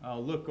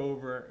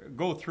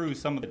go through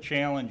some of the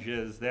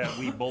challenges that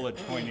we bullet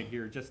pointed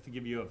here, just to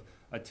give you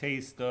a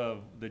taste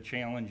of the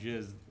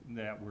challenges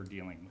that we're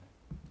dealing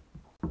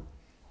with.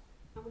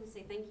 I want to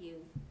say thank you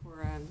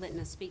for letting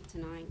us speak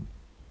tonight.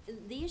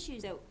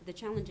 The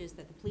challenges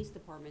that the police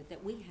department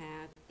that we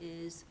have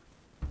is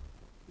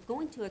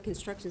going to a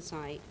construction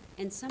site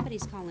and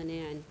somebody's calling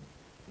in,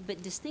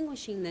 but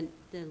distinguishing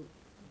the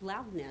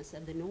loudness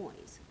of the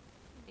noise.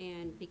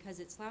 And because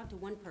it's loud to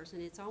one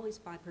person, it's always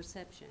by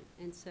perception.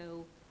 And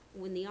so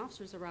when the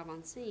officers arrive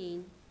on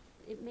scene,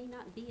 it may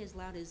not be as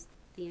loud as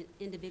the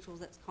individual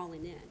that's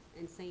calling in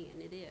and saying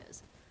it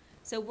is.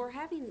 So we're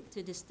having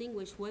to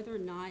distinguish whether or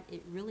not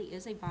it really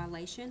is a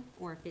violation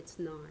or if it's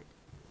not.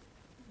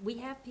 We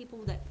have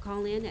people that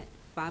call in at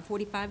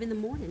 5:45 in the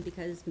morning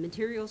because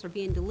materials are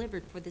being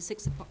delivered for the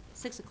 6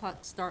 o'clock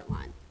start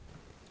line.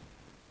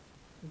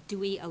 Do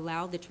we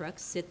allow the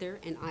trucks sit there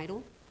and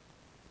idle?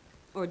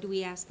 Or do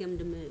we ask them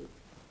to move?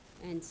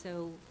 And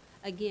so,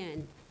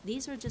 again,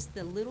 these are just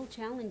the little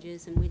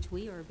challenges in which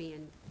we are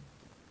being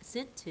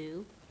sent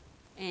to.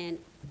 And,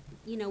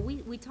 you know,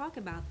 we talk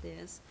about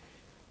this,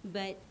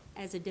 but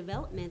as a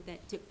development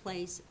that took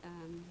place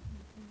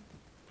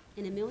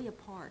in Amelia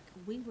Park,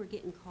 we were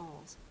getting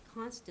calls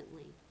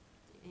constantly.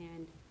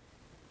 And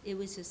it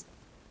was just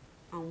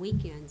on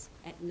weekends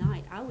at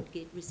night. I would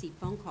receive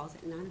phone calls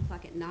at 9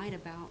 o'clock at night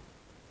about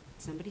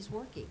somebody's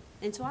working.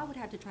 And so I would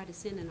have to try to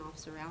send an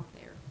officer out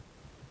there.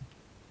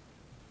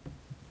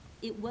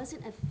 It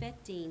wasn't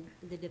affecting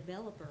the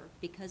developer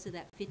because of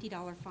that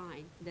 $50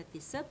 fine that the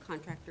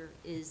subcontractor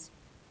is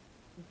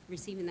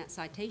receiving that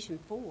citation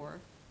for.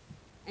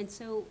 And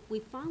so we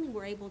finally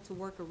were able to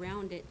work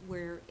around it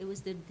where it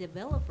was the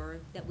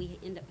developer that we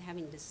end up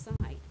having to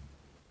cite.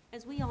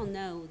 As we all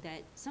know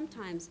that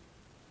sometimes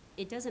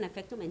it doesn't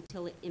affect them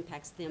until it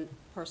impacts them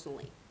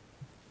personally.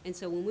 And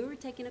so when we were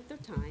taking up their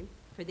time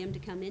for them to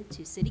come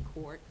into city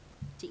court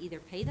to either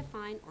pay the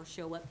fine or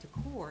show up to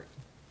court,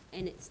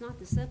 and it's not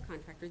the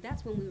subcontractor,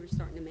 that's when we were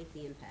starting to make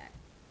the impact.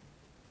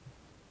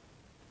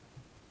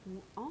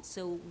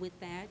 Also with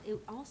that, it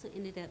also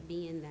ended up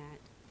being that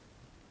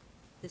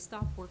the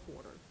stop work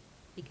order,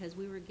 because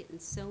we were getting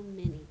so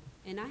many.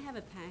 And I have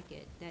a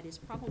packet that is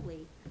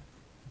probably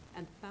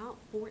about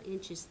 4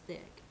 inches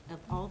thick of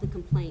all the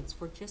complaints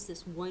for just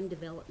this one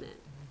development.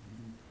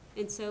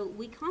 And so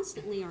we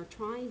constantly are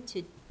trying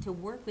to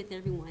work with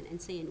everyone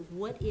and saying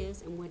what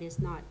is and what is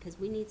not, because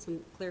we need some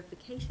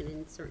clarification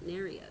in certain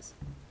areas.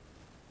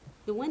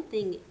 The one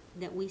thing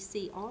that we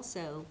see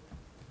also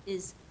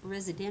is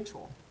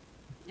residential.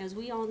 As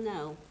we all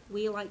know,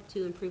 we like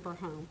to improve our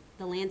home,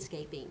 the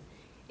landscaping,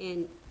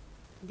 and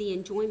the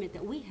enjoyment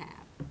that we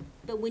have.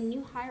 But when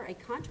you hire a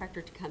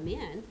contractor to come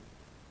in,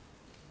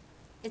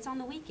 it's on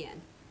the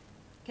weekend,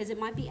 because it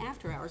might be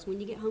after hours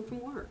when you get home from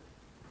work.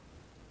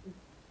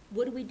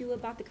 What do we do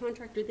about the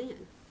contractor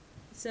then?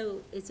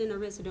 So it's in a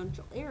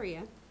residential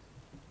area,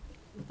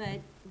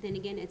 but then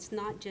again, it's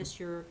not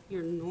just your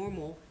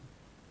normal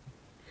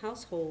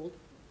household,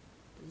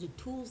 the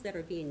tools that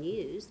are being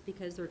used,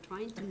 because they're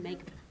trying to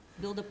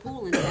build a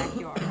pool in the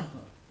backyard.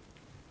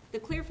 The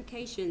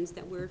clarifications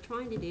that we're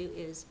trying to do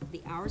is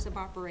the hours of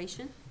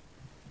operation,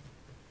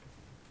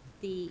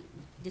 the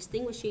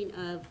distinguishing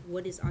of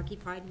what is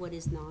occupied, what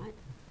is not,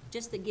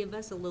 just to give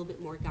us a little bit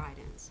more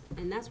guidance.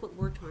 And that's what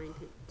we're trying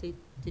to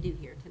do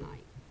here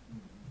tonight.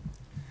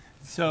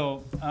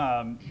 So,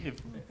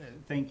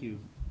 thank you,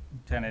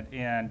 Lieutenant.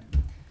 And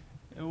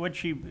what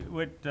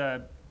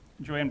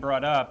Joanne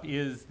brought up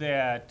is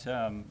that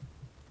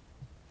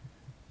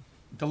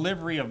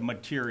delivery of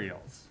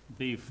materials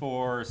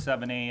before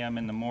 7 a.m.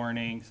 in the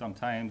morning,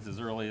 sometimes as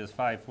early as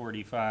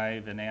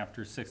 5:45, and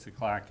after 6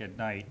 o'clock at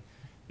night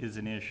is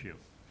an issue.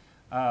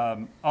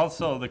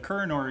 Also, the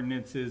current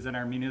ordinances in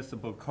our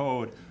municipal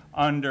code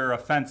under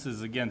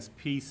offenses against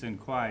peace and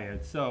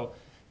quiet. So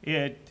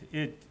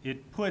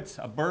it puts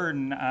a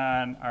burden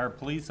on our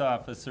police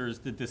officers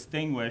to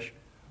distinguish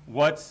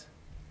what's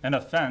an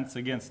offense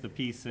against the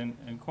peace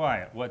and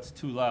quiet, what's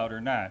too loud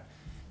or not.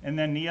 And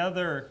then the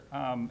other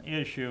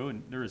issue,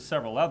 and there are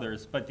several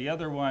others, but the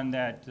other one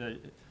that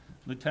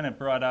Lieutenant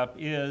brought up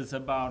is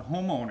about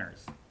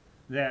homeowners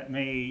that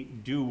may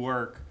do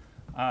work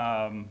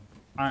on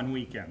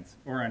weekends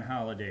or on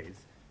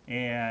holidays.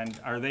 And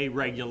are they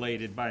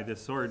regulated by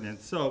this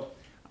ordinance? So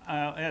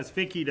ask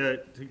Vicki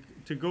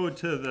to go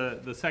to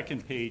the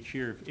second page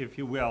here, if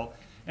you will,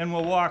 and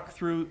we'll walk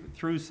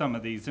through some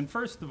of these. And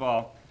first of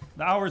all,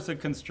 the hours of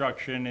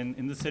construction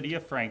in the city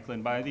of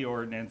Franklin by the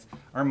ordinance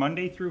are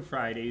Monday through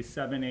Friday,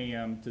 7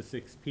 a.m. to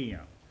 6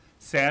 p.m.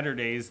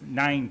 Saturdays,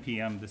 9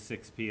 p.m. to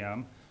 6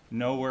 p.m.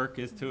 No work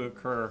is to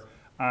occur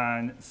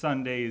on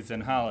Sundays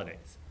and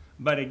holidays.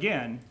 But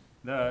again,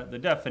 the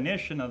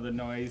definition of the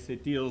noise,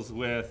 it deals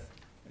with,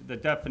 the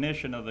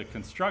definition of the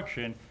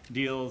construction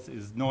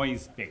is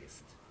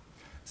noise-based.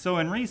 So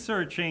in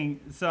researching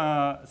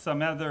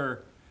some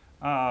other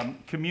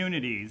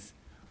communities,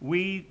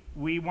 we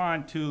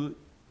want to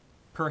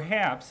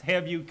perhaps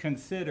have you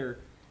consider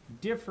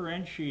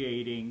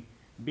differentiating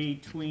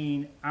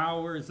between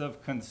hours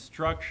of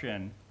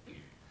construction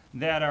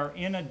that are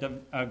in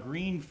a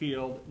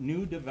greenfield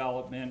new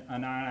development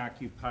on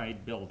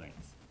unoccupied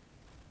buildings,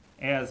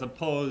 as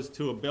opposed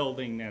to a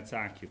building that's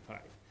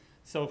occupied.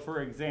 So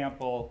for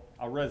example,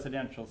 a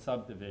residential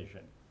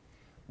subdivision.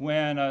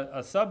 When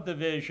a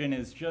subdivision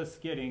is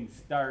just getting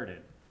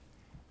started,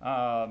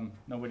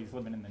 nobody's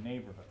living in the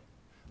neighborhood.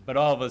 But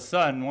all of a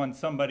sudden, when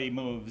somebody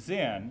moves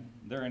in,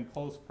 they're in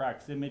close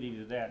proximity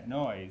to that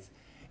noise.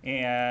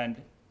 And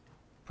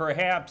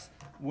perhaps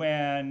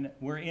when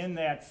we're in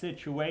that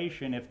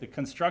situation, if the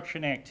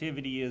construction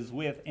activity is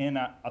within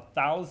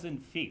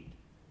 1,000 feet,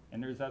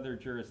 and there's other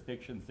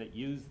jurisdictions that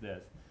use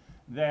this,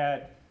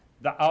 that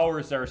the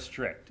hours are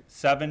strict,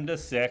 7 to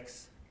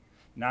 6,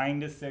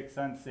 9 to 6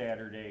 on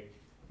Saturday,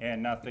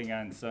 and nothing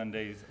on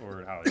Sundays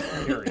or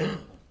holidays, period.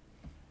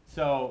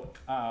 So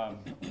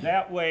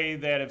that way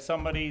that if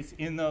somebody's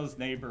in those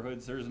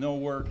neighborhoods, there's no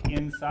work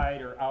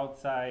inside or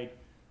outside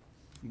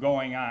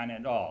going on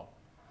at all.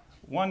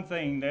 One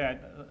thing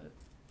that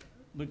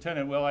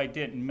Lieutenant Will I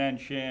didn't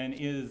mention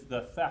is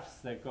the thefts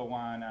that go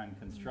on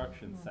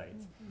construction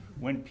sites.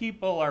 When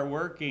people are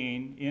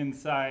working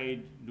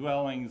inside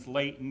dwellings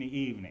late in the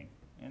evening,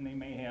 and they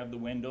may have the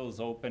windows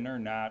open or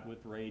not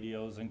with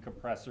radios and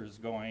compressors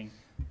going,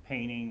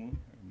 painting,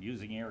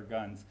 using air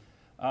guns,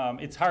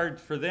 it's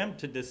hard for them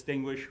to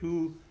distinguish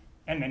who,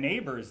 and the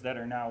neighbors that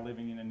are now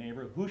living in the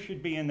neighborhood, who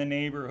should be in the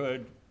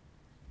neighborhood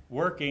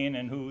working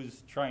and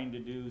who's trying to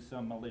do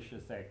some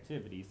malicious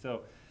activity.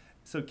 So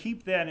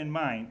keep that in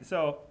mind.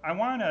 So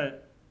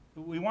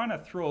we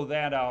wanna throw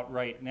that out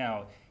right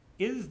now.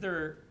 Is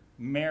there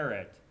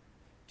merit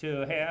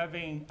to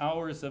having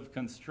hours of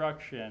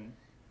construction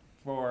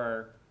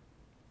for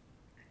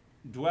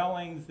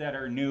dwellings that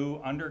are new,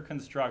 under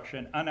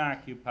construction,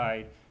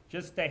 unoccupied,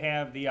 just to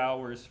have the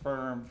hours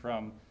firm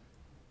from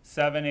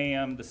 7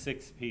 a.m. to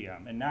 6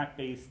 p.m. and not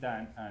based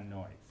on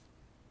noise?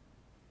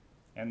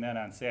 And then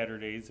on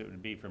Saturdays, it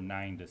would be from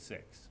 9 to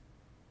 6,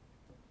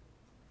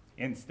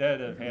 instead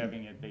of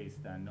having it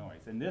based on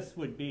noise. And this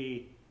would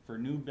be for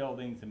new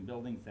buildings and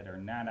buildings that are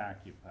not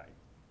occupied.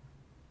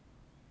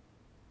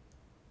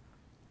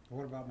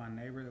 What about my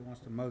neighbor that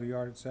wants to mow the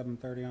yard at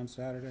 7:30 on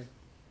Saturday?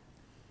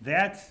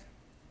 That's,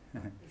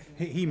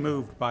 He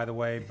moved, by the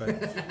way,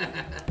 but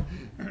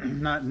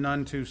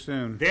none too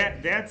soon.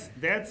 that's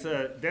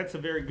a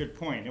very good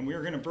point, and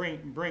we're gonna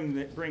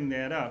bring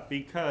that up,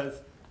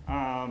 because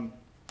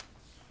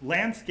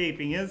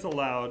landscaping is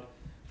allowed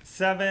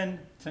 7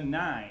 to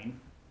 9,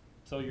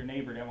 so your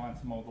neighbor that wants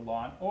to mow the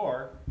lawn,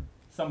 or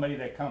somebody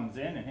that comes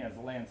in and has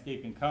a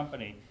landscaping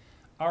company.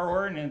 Our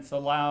ordinance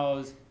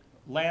allows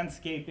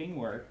landscaping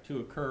work to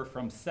occur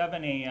from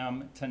 7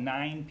 a.m. to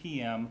 9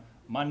 p.m.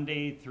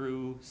 Monday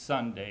through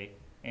Sunday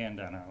and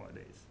on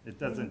holidays. It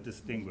doesn't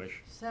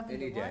distinguish. 7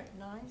 to what,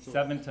 9?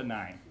 7 to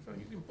 9. So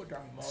you can put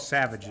down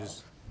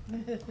Savages.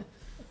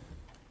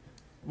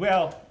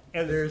 Well,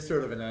 There's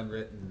sort of an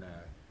unwritten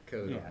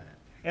code on that.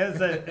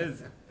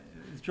 as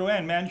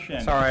Joanne mentioned.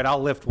 It's all right,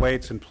 I'll lift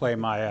weights and play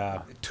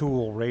my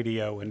Tool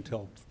radio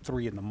until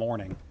 3 in the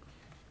morning.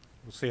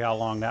 We'll see how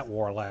long that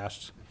war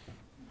lasts.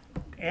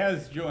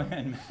 As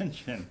Joanne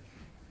mentioned,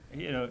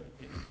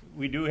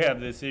 we do have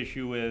this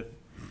issue with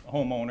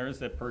homeowners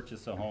that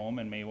purchase a home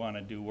and may want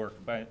to do work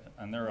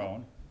on their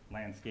own,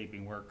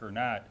 landscaping work or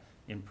not,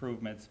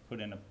 improvements, put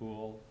in a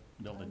pool,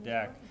 build a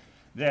deck,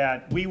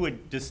 that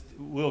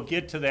we'll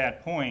get to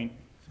that point,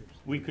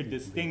 we could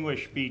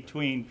distinguish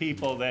between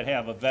people that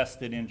have a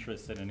vested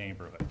interest in a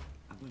neighborhood.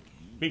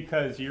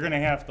 Because you're gonna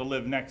have to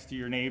live next to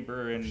your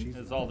neighbor, and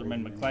as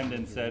Alderman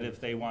McClendon said,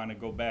 if they wanna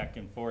go back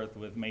and forth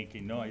with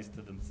making noise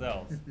to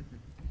themselves.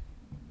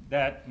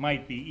 That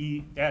might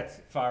be,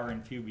 that's far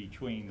and few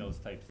between, those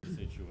types of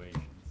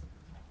situations.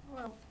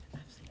 Well,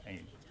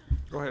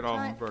 Go ahead,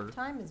 Alderman Berger.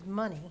 time is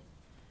money.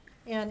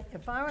 And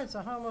if I was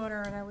a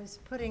homeowner and I was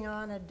putting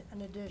on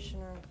an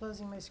addition or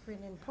enclosing my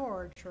screened-in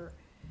porch or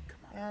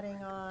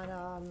adding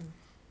on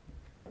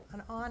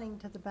an awning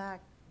to the back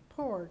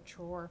porch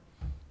or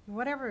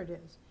whatever it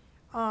is.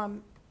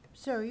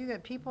 So you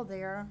got people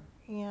there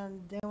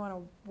and they want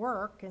to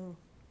work and,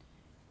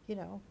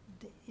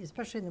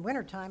 especially in the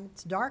wintertime,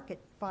 it's dark at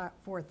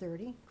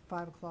 4:30,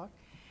 5 o'clock.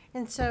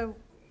 And so,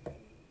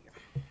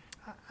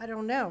 I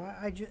don't know,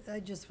 I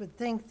just would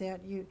think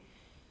that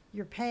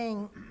you're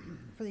paying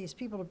for these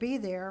people to be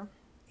there,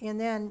 and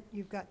then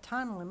you've got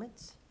time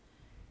limits,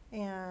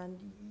 and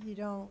you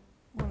don't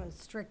want to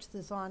stretch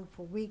this on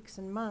for weeks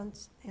and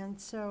months, and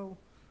so,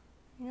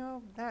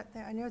 that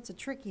I know it's a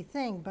tricky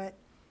thing, but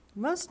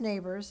most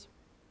neighbors,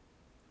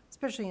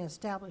 especially in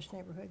established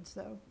neighborhoods,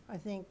 though, I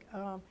think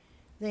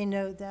they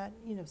know that,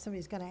 if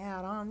somebody's going to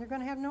add on, they're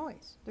going to have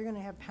noise. They're going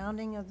to have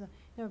pounding of the,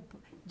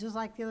 just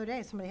like the other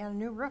day, somebody had a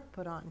new roof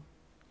put on,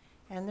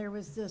 and there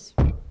was this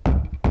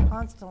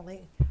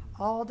constantly,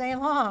 all day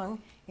long,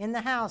 in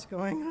the house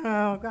going,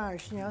 oh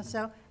gosh,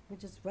 so we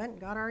just went and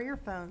got our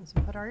earphones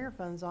and put our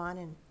earphones on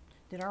and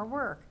did our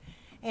work.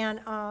 And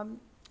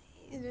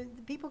the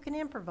people can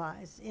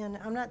improvise, and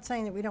I'm not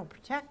saying that we don't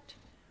protect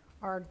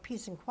our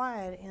peace and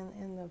quiet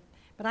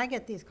but I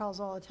get these calls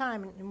all the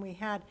time, and we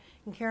had,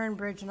 in Karen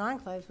Bridge and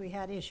Enclaves, we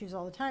had issues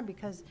all the time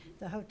because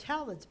the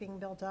hotel that's being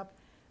built up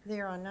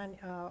there on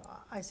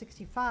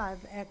I-65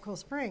 at Cool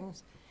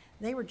Springs,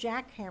 they were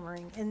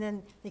jackhammering, and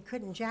then they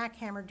couldn't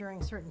jackhammer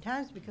during certain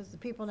times because the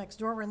people next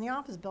door were in the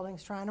office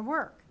buildings trying to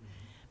work.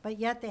 But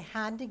yet they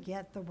had to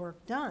get the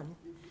work done.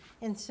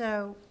 And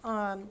so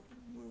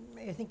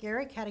I think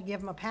Eric had to give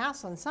them a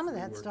pass on some of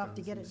that stuff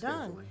to get it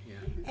done.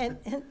 And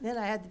then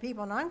I had the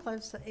people in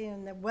Enclaves,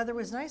 and the weather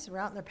was nice. They were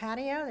out in their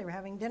patio, they were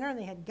having dinner,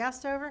 they had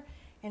guests over,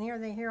 and here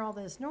they hear all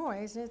this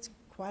noise. It's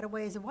quite a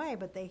ways away,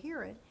 but they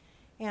hear it.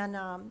 And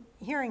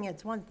hearing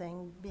it's one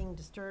thing, being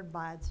disturbed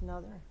by it's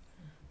another.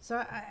 So,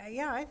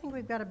 I think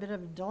we've got a bit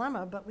of a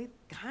dilemma, but we've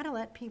got to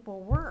let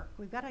people work.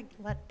 We've got to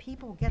let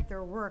people get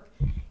their work,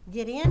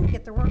 get in,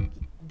 get their work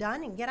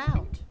done, and get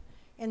out.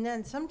 And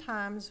then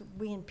sometimes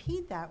we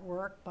impede that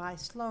work by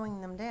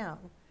slowing them down.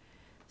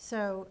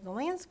 So the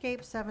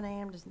landscape, 7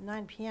 a.m. to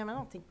 9 p.m., I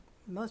don't think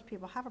most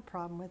people have a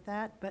problem with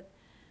that. But,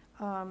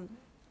 and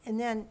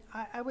then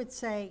I would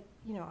say,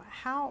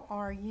 how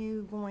are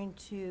you going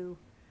to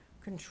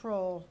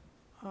control,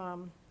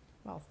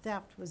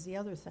 theft was the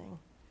other thing.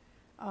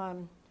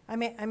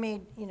 I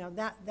mean,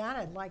 that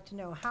I'd like to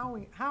know, how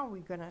are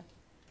we going to,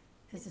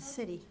 as a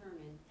city,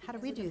 how do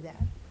we do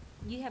that?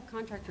 You have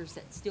contractors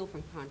that steal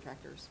from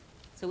contractors.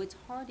 So it's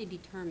hard to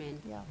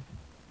determine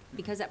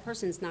because that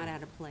person's not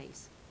out of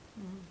place.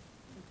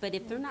 But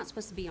if they're not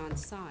supposed to be on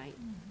site,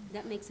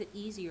 that makes it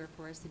easier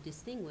for us to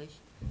distinguish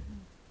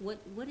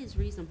what is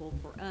reasonable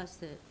for us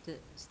to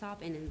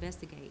stop and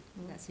investigate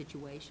that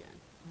situation.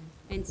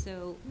 And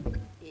so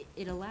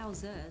it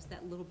allows us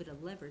that little bit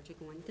of leverage of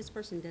going, this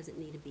person doesn't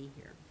need to be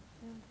here.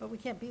 But we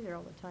can't be there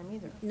all the time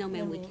either. No,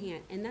 ma'am, we I mean,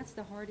 can't. And that's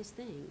the hardest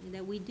thing,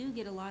 that we do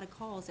get a lot of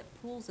calls that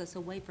pulls us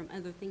away from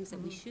other things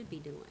that we should be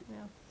doing. Yeah.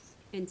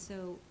 And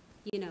so,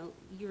 you know,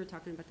 you were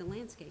talking about the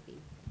landscaping,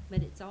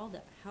 but it's all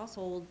the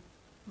household,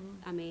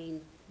 I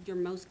mean, your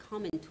most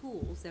common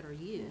tools that are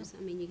used.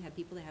 I mean, you have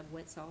people that have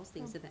wet saws,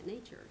 things of that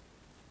nature.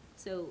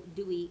 So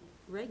do we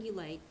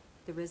regulate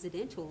the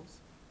residentials?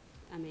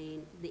 I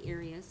mean, the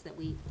areas that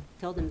we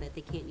tell them that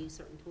they can't use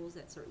certain tools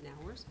at certain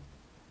hours?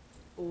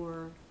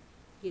 Or,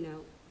 you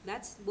know,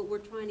 that's what we're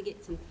trying to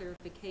get some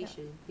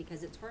clarification,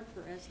 because it's hard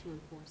for us to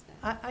enforce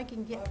that. I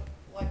can get,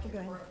 Like, Go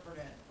ahead.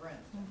 for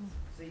instance,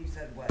 so you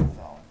said wet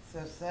saw.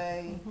 So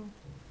say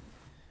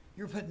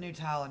you're putting new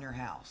tile in your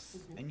house,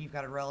 and you've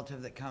got a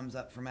relative that comes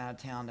up from out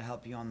of town to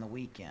help you on the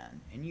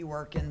weekend, and you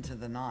work into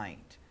the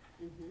night.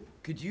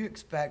 Could you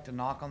expect a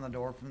knock on the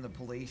door from the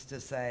police to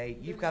say,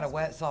 you've got a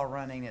wet saw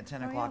running at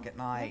 10 o'clock at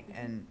night,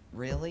 and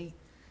really?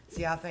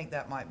 See, I think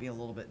that might be a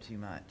little bit too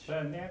much.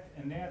 But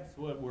and that's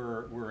what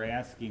we're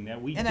asking, that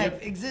we. In an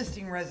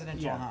existing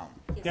residential Yeah. home.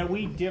 That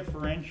we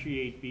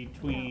differentiate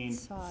between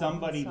Outside,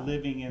 somebody inside.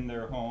 living in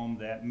their home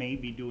that may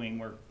be doing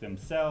work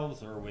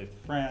themselves or with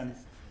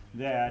friends,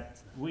 that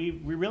we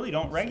really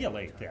don't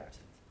regulate that.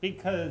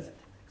 Because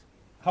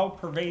how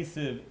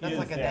pervasive That's is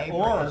like a that?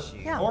 neighbor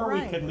issue. Yeah, Or we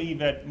right. could leave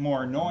it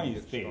more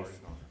noise-based.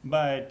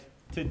 But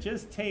to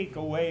just take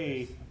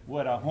away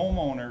what a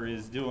homeowner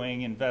is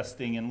doing,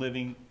 investing and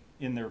living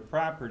in their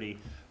property,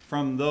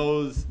 from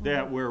those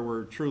that where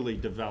we're truly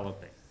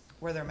developing.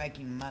 Where they're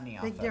making money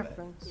off big of it.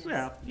 difference.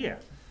 Well, yeah.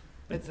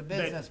 It's a But-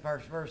 business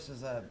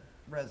versus a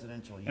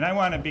residential use. And I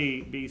want to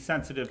be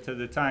sensitive to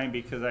the time,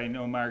 because I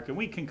know, Mark, and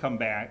we can come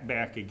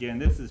back again.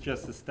 This is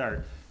just the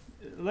start.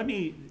 Let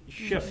me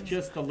shift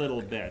just a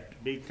little bit,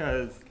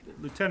 because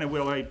Lieutenant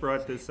Wilhite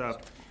brought this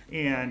up,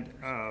 and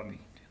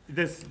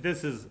this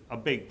is a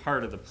big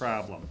part of the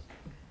problem.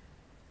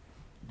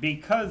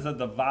 Because of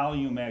the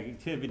volume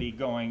activity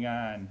going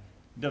on,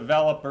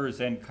 developers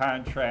and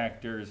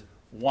contractors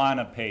want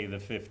to pay the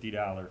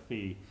 $50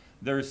 fee.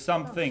 There's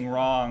something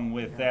wrong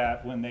with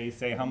that when they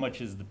say, how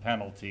much is the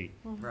penalty,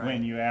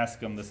 when you ask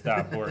them to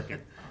stop working.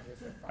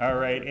 All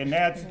right, and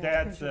that's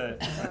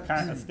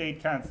a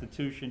state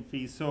constitution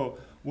fee. So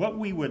what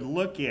we would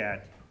look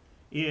at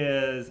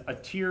is a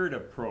tiered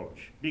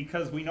approach,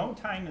 because we know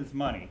time is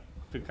money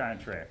to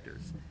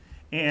contractors.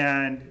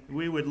 And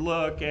we would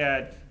look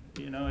at,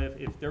 you know,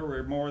 if there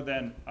were more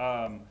than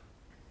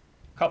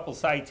couple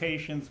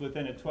citations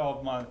within a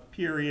 12-month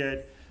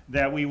period,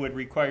 that we would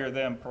require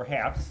them,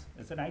 perhaps,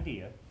 as an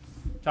idea,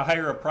 to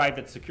hire a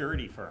private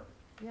security firm.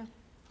 Yeah.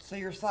 So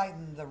you're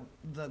citing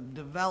the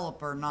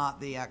developer, not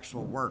the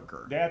actual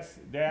worker. That's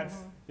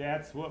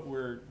what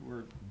we're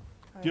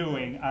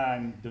doing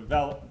on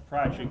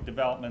project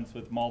developments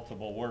with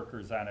multiple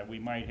workers on it. We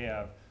might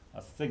have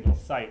a single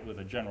site with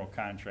a general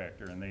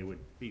contractor, and they would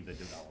be the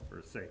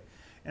developer, say.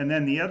 And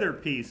then the other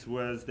piece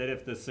was that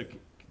if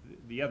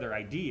the other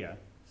idea,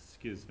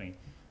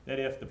 that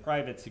if the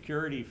private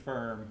security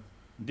firm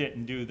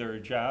didn't do their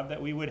job,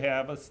 that we would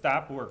have a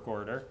stop work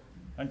order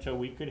until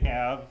we could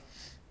have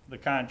the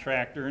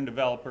contractor and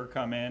developer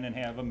come in and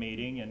have a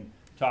meeting and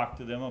talk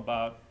to them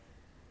about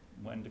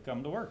when to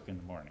come to work in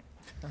the morning.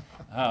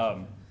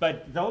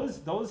 But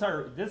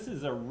this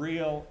is a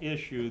real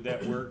issue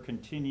that we're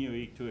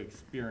continuing to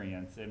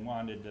experience, and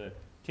wanted to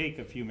take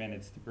a few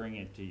minutes to bring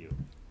it to you.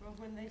 Well,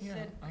 when they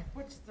said,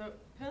 what's the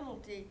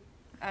penalty,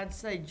 I'd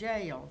say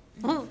jail.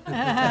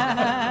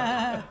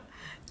 I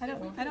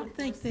don't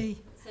think the,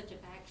 Such a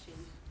action,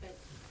 but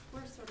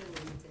we're sort of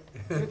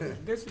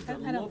limited. This is a I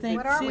little don't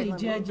think bit, city little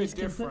bit judges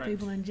can put different.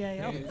 people in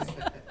jail. Is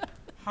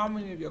how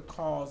many of your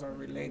calls are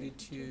related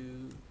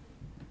to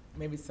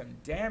maybe some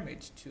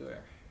damage to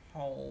a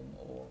home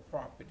or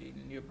property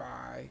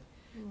nearby?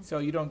 So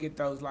you don't get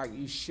those like,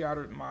 you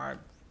shattered my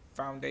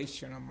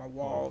foundation on my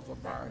walls or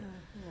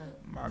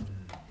my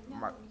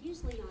No,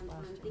 usually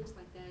on things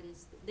like that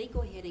is, they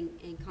go ahead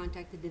and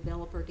contact the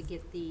developer to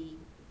get the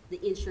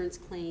insurance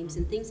claims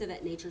and things of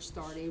that nature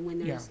started, when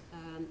there's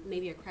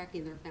maybe a crack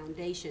in their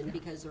foundation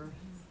because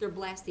they're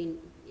blasting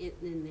it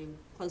in the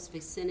close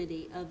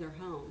vicinity of their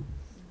home.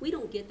 We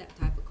don't get that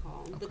type of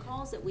call. The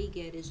calls that we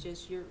get is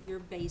just your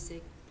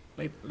basic.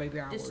 late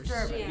hours.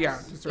 Disturbance. Yeah,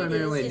 It disturbance.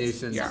 Primarily is.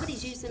 nuisance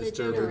Somebody's using a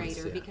disturbance,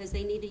 generator yeah. because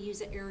they need to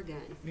use an air gun.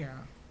 Yeah,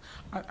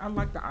 I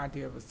like the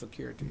idea of a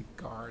security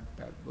guard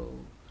that will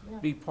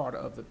be part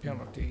of the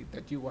penalty,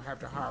 that you will have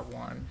to hire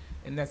one,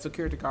 and that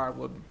security guard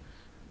will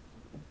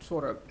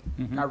sort of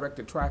direct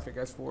the traffic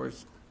as far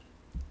as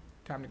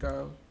time to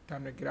go,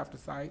 time to get off the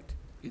site.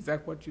 Is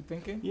that what you're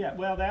thinking? Yeah,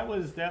 well, that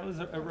was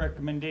a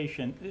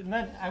recommendation.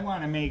 I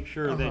want to make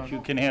sure that you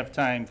can have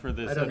time for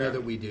this. I don't know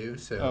that we do,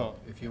 so Oh.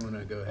 if you want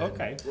to go ahead.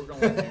 Okay. We're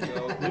gonna let you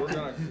go. We're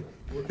gonna,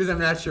 Because I'm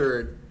not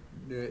sure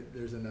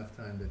there's enough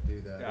time to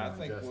do that. Yeah, I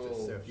think justice,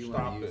 we'll so if you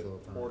stop wanna use at a little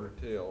time. quarter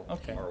till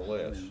Okay. or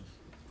less.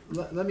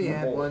 Let me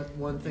add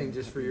one thing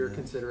just for your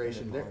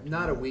consideration.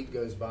 Not a week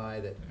goes by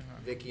that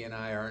Vicki and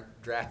I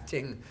aren't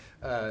drafting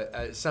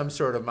some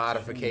sort of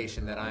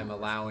modification that I'm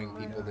allowing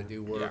people to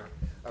do work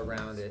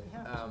around it,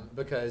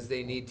 because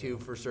they need to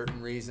for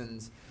certain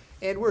reasons.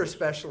 And we're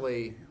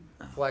especially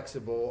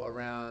flexible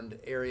around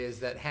areas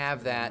that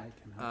have that,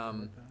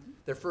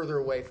 they're further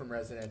away from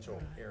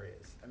residential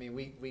areas. I mean,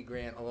 we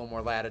grant a little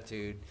more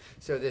latitude.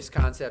 So this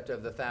concept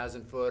of the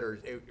 1,000-foot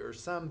or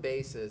some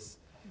basis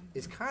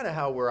is kind of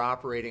how we're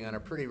operating on a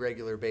pretty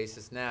regular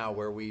basis now,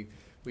 where we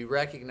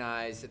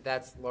recognize that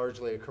that's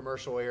largely a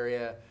commercial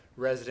area.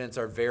 Residents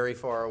are very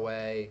far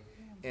away.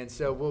 And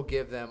so we'll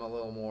give them a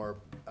little more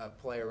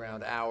play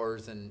around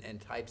hours and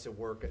types of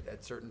work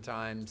at certain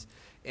times.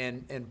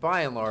 And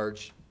by and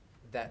large,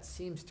 that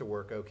seems to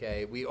work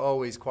okay. We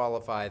always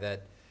qualify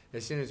that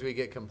as soon as we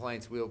get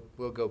complaints,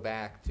 we'll go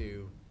back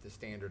to the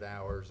standard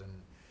hours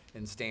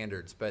and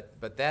standards.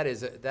 But that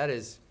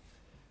is,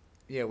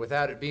 you know,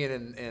 without it being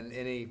in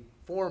any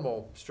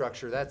formal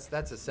structure,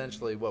 that's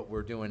essentially what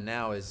we're doing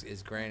now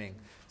is granting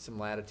some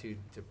latitude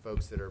to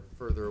folks that are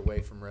further away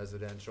from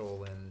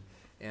residential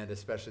and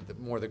especially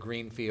the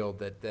green field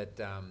that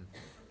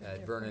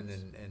Vernon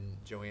and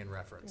Joanne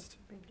referenced.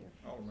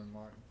 Alderman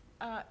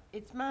Martin.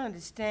 It's my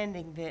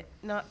understanding that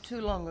not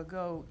too long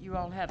ago, you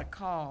all had a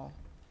call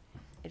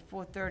at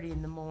 4:30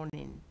 in the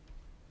morning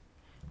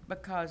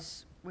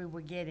because we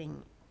were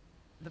getting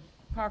the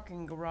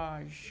parking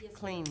garage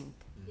cleaned.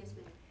 Yes,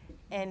 ma'am.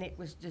 And it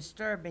was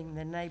disturbing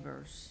the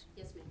neighbors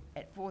Yes, ma'am.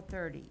 at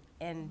 4:30.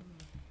 And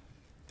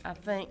I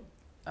think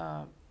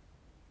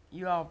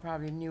you all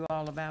probably knew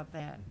all about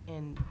that,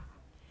 and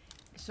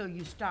so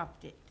you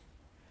stopped it.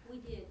 We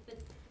did, but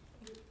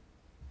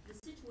the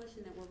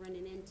situation that we're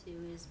running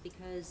into is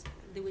because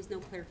there was no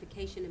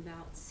clarification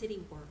about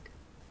city work.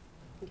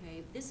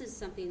 Okay, this is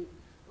something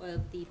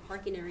of the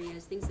parking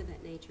areas, things of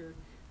that nature.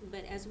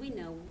 But as we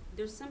know,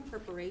 there's some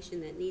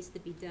preparation that needs to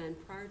be done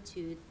prior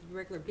to the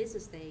regular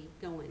business day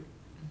going.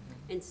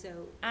 And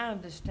so. I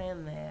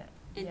understand that.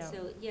 And yeah.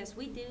 so, yes,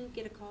 we do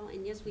get a call,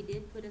 and yes, we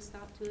did put a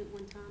stop to it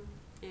one time.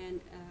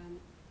 And,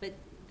 but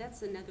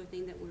that's another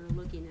thing that we're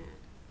looking at.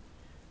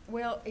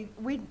 Well,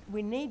 we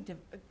need to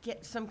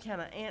get some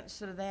kind of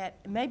answer to that.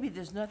 Maybe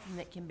there's nothing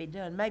that can be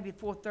done. Maybe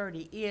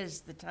 4:30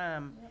 is the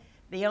time,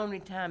 the only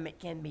time it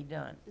can be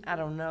done. I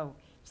don't know.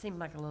 Seemed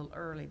like a little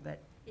early, but.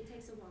 It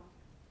takes a while.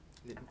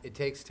 It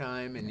takes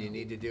time, and you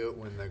need to do it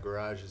when the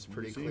garage is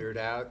pretty cleared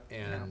out,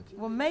 and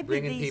Well, maybe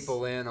bringing these-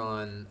 people in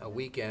on a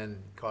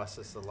weekend costs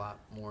us a lot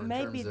more in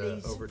Maybe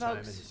terms these of overtime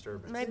and folks,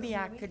 disturbance. maybe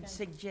I could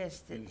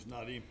suggest that It's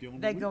not empty on the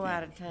they go weekend.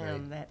 out of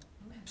town. Right. That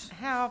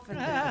how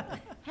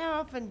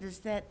often does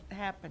that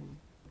happen?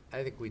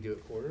 I think we do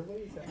it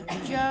quarterly, is that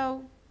right?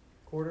 Joe,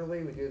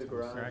 Quarterly, we do the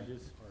garage,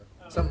 Garages.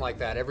 something like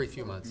that, every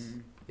few months,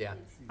 yeah.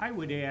 I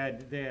would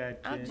add that.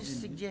 I just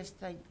suggest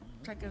they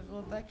take a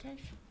little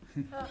vacation.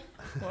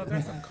 Well,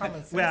 there's some common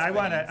sense. Well,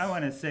 I things.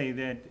 wanna say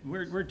that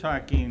we're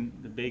talking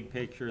the big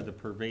picture, the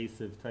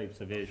pervasive types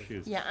of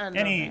issues. Yeah, I know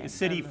Any that, I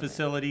city know that.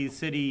 facilities,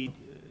 city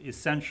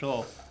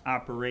essential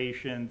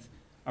operations,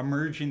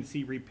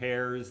 emergency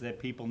repairs that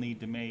people need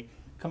to make,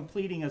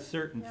 completing a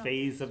certain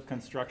phase of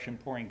construction,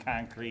 pouring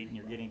concrete, and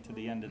you're getting to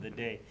the end of the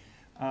day.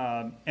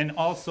 And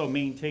also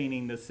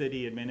maintaining the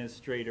city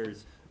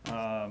administrator's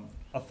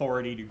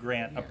authority to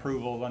grant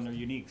approval under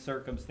unique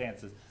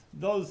circumstances.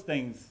 Those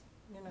things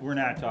we're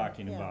not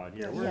talking about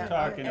here. We're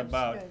talking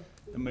about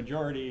the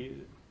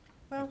majority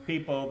Well- of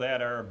people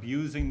that are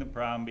abusing the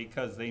problem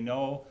because they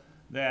know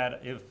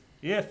that if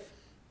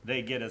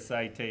they get a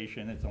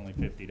citation, it's only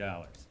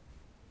 $50.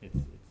 It's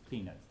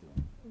peanuts to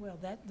them. Well,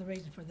 the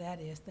reason for that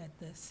is that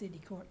the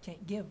city court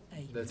can't give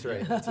a. That's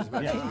right, that's as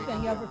much as we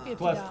Anything over $50.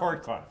 Plus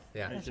court costs.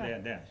 Yeah. I That's should right,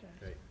 add that.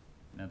 that's Right.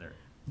 Another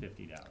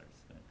 $50.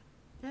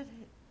 That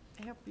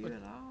help you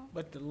at all?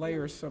 But to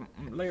layer some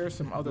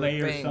other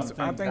Layer things. some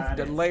I things think on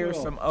to it. layer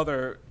Sure. some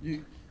other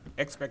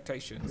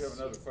expectations. You have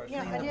another question?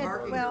 Yeah, I the did,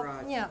 parking well,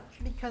 garage. yeah,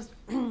 because,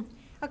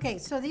 okay,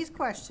 so these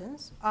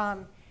questions,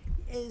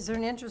 is there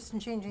an interest in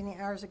changing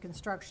the hours of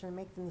construction and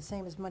make them the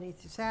same as Monday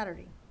through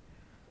Saturday?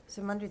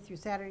 So Monday through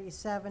Saturday,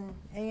 7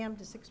 AM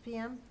to 6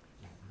 PM?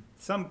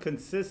 Some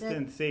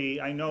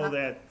consistency, I know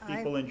that I-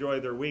 people enjoy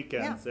their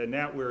weekends, and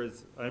that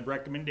was a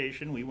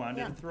recommendation we wanted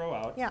to Yeah. throw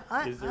out. Yeah,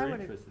 I Is there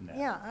would, interest in that?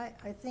 yeah,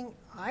 I think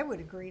I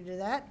would agree to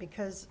that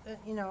because,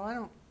 you know, I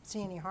don't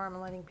see any harm in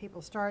letting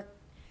people start.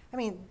 I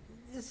mean,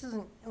 this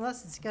isn't,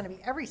 unless it's gonna be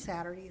every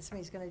Saturday,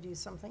 somebody's gonna do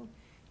something.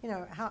 You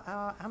know,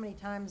 how many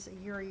times a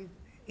year are you,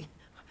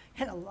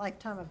 in a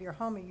lifetime of your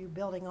home, are you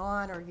building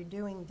on, or are you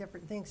doing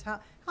different things? How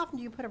often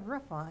do you put a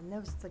roof on?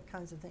 Those are the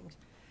kinds of things.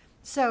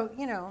 So,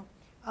 you know,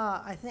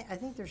 I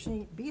think there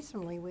should be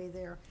some leeway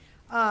there.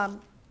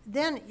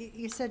 Then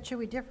you said, should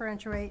we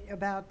differentiate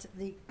about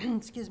the,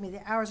 excuse me,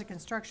 the hours of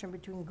construction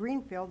between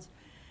greenfields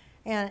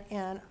and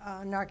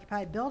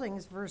unoccupied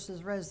buildings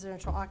versus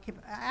residential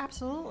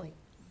absolutely.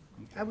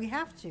 We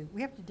have to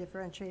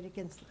differentiate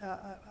against,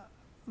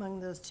 among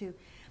those two.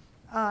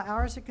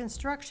 hours of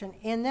construction.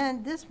 And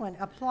then this one,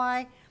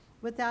 apply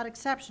without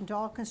exception to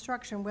all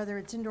construction, whether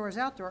it's indoors,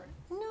 outdoor.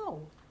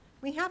 No,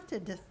 we have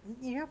to,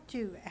 you have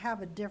to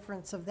have a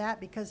difference of that,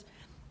 because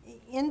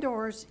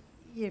indoors,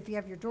 if you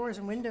have your doors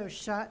and windows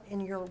shut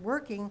and you're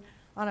working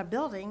on a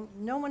building,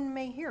 no one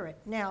may hear it.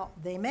 Now,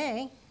 they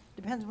may,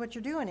 depends what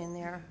you're doing in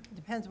there,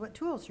 depends what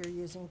tools you're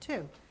using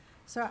too.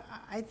 So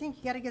I think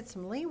you gotta get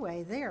some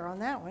leeway there on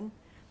that one.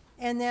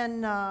 And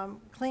then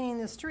cleaning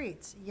the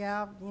streets,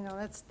 yeah, you know,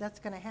 that's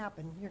gonna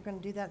happen. You're gonna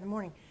do that in the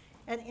morning.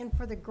 And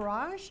for the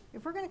garage,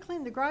 if we're gonna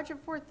clean the garage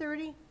at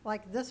 4:30,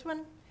 like this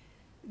one,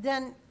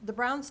 then the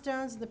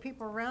brownstones and the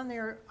people around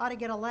there ought to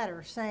get a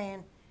letter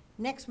saying,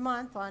 next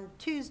month on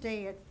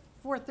Tuesday at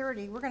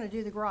 4:30, we're gonna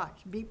do the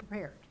garage. Be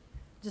prepared.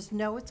 Just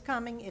know it's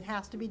coming. It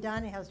has to be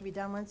done. It has to be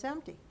done when it's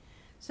empty.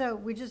 So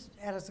we just,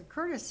 as a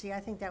courtesy, I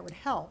think that would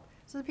help,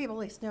 so the people at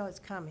least know it's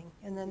coming,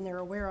 and then they're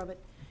aware of it.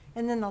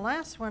 And then the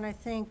last one, I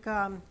think,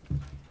 if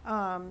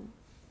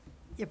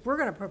we're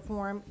gonna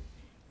perform,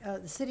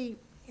 the city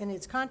and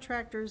its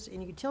contractors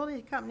and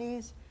utility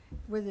companies,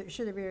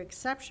 should there be an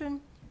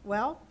exception?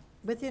 Well,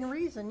 within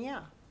reason,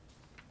 yeah.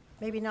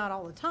 Maybe not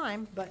all the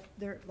time, but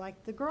they're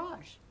like the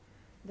garage.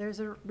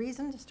 There's a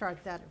reason to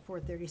start that at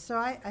 4:30. So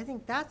I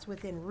think that's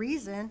within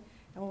reason,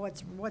 and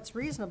what's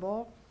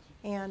reasonable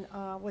and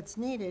what's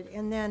needed.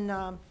 And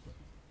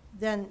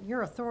then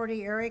your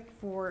authority, Eric,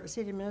 for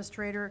city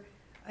administrator,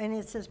 and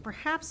it says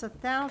perhaps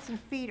 1,000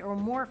 feet or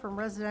more from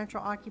residential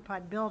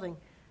occupied building.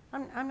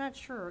 I'm not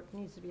sure it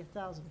needs to be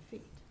 1,000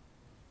 feet.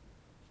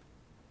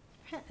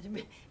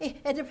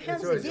 It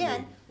depends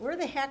again, where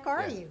the heck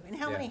are you and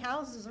how many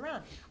houses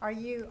around? Are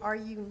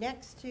you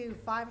next to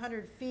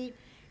 500 feet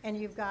and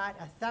you've got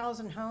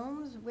 1,000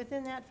 homes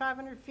within that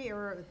 500 feet,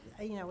 or,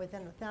 you know,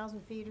 within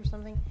 1,000 feet or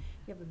something?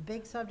 You have a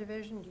big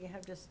subdivision, do you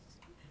have just,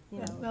 you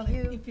know, Well, a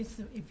few?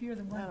 if you're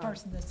the one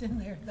person that's in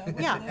there, though.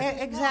 Yeah,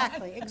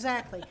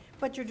 exactly.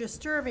 But you're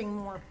disturbing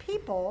more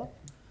people,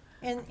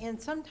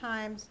 and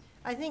sometimes,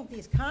 I think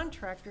these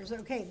contractors,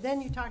 okay,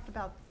 then you talked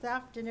about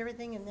theft and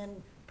everything, and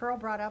then Pearl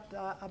brought up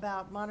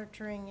about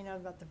monitoring, you know,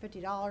 about the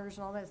 $50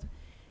 and all that.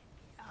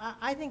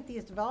 I think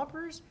these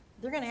developers,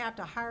 they're gonna have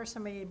to hire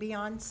somebody to be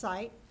on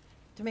site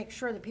to make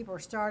sure that people are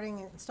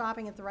starting and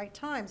stopping at the right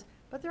times,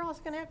 but they're also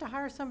gonna have to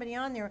hire somebody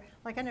on there,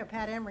 like I know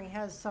Pat Emery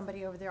has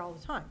somebody over there all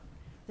the time.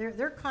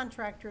 Their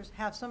contractors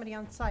have somebody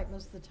on site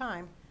most of the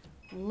time,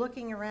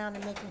 looking around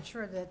and making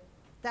sure that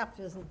theft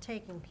isn't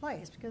taking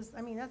place, because,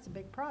 I mean, that's a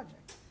big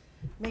project.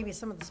 Maybe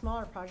some of the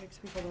smaller projects,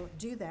 people don't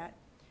do that,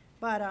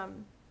 but,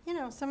 you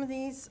know, some of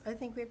these, I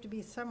think we have to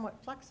be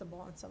somewhat flexible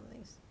on some of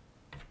these.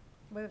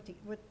 We have to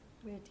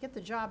get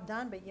the job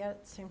done, but yet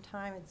at the same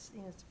time, it's,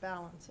 you know, it's a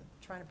balance of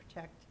trying to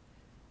protect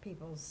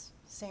people's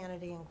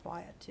sanity and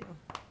quiet too.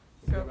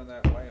 Given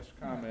that last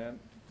comment.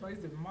 So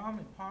is it mom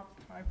and pop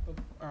type of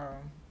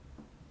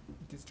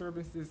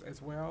disturbances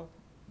as well?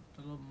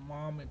 The little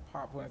mom and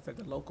pop, when I said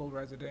the local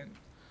resident,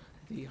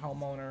 the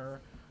homeowner,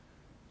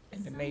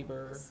 and the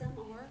neighbor? Some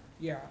are.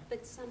 Yeah.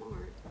 But some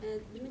aren't. The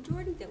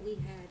majority that we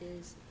had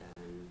is.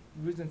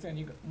 The reason I'm saying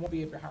you won't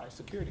be able to hire a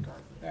security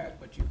guard for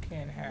that, but you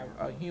can have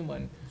a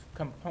human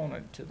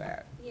component to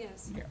that.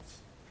 Yes.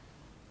 Yes.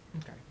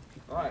 Okay.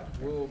 All right,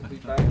 we'll be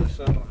back at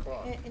 7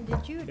 o'clock. And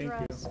did you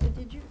address, go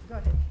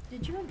ahead,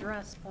 did you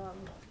address, I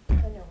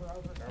know we're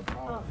over.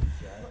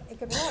 It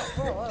could be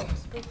Rural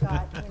Oaks, we've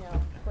got, you know,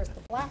 of course, the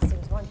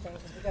blasting's one thing,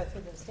 because we go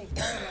through the state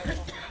fire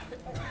marshal. But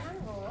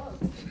Rural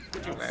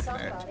Oaks,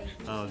 somebody,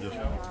 just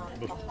in,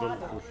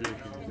 before she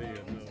was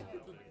in.